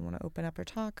feel like you want to open up or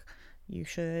talk, you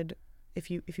should. If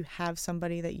you have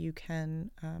somebody that you can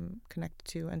connect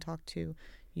to and talk to,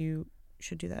 you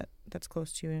should do that. That's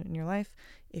close to you in your life.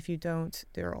 If you don't,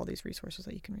 there are all these resources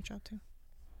that you can reach out to.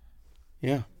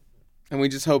 Yeah, and we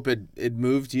just hope it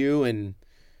moved you and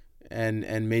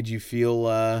made you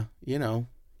feel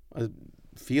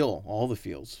feel all the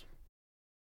feels.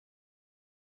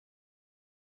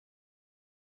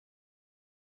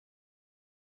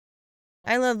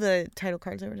 I love the title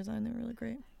cards that were designed. They were really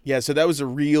great. Yeah, so that was a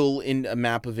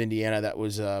map of Indiana that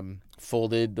was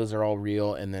folded. Those are all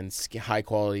real, and then high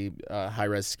quality, high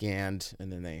res scanned,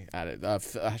 and then they added.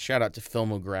 Shout out to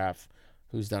Filmograph,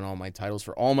 who's done all my titles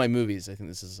for all my movies. I think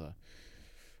this is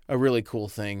a really cool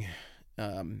thing.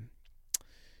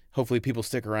 Hopefully, people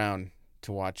stick around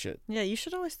to watch it. Yeah, you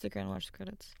should always stick around and watch the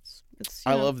credits. It's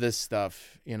I love this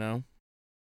stuff, you know?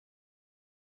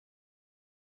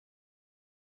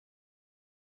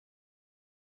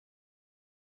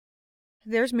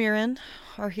 There's Mirren,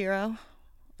 our hero.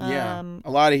 Yeah,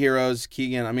 a lot of heroes.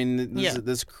 Keegan, I mean,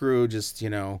 this crew just,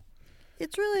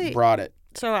 it's really brought it.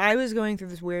 So I was going through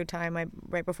this weird time.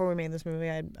 Right before we made this movie,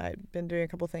 I'd been doing a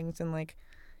couple things and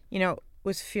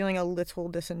was feeling a little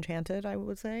disenchanted, I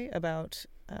would say, about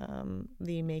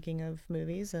the making of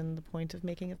movies and the point of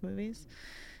making of movies.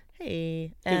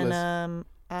 I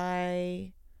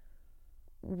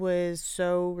was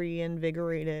so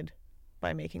reinvigorated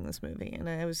by making this movie, and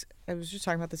I was just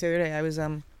talking about this the other day. I was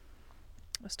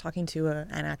talking to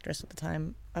an actress at the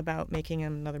time about making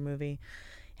another movie,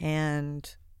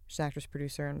 and she's an actress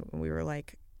producer, and we were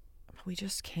like, we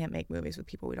just can't make movies with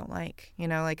people we don't like.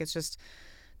 It's just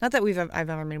not that I've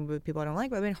ever made movies with people I don't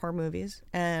like, but I've made horror movies,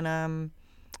 and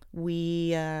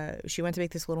she went to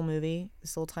make this little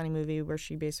tiny movie where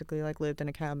she basically lived in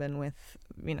a cabin with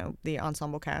the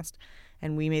ensemble cast,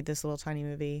 and we made this little tiny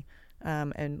movie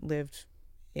and lived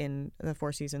in the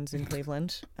Four Seasons in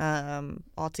Cleveland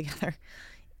all together.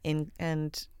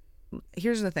 And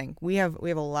here's the thing, we have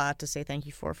a lot to say thank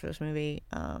you for this movie,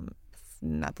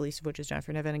 not the least of which is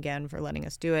Jennifer Niven, again, for letting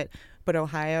us do it. But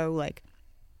Ohio,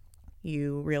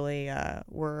 you really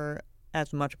were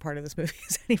as much a part of this movie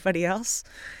as anybody else.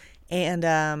 And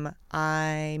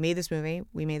I made this movie.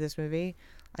 We made this movie.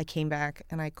 I came back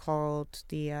and I called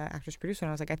the actress producer, and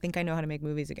I was like, I think I know how to make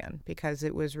movies again, because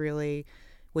it was really,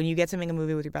 when you get to make a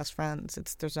movie with your best friends,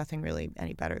 there's nothing really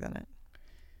any better than it.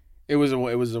 It was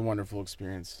a wonderful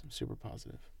experience. Super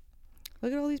positive.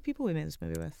 Look at all these people we made this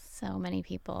movie with. So many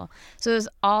people. So it was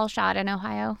all shot in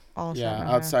Ohio? All shot in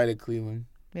Ohio. Outside of Cleveland.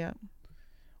 Yeah.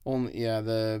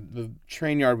 The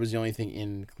train yard was the only thing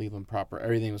in Cleveland proper.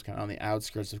 Everything was kind of on the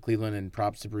outskirts of Cleveland, and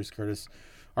props to Bruce Curtis,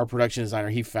 our production designer.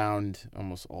 He found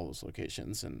almost all those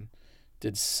locations and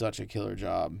did such a killer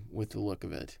job with the look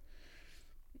of it.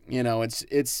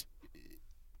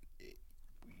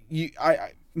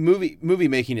 Movie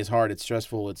making is hard. It's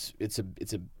stressful. It's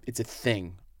a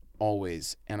thing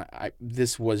always, and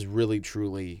this was really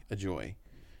truly a joy.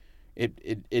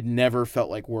 It never felt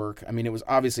like work. I mean, it was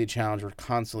obviously a challenge. We're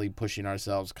constantly pushing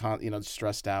ourselves,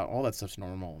 stressed out. All that stuff's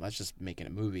normal. That's just making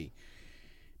a movie.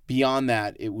 Beyond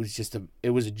that, it was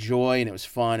a joy, and it was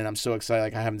fun, and I'm so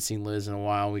excited. I haven't seen Liz in a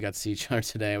while. We got to see each other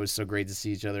today. It was so great to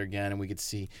see each other again, and we could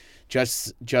see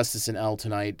Justice and Elle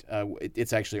tonight.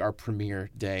 It's actually our premiere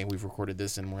day. We've recorded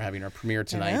this, and we're having our premiere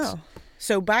tonight. I know.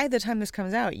 So by the time this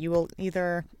comes out, we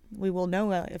will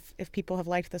know if people have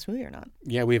liked this movie or not.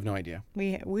 Yeah, we have no idea.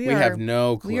 We have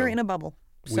no clue. We are in a bubble.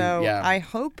 So I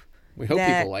hope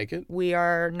people like it. We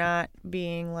are not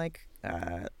being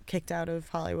kicked out of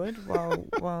Hollywood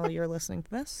while you're listening to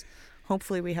this.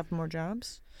 Hopefully we have more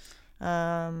jobs.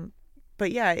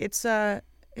 But yeah, it's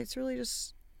really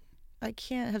just, I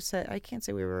can't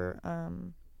say we were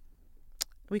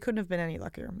we couldn't have been any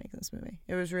luckier making this movie.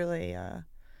 It was really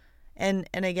and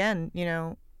again,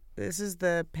 this is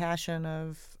the passion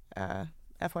of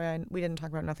FYI, we didn't talk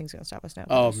about Nothing's Gonna Stop Us Now.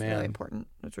 Oh, it's man. really important.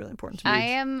 It's really important to me. I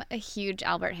am a huge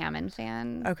Albert Hammond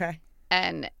fan. Okay.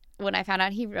 And when I found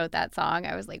out he wrote that song,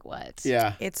 I was like, what?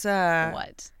 Yeah. It's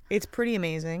what? It's pretty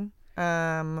amazing.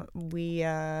 We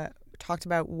talked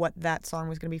about what that song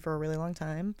was going to be for a really long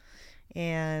time,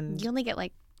 and You only get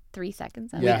 3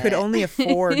 seconds of Yeah. it. we could only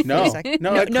afford 3 seconds.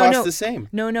 It cost the same.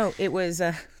 No, it was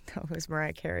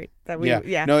Mariah Carey.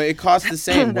 No, it cost the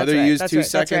same. Whether you use 2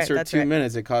 seconds or 2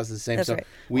 minutes, it costs the same. That's so right.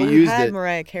 we used had it.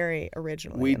 Mariah Carey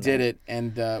originally. We did it,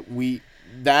 and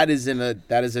that is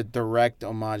a direct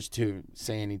homage to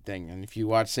Say Anything. And if you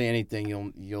watch Say Anything,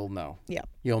 you'll know. Yeah.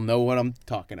 You'll know what I'm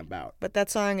talking about. But that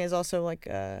song is also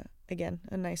again,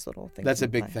 a nice little thing. That's a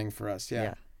big thing for us.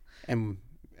 Yeah. And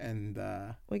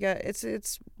we got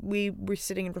we were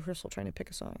sitting in rehearsal trying to pick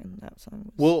a song, and that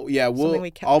song was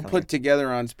I'll put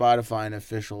together on Spotify an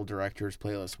official director's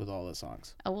playlist with all the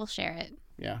songs. Oh, we'll share it.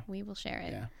 Yeah. We will share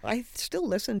it. Yeah. I still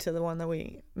listen to the one that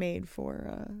we made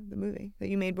for the movie that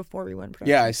you made before we went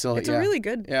production. Yeah, It's a really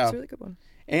good one.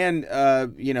 And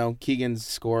Keegan's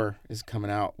score is coming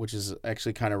out, which is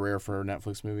actually kind of rare for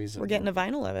Netflix movies. We're getting a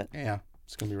vinyl of it. Yeah,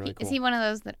 it's gonna be really cool. Is he one of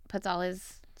those that puts all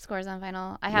his scores on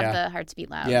vinyl? I have the Hearts Beat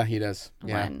Loud. Yeah, he does.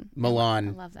 Yeah, one. I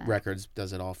Milan love that. Records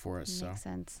does it all for us. Makes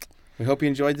sense. We hope you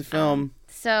enjoyed the film.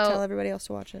 So Tell everybody else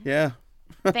to watch it. Yeah.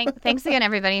 Thanks again,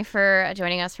 everybody, for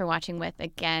joining us for Watching With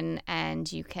again.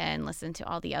 And you can listen to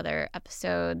all the other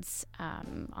episodes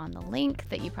on the link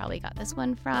that you probably got this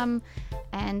one from.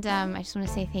 And I just want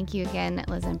to say thank you again,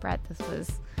 Liz and Brett. This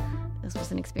was this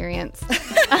was an experience.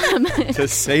 To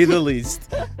say the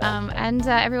least. And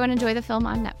everyone enjoy the film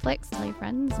on Netflix. Tell your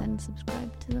friends and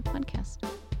subscribe to the podcast.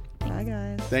 Bye,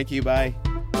 guys. Thank you. Bye.